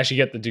 can you actually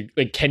get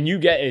can you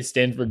get a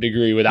Stanford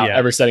degree without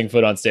ever setting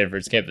foot on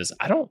Stanford's campus?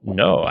 I don't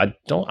know. I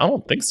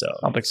don't think so.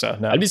 I don't think so.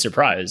 No. I'd be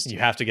surprised. You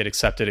have to get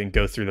accepted and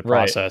go through the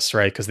process,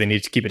 right? Because they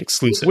need to keep it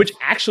exclusive. Which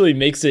actually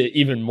makes it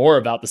even more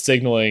about the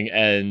signaling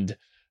and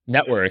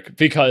network,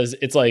 because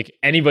it's like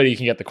anybody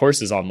can get the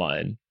courses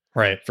online.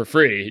 Right. For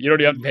free. You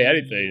don't even have to pay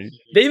anything.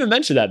 They even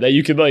mentioned that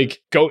you could like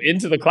go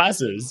into the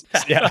classes.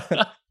 Yeah.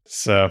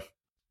 So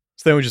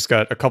then we just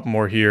got a couple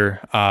more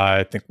here.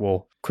 I think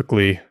we'll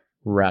quickly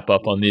wrap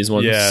up on these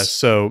ones. Yeah.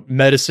 So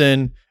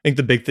medicine, I think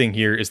the big thing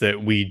here is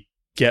that we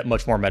get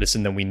much more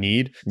medicine than we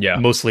need. Yeah.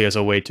 Mostly as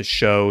a way to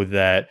show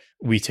that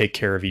we take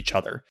care of each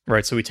other.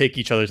 Right. So we take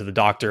each other to the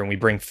doctor and we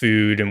bring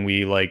food and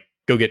we like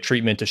go get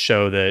treatment to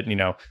show that,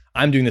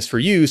 I'm doing this for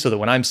you so that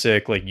when I'm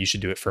sick, like you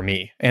should do it for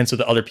me. And so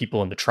the other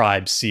people in the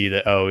tribe see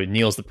that, oh,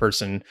 Neil's the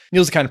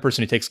kind of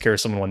person who takes care of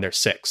someone when they're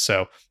sick.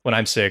 So when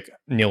I'm sick,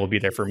 Neil will be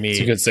there for me. It's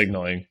a good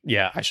signaling.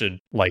 Yeah, I should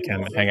like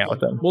him and hang out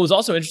with him. Well, it was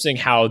also interesting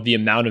how the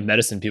amount of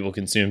medicine people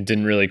consume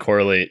didn't really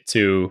correlate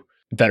to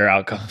better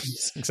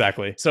outcomes.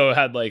 Exactly. So it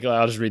had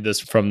I'll just read this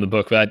from the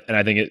book, and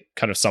I think it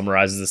kind of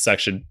summarizes this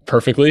section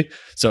perfectly.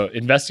 So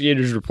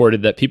investigators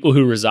reported that people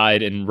who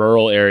reside in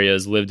rural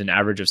areas lived an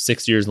average of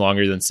 6 years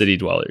longer than city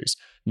dwellers.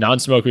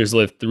 Non-smokers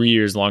lived 3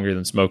 years longer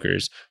than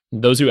smokers.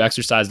 Those who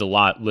exercised a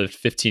lot lived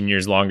 15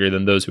 years longer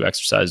than those who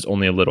exercised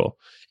only a little.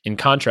 In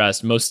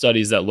contrast, most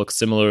studies that look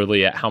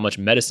similarly at how much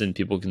medicine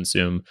people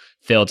consume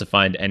fail to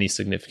find any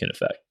significant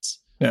effects.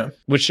 Yeah.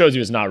 Which shows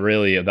you it's not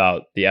really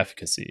about the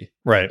efficacy.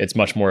 Right. It's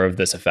much more of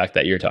this effect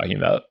that you're talking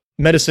about.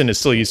 Medicine is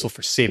still useful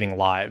for saving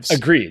lives.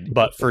 Agreed.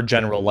 But for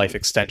general life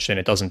extension,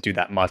 it doesn't do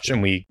that much.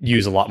 And we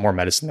use a lot more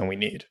medicine than we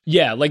need.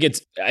 Yeah, like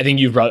I think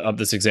you've brought up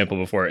this example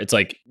before. It's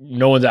like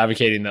no one's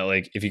advocating that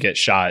like if you get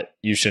shot,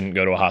 you shouldn't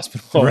go to a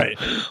hospital. Right.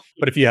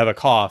 But if you have a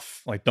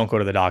cough, like don't go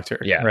to the doctor.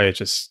 Yeah. Right.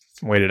 Just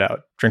wait it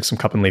out. Drink some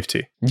cup and leaf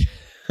tea.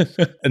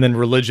 And then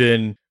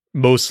religion,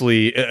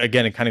 mostly,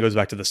 again, it kind of goes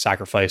back to the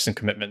sacrifice and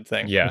commitment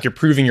thing. Yeah. Like you're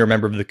proving you're a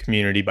member of the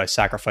community by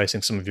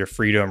sacrificing some of your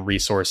freedom,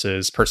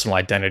 resources, personal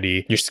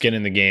identity. Your skin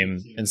in the game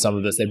and some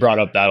of this. They brought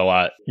up that a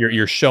lot.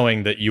 You're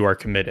showing that you are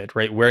committed,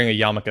 right? Wearing a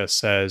yarmulke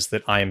says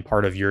that I am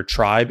part of your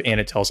tribe, and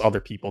it tells other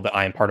people that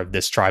I am part of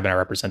this tribe and I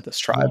represent this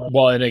tribe.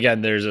 Well, and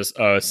again, there's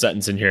a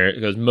sentence in here.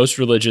 It goes, most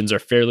religions are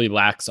fairly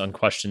lax on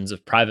questions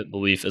of private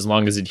belief as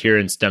long as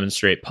adherents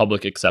demonstrate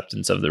public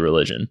acceptance of the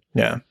religion.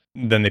 Yeah.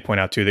 Then they point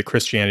out too that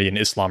Christianity and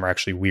Islam are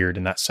actually weird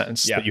in that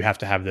sense, that you have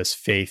to have this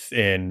faith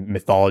in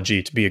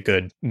mythology to be a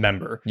good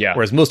member. Yeah.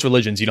 Whereas most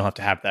religions, you don't have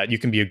to have that. You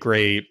can be a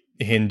great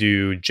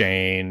Hindu,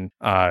 Jain,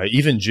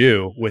 even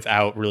Jew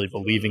without really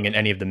believing in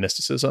any of the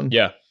mysticism.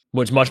 Yeah.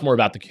 Which much more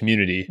about the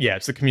community. Yeah,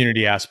 it's the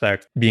community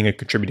aspect, being a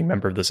contributing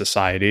member of the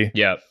society.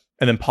 Yeah.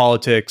 And then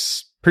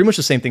politics, pretty much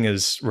the same thing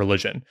as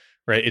religion,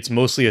 right? It's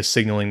mostly a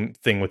signaling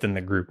thing within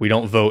the group. We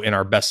don't vote in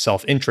our best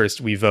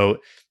self-interest. We vote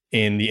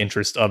in the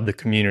interest of the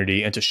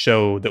community and to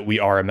show that we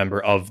are a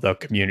member of the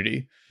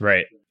community.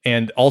 Right.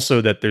 And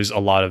also that there's a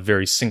lot of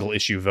very single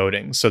issue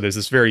voting. So there's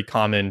this very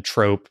common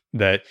trope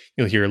that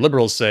you'll hear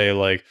liberals say,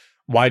 like,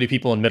 why do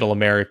people in middle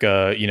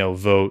America,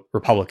 vote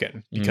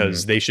Republican?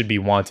 Because they should be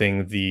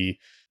wanting the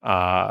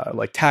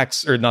like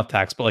tax, or not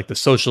tax, but like the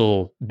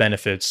social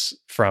benefits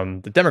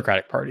from the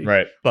Democratic Party.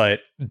 Right.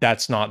 But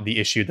that's not the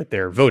issue that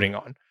they're voting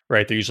on,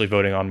 right? They're usually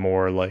voting on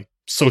more like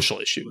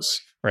social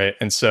issues, right?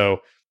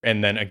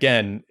 And then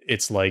again,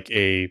 it's like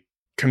a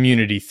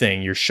community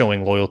thing. You're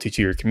showing loyalty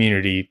to your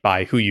community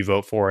by who you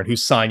vote for and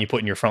whose sign you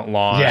put in your front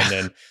lawn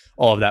and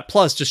all of that.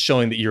 Plus just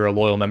showing that you're a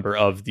loyal member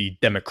of the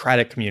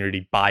Democratic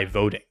community by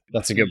voting.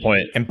 That's a good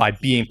point. And by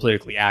being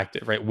politically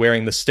active, right?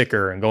 Wearing the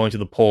sticker and going to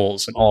the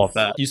polls and all of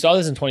that. You saw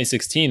this in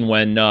 2016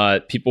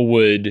 when people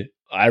would,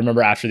 I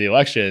remember after the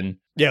election.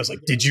 Yeah, I was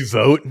like, did you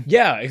vote?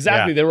 Yeah,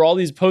 exactly. There were all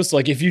these posts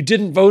like, if you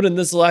didn't vote in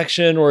this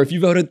election or if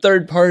you voted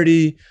third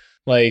party,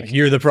 like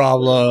you're the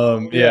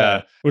problem.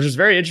 Yeah. Which was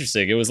very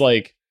interesting. It was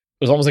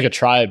almost like a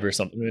tribe or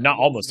something. Not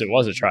almost, it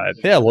was a tribe.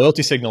 Yeah,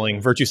 loyalty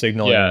signaling, virtue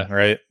signaling,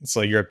 right? It's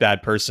like you're a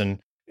bad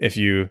person if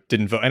you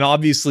didn't vote. And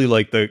obviously,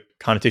 like the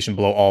connotation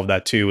below all of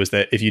that too is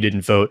that if you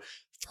didn't vote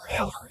for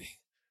Hillary,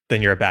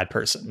 then you're a bad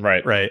person.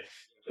 Right. Right.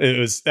 It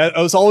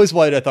was always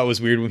what I thought was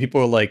weird when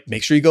people were like,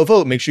 make sure you go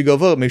vote, make sure you go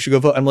vote, make sure you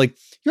go vote. I'm like,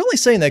 you're only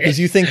saying that because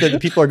you think that the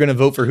people are going to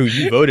vote for who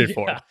you voted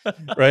for,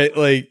 right?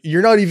 Like,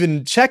 you're not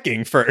even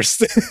checking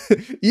first.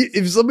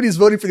 If somebody's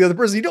voting for the other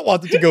person, you don't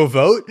want them to go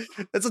vote.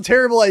 That's a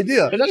terrible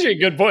idea. That's actually a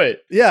good point.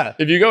 Yeah.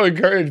 If you go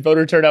encourage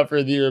voter turnout for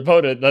your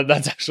opponent,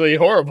 that's actually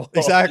horrible.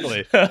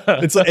 Exactly.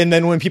 It's like, and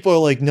then when people are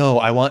like, no,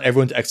 I want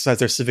everyone to exercise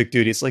their civic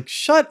duty. It's like,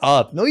 shut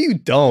up. No, you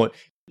don't.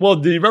 Well,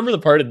 do you remember the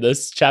part in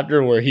this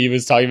chapter where he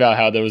was talking about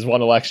how there was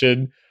one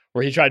election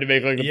where he tried to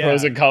make like the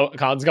pros and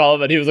cons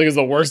column, and he was like, it was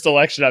the worst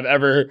election I've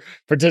ever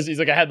participated. He's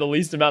like, I had the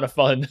least amount of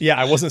fun. Yeah,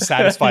 I wasn't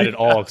satisfied at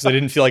all because I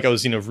didn't feel like I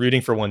was,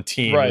 rooting for one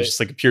team. Right. It was just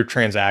like a pure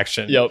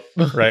transaction. Yep.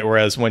 Right.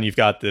 Whereas when you've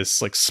got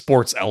this like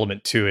sports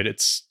element to it,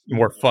 it's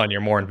more fun.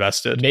 You're more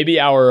invested. Maybe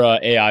our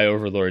AI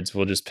overlords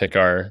will just pick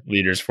our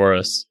leaders for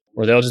us,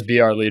 or they'll just be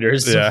our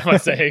leaders. Yeah. Am I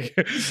saying?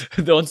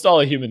 They'll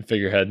install a human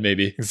figurehead,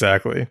 maybe.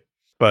 Exactly.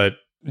 But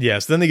yeah,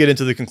 so then they get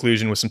into the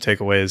conclusion with some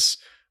takeaways.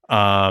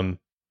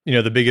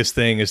 The biggest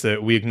thing is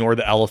that we ignore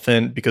the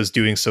elephant because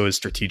doing so is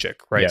strategic,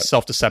 right? Yep.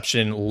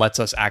 Self-deception lets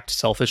us act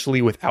selfishly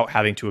without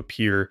having to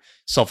appear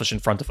selfish in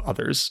front of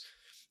others.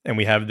 And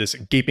we have this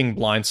gaping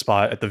blind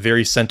spot at the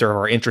very center of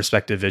our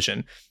introspective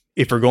vision.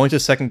 If we're going to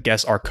second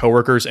guess our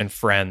coworkers and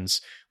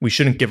friends, we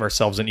shouldn't give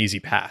ourselves an easy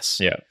pass.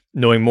 Yeah.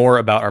 Knowing more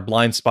about our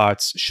blind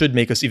spots should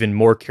make us even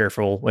more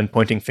careful when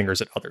pointing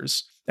fingers at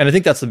others. And I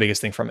think that's the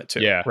biggest thing from it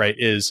too, right?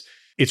 Is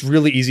it's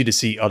really easy to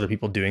see other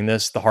people doing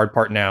this. The hard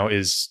part now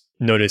is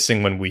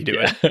noticing when we do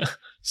it.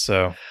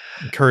 So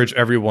encourage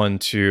everyone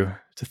to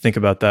think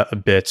about that a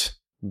bit.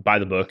 Buy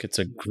the book. It's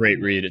a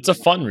great read. It's a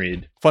fun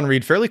read. Fun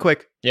read, fairly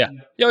quick. Yeah.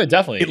 Yeah,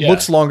 definitely. It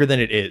looks longer than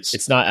it is.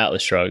 It's not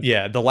Atlas Shrugged.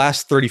 Yeah, the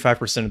last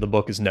 35% of the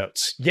book is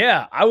notes.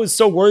 Yeah, I was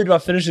so worried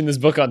about finishing this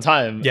book on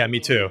time. Yeah, me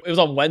too. It was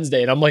on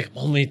Wednesday, and I'm like, I'm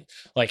only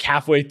like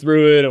halfway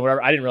through it and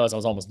whatever. I didn't realize I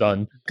was almost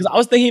done. Because I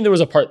was thinking there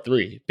was a part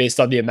 3 based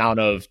on the amount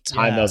of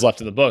time that was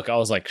left in the book. I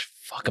was like,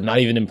 fuck, I'm not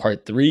even in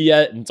part 3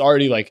 yet. And it's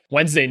already like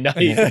Wednesday night.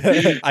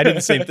 I did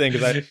the same thing.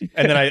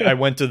 And then I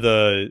went to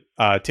the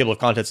table of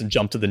contents and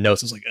jumped to the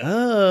notes. I was like,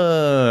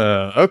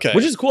 oh, okay.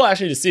 Which is cool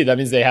actually to see. That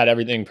means they had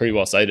everything pretty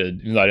well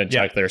cited. Even though I didn't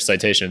check their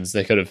citations.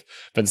 They could have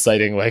been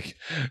citing like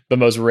the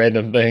most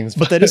random things.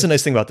 But that is a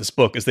nice thing about this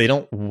book is they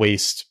don't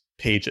waste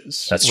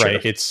pages. That's right.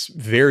 true. It's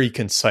very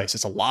concise.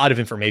 It's a lot of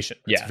information.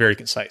 It's Yeah. very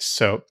concise.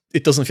 So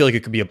it doesn't feel like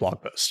it could be a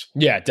blog post,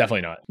 Yeah,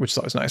 definitely not. which is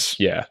always nice.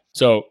 Yeah.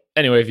 So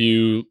anyway, if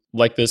you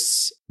like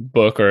this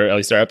book, or at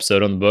least our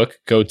episode on the book,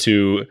 go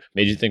to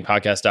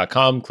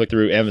madeyouthinkpodcast.com, click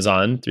through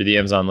Amazon, through the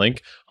Amazon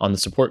link on the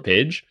support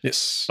page,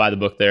 Yes. buy the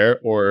book there,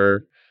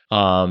 or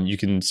you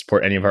can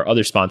support any of our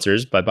other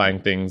sponsors by buying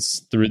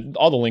things through,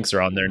 all the links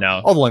are on there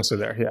now. All the links are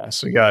there. Yeah.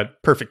 So we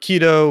got Perfect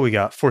Keto, we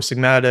got Four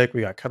Sigmatic,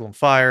 we got Kettle and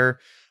Fire.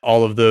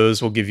 All of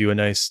those will give you a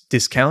nice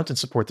discount and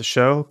support the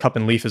show. Cup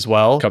and Leaf as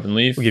well. Cup and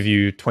Leaf, We'll give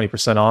you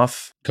 20%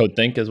 off. Code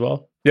Think as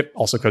well. Yep.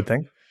 Also code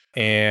Think.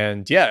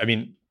 And yeah, I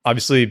mean,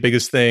 obviously,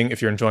 biggest thing,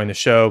 if you're enjoying the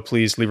show,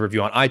 please leave a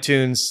review on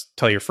iTunes,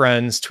 tell your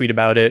friends, tweet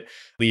about it,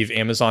 leave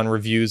Amazon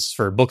reviews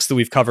for books that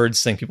we've covered,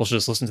 saying people should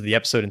just listen to the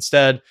episode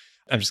instead.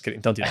 I'm just kidding.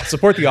 Don't do that.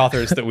 Support the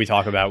authors that we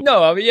talk about.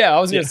 No, I mean, yeah, I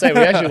was going to say,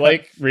 we actually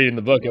like reading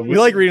the book. We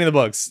like reading the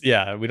books.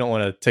 Yeah, we don't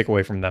want to take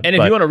away from them. And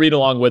if you want to read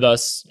along with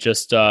us,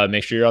 just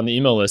make sure you're on the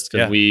email list,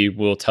 because Yeah. we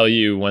will tell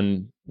you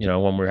when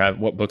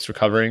what books we're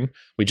covering.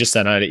 We just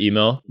sent out an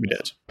email. We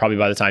did. Probably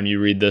by the time you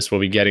read this,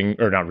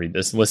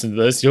 listen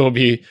to this, we'll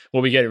be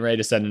getting ready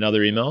to send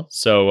another email.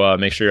 So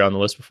make sure you're on the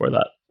list before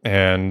that.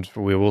 And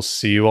we will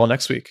see you all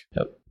next week.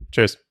 Yep.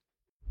 Cheers.